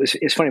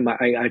it's funny.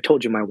 I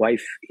told you my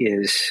wife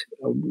is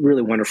a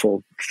really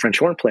wonderful French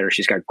horn player.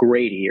 She's got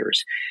great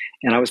ears.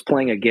 And I was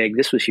playing a gig,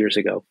 this was years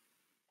ago.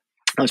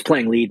 I was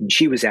playing lead and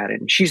she was at it.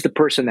 And she's the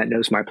person that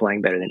knows my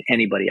playing better than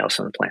anybody else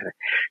on the planet.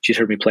 She's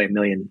heard me play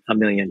a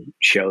million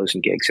shows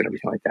and gigs and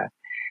everything like that.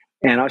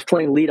 And I was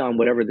playing lead on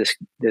whatever this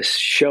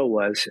show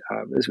was.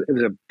 It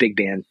was a big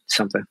band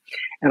something.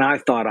 And I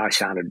thought I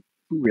sounded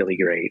really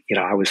great.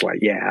 I was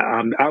like,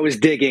 I was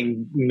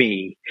digging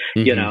me,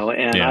 and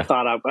I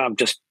thought I'm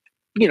just,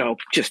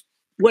 just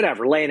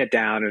whatever, laying it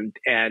down.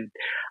 And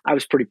I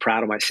was pretty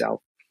proud of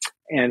myself.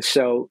 And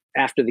so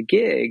after the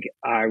gig,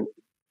 I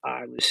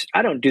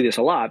don't do this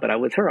a lot, but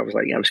with her, I was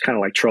like, I was kind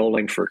of like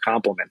trolling for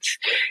compliments.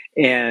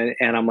 And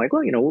I'm like,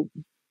 well,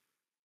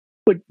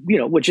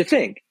 what'd you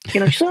think?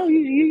 She's like, oh,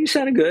 you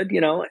sounded good,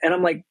 and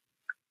I'm like,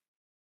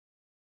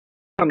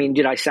 I mean,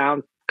 did I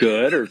sound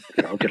good, or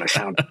did I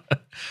sound,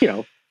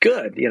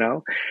 good,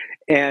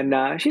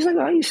 and she's like,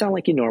 oh, you sound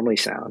like you normally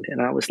sound. And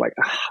I was like,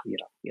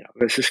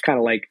 this is kind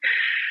of like,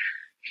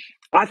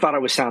 I thought I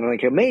was sounding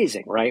like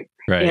amazing, right?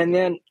 And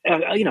then,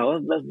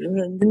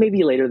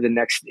 maybe later the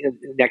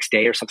next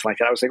day or something like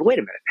that, I was like, wait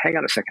a minute, hang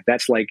on a second.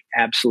 That's like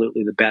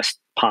absolutely the best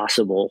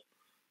possible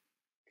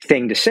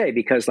thing to say,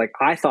 because like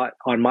I thought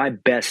on my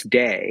best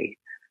day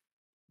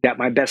that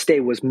my best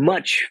day was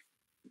much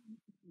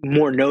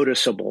more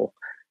noticeable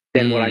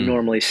than what I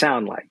normally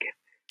sound like.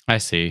 I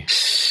see.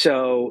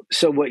 So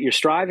what you're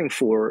striving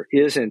for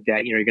isn't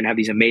that, you're going to have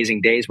these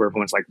amazing days where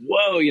everyone's like,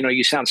 whoa,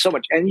 you sound so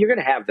much, and you're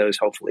going to have those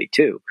hopefully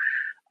too.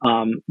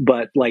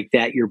 But like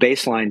that, your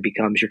baseline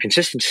becomes, your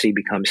consistency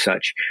becomes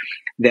such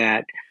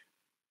that,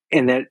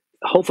 and that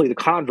hopefully the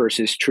converse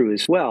is true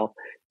as well,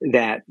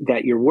 that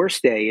your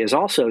worst day is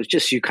also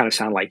just, you kind of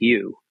sound like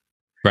you.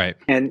 Right.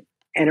 And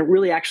it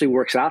really actually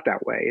works out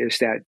that way, is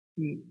that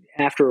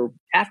after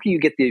you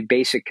get the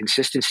basic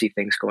consistency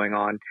things going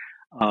on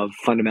of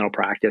fundamental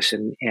practice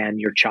and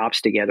your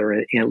chops together,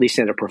 at least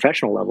at a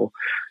professional level,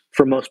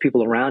 for most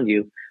people around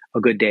you, a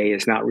good day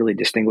is not really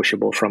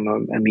distinguishable from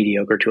a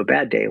mediocre to a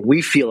bad day.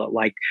 We feel it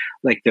like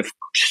the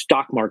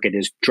stock market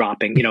is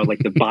dropping, like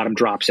the bottom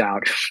drops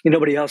out.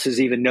 Nobody else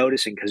is even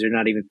noticing because they're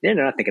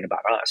not thinking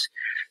about us.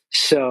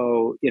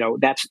 So,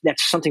 that's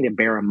something to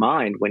bear in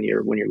mind when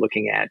you're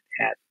looking at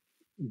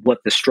what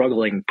the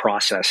struggling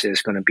process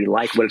is going to be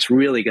like, what it's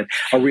really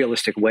a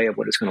realistic way of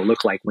what it's going to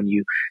look like when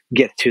you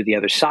get to the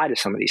other side of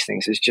some of these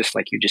things. Is just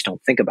like, you just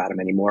don't think about them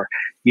anymore.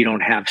 You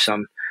don't have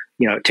some,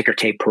 ticker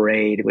tape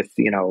parade with,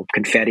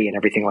 confetti and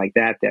everything like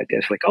that. That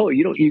is like, oh,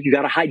 you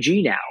got a high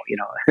G now,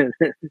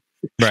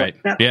 Right.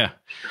 So, yeah.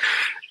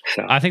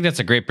 So I think that's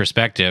a great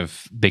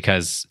perspective,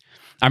 because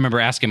I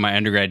remember asking my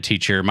undergrad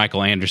teacher,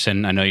 Michael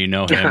Anderson, I know you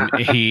know him.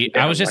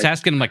 I was just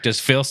asking him, like, does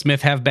Phil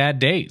Smith have bad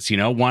days?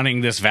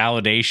 Wanting this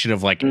validation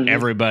of like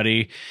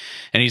everybody.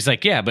 And he's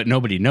like, yeah, but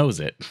nobody knows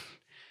it.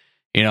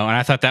 And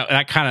I thought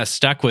that kind of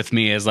stuck with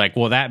me as like,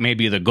 well, that may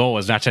be the goal,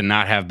 is not to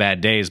not have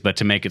bad days, but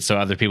to make it so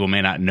other people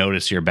may not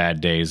notice your bad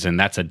days. And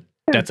that's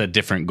a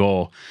different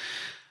goal.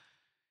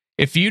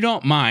 If you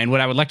don't mind, what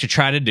I would like to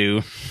try to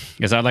do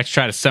is I'd like to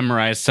try to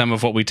summarize some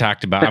of what we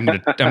talked about. I'm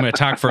going to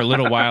talk for a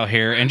little while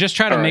here and just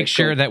try to make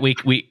sure that we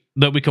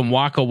can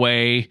walk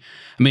away.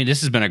 I mean, this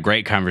has been a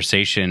great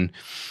conversation,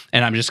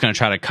 and I'm just going to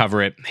try to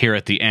cover it here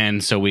at the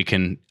end so we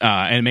can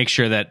and make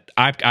sure that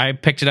I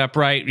picked it up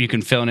right. You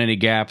can fill in any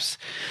gaps.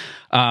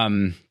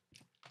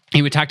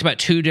 We talked about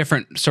two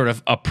different sort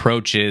of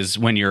approaches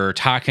when you're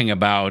talking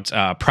about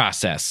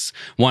process.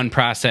 One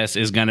process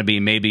is going to be,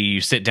 maybe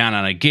you sit down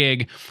on a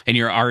gig and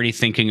you're already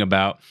thinking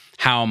about,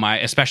 how am I,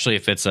 especially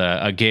if it's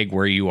a gig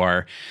where you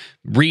are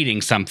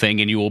reading something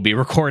and you will be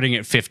recording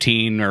it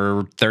 15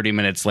 or 30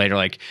 minutes later,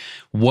 like,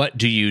 what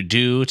do you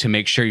do to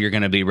make sure you're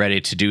going to be ready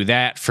to do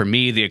that? For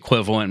me, the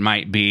equivalent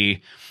might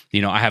be,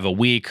 I have a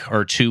week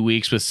or 2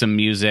 weeks with some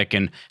music,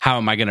 and how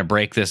am I going to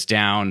break this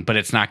down? But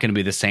it's not going to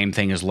be the same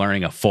thing as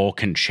learning a full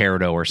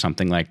concerto or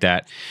something like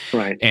that.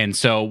 Right. And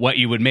so what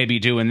you would maybe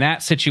do in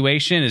that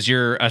situation is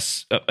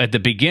at the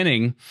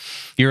beginning,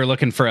 you're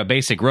looking for a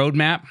basic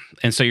roadmap.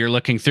 And so you're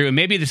looking through, and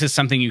maybe this is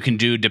something you can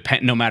do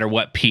no matter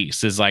what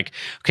piece is like,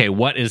 okay,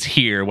 what is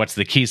here? What's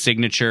the key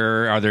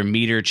signature? Are there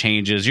meter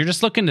changes? You're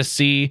just looking to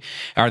see,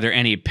 are there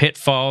any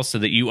pitfalls so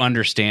that you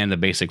understand the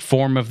basic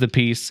form of the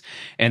piece?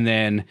 And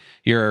then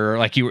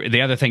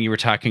the other thing you were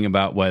talking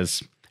about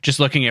was just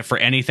looking at for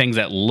anything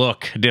that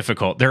look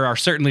difficult. There are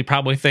certainly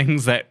probably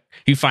things that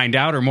you find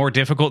out are more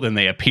difficult than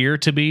they appear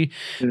to be,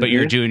 but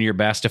you're doing your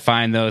best to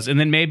find those. And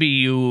then maybe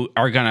you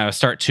are going to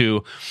start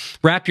to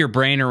wrap your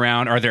brain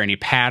around, are there any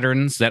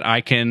patterns that I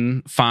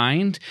can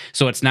find?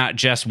 So it's not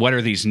just what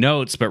are these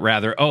notes, but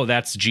rather, oh,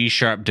 that's G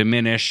sharp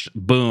diminished,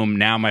 boom,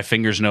 now my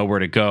fingers know where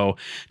to go,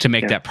 to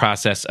make that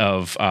process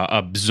of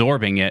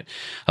absorbing it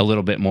a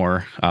little bit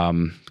more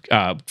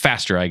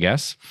faster, I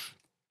guess.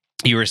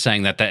 You were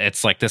saying that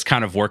it's like this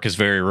kind of work is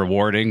very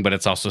rewarding, but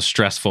it's also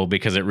stressful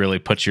because it really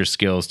puts your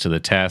skills to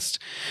the test.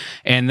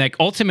 And like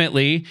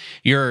ultimately,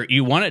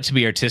 you want it to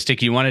be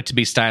artistic, you want it to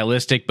be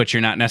stylistic, but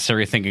you're not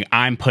necessarily thinking,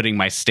 I'm putting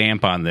my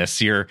stamp on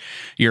this. You're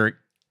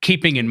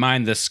keeping in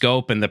mind the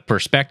scope and the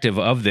perspective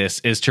of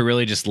this is to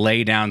really just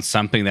lay down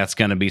something that's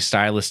going to be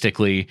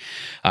stylistically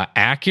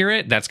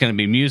accurate, that's going to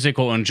be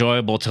musical,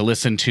 enjoyable to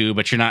listen to,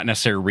 but you're not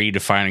necessarily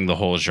redefining the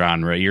whole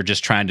genre. You're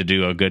just trying to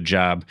do a good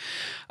job.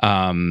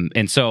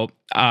 And so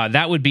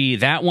that would be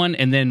that one.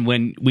 And then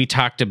when we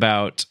talked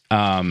about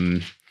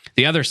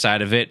the other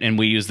side of it, and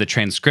we use the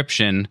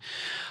transcription,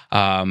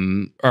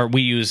 or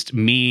we used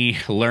me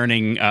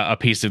learning a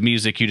piece of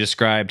music you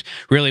described.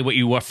 Really what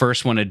you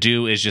first want to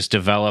do is just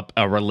develop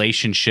a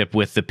relationship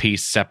with the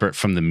piece separate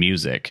from the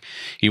music.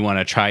 You want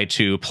to try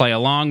to play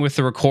along with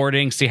the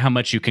recording, see how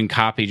much you can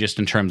copy just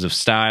in terms of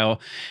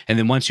style. And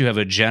then once you have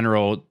the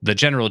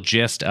general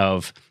gist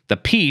of the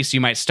piece,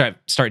 you might start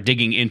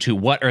digging into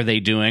what are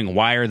they doing,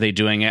 why are they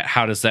doing it,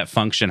 how does that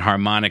function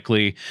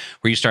harmonically,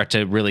 where you start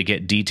to really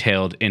get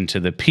detailed into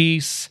the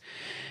piece.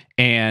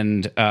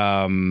 And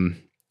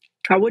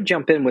I would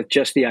jump in with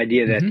just the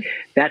idea that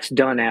that's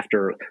done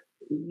after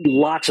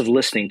lots of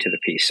listening to the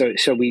piece.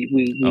 So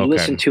we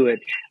listen to it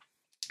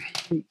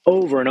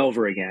over and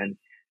over again.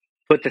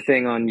 Put the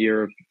thing on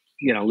your,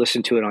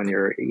 listen to it on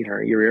your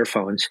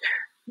earphones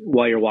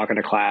while you're walking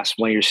to class,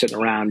 while you're sitting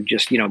around,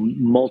 just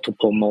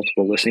multiple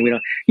listening.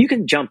 You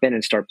can jump in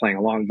and start playing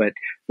along, but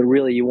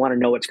really you want to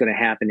know what's going to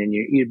happen, and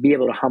you'd be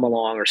able to hum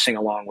along or sing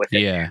along with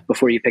it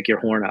before you pick your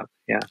horn up.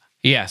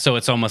 Yeah. So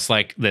it's almost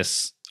like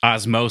this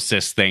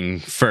osmosis thing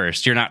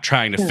first. You're not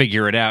trying to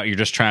figure it out. You're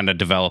just trying to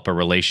develop a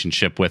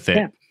relationship with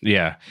it.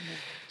 Yeah.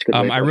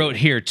 I wrote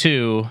here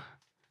too,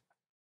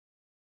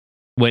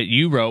 what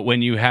you wrote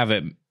when you have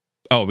it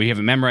we have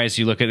it memorized.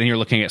 Then you're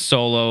looking at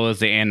solos,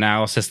 the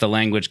analysis, the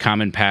language,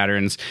 common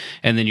patterns,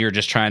 and then you're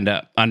just trying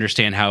to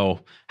understand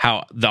how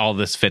all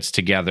this fits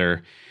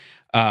together.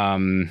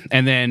 And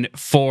then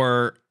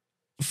for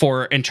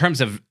in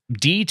terms of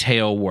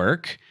detail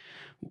work,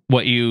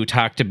 what you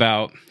talked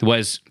about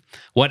was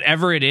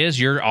whatever it is,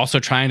 you're also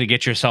trying to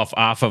get yourself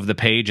off of the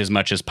page as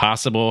much as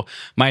possible.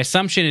 My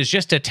assumption is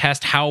just to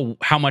test how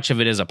much of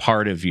it is a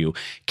part of you.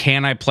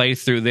 Can I play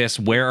through this?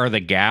 Where are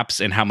the gaps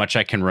and how much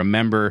I can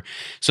remember?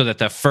 So that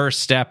the first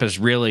step is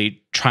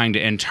really trying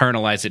to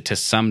internalize it to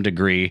some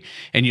degree.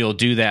 And you'll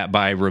do that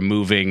by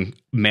removing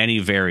many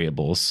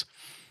variables.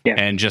 Yeah.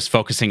 And just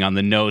focusing on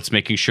the notes,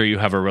 making sure you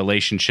have a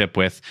relationship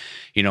with,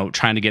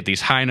 trying to get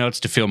these high notes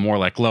to feel more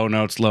like low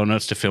notes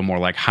to feel more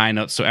like high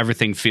notes. So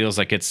everything feels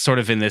like it's sort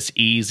of in this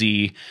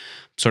easy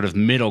sort of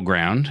middle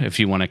ground, if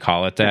you want to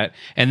call it that.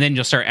 And then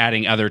you'll start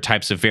adding other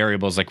types of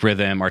variables like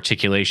rhythm,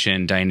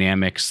 articulation,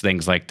 dynamics,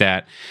 things like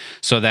that,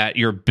 so that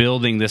you're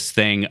building this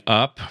thing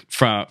up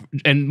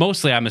and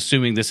mostly I'm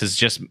assuming this is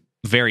just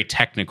very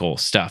technical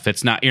stuff.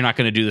 You're not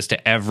going to do this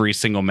to every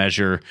single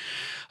measure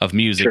of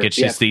music. Sure. It's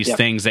just these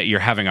things that you're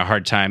having a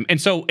hard time. And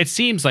so it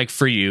seems like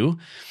for you,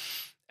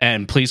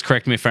 and please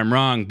correct me if I'm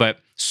wrong, but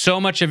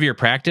so much of your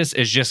practice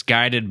is just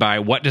guided by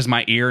what does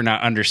my ear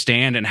not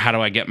understand and how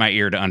do I get my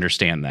ear to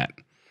understand that?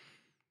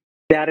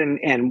 That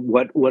and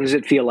what does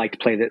it feel like to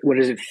play that? What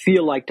does it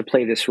feel like to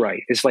play this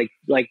right? It's like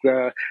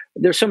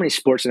there's so many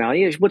sports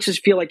analogies. What does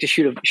it feel like to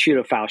shoot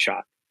a foul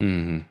shot?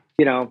 Mm-hmm.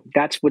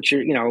 That's what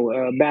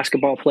you're, a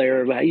basketball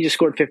player, you just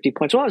scored 50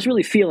 points. Well, I was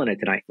really feeling it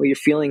tonight. Well, you're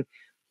feeling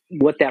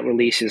what that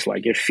release is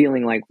like. You're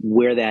feeling like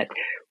where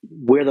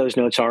those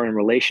notes are in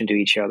relation to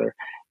each other.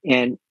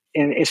 And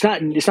it's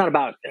not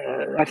about,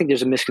 I think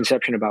there's a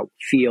misconception about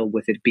feel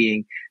with it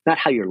being not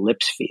how your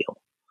lips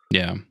feel.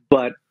 Yeah.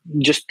 But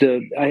just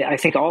I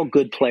think all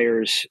good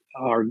players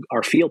are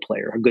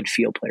good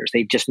feel players.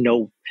 They just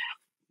know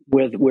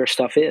where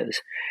stuff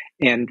is,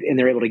 and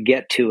they're able to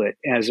get to it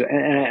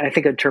and I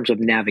think in terms of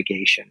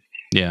navigation.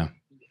 Yeah.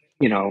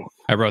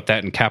 I wrote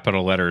that in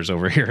capital letters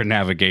over here,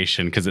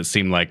 navigation, because it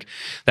seemed like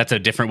that's a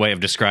different way of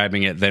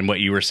describing it than what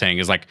you were saying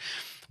is like,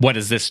 what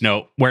is this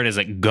note? Where does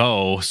it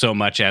go? So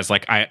much as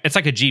like, it's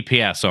like a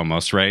GPS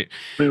almost, right?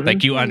 Mm-hmm.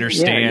 Like you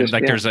understand,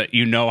 there's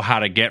how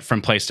to get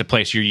from place to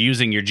place. You're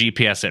using your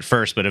GPS at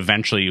first, but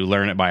eventually you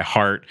learn it by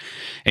heart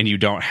and you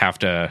don't have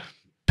to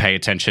pay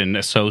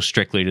attention so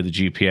strictly to the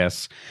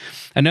GPS.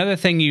 Another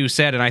thing you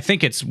said, and I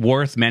think it's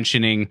worth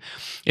mentioning,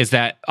 is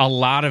that a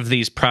lot of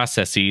these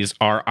processes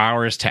are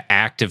ours to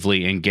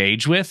actively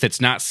engage with.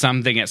 It's not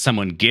something that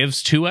someone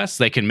gives to us.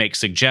 They can make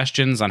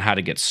suggestions on how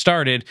to get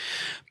started,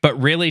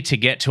 but really to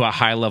get to a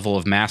high level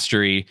of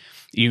mastery,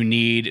 you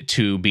need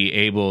to be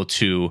able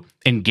to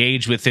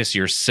engage with this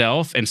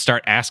yourself and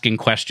start asking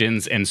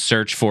questions and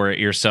search for it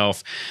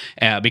yourself.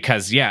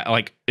 Because,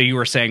 like you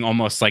were saying,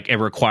 almost like it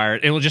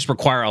will just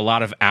require a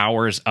lot of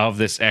hours of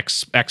this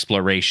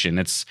exploration.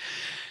 It's,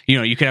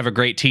 you can have a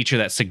great teacher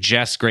that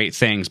suggests great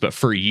things, but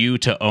for you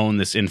to own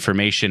this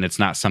information, it's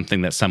not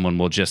something that someone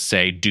will just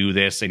say, do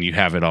this, and you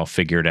have it all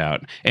figured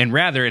out. And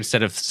rather,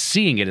 instead of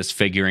seeing it as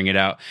figuring it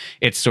out,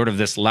 it's sort of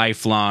this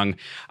lifelong,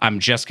 I'm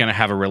just going to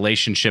have a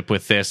relationship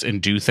with this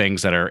and do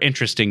things that are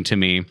interesting to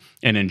me,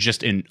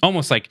 and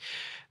almost like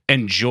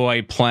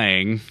enjoy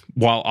playing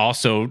while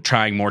also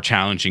trying more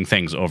challenging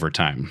things over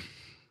time.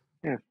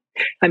 Yeah.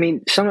 I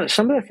mean, some of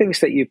the things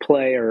that you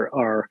play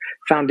are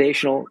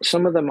foundational.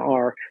 Some of them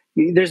are,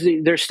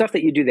 there's stuff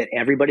that you do that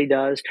everybody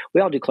does.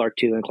 We all do Clark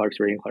 2 and Clark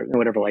 3 and Clark and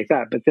whatever like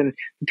that. But then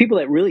the people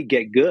that really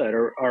get good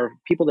are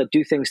people that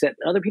do things that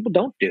other people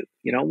don't do.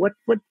 What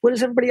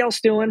is everybody else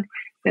doing?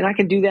 And I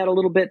can do that a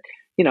little bit.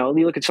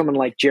 You look at someone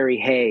like Jerry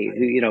Hay,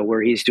 who,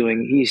 where he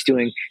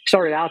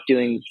started out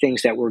doing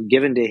things that were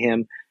given to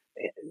him,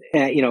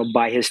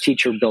 by his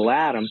teacher, Bill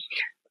Adam.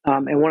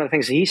 And one of the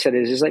things that he said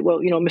is like, well,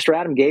 Mr.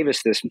 Adam gave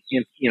us this,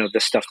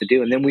 this stuff to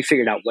do, and then we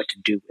figured out what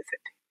to do with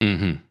it.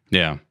 Mm-hmm.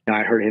 Yeah.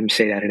 I heard him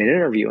say that in an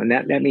interview, and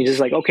that means it's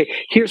like, okay,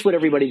 here's what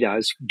everybody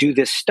does, do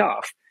this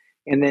stuff.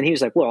 And then he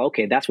was like, well,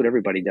 okay, that's what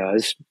everybody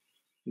does.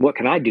 What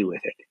can I do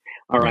with it?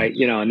 All right.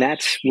 And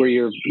that's where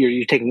you're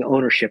taking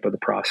ownership of the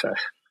process.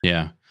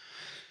 Yeah.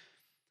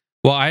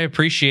 Well, I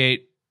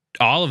appreciate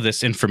all of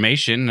this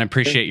information and I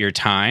appreciate your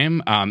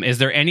time. Is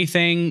there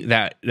anything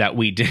that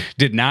we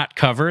did not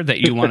cover that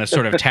you want to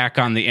sort of tack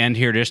on the end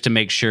here just to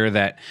make sure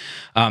that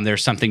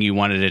there's something you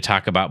wanted to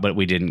talk about, but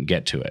we didn't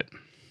get to it?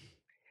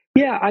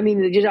 Yeah, I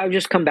mean, I would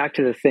just come back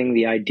to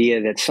the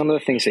idea that some of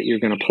the things that you're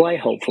going to play,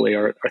 hopefully,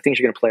 are things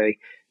you're going to play,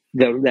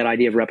 that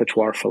idea of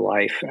repertoire for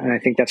life. And I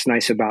think that's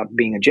nice about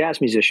being a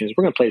jazz musician is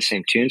we're going to play the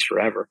same tunes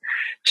forever.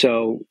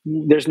 So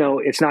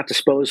it's not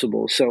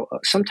disposable. So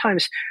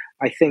sometimes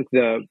I think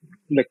the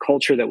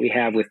culture that we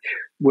have with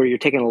where you're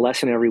taking a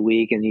lesson every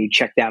week and you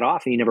check that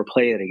off and you never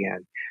play it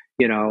again,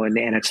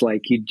 and it's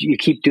like you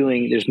keep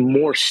doing, there's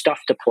more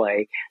stuff to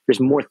play. There's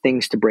more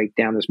things to break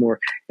down. There's more,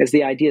 as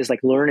the idea is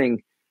like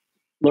learning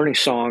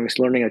songs,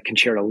 learning a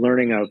concerto,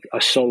 learning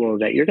a solo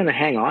that you're going to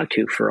hang on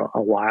to for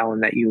a while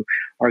and that you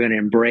are going to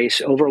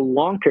embrace over a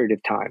long period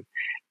of time.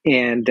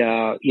 and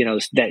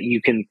that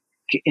you can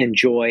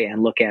enjoy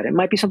and look at. It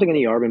might be something in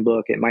the Arban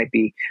book. It might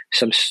be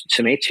some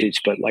etudes,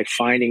 but like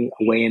finding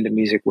a way into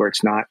music where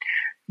it's not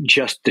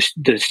just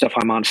the stuff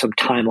I'm on some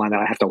timeline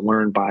that I have to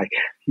learn by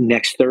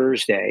next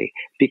Thursday,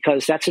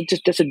 because that's a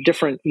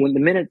different, when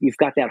the minute you've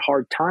got that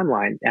hard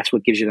timeline, that's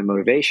what gives you the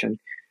motivation,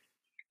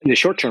 the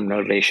short-term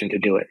motivation to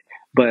do it.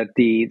 But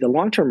the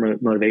long-term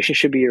motivation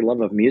should be your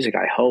love of music,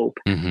 I hope,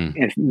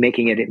 and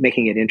making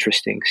it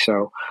interesting.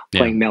 So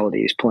playing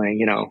melodies,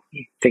 playing,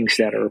 things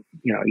that are,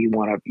 you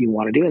want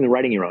to do, and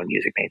writing your own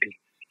music, maybe.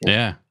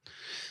 Yeah.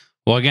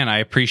 Well, again, I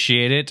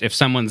appreciate it. If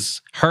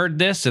someone's heard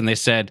this and they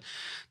said,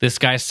 this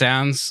guy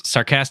sounds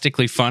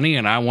sarcastically funny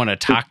and I want to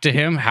talk to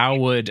him, how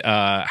would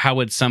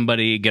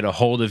somebody get a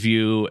hold of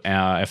you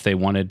if they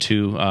wanted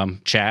to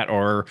chat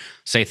or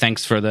say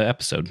thanks for the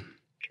episode?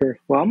 Sure.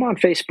 Well, I'm on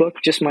Facebook,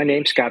 just my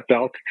name, Scott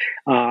Belck.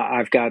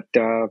 I've got,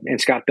 and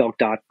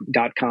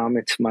scottbelck.com.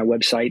 It's my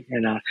website.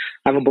 And I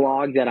have a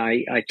blog that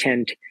I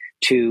tend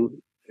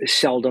to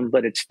seldom,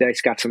 but it's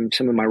got some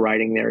of my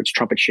writing there. It's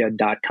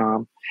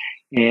trumpetshed.com.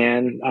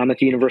 And I'm at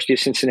the University of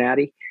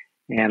Cincinnati,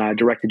 and I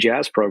direct the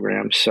jazz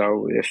program.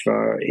 So if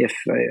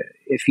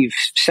you've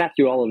sat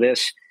through all of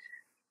this,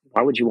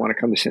 why would you want to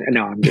come to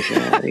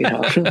Cincinnati?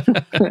 No, I'm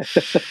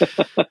just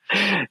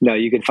No,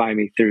 you can find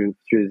me through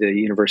the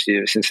University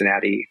of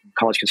Cincinnati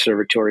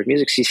College-Conservatory of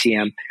Music,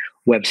 CCM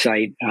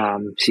website,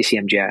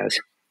 CCM Jazz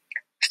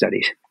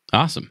Studies.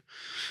 Awesome.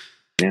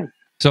 Yeah.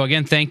 So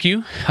again, thank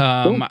you.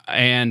 Cool.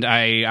 And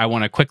I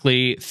want to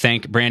quickly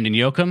thank Brandon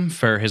Yoakum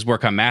for his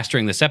work on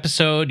mastering this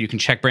episode. You can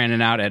check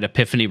Brandon out at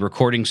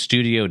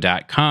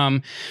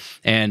epiphanyrecordingstudio.com.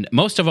 And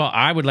most of all,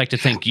 I would like to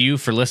thank you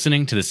for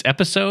listening to this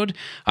episode.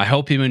 I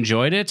hope you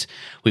enjoyed it.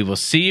 We will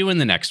see you in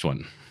the next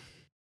one.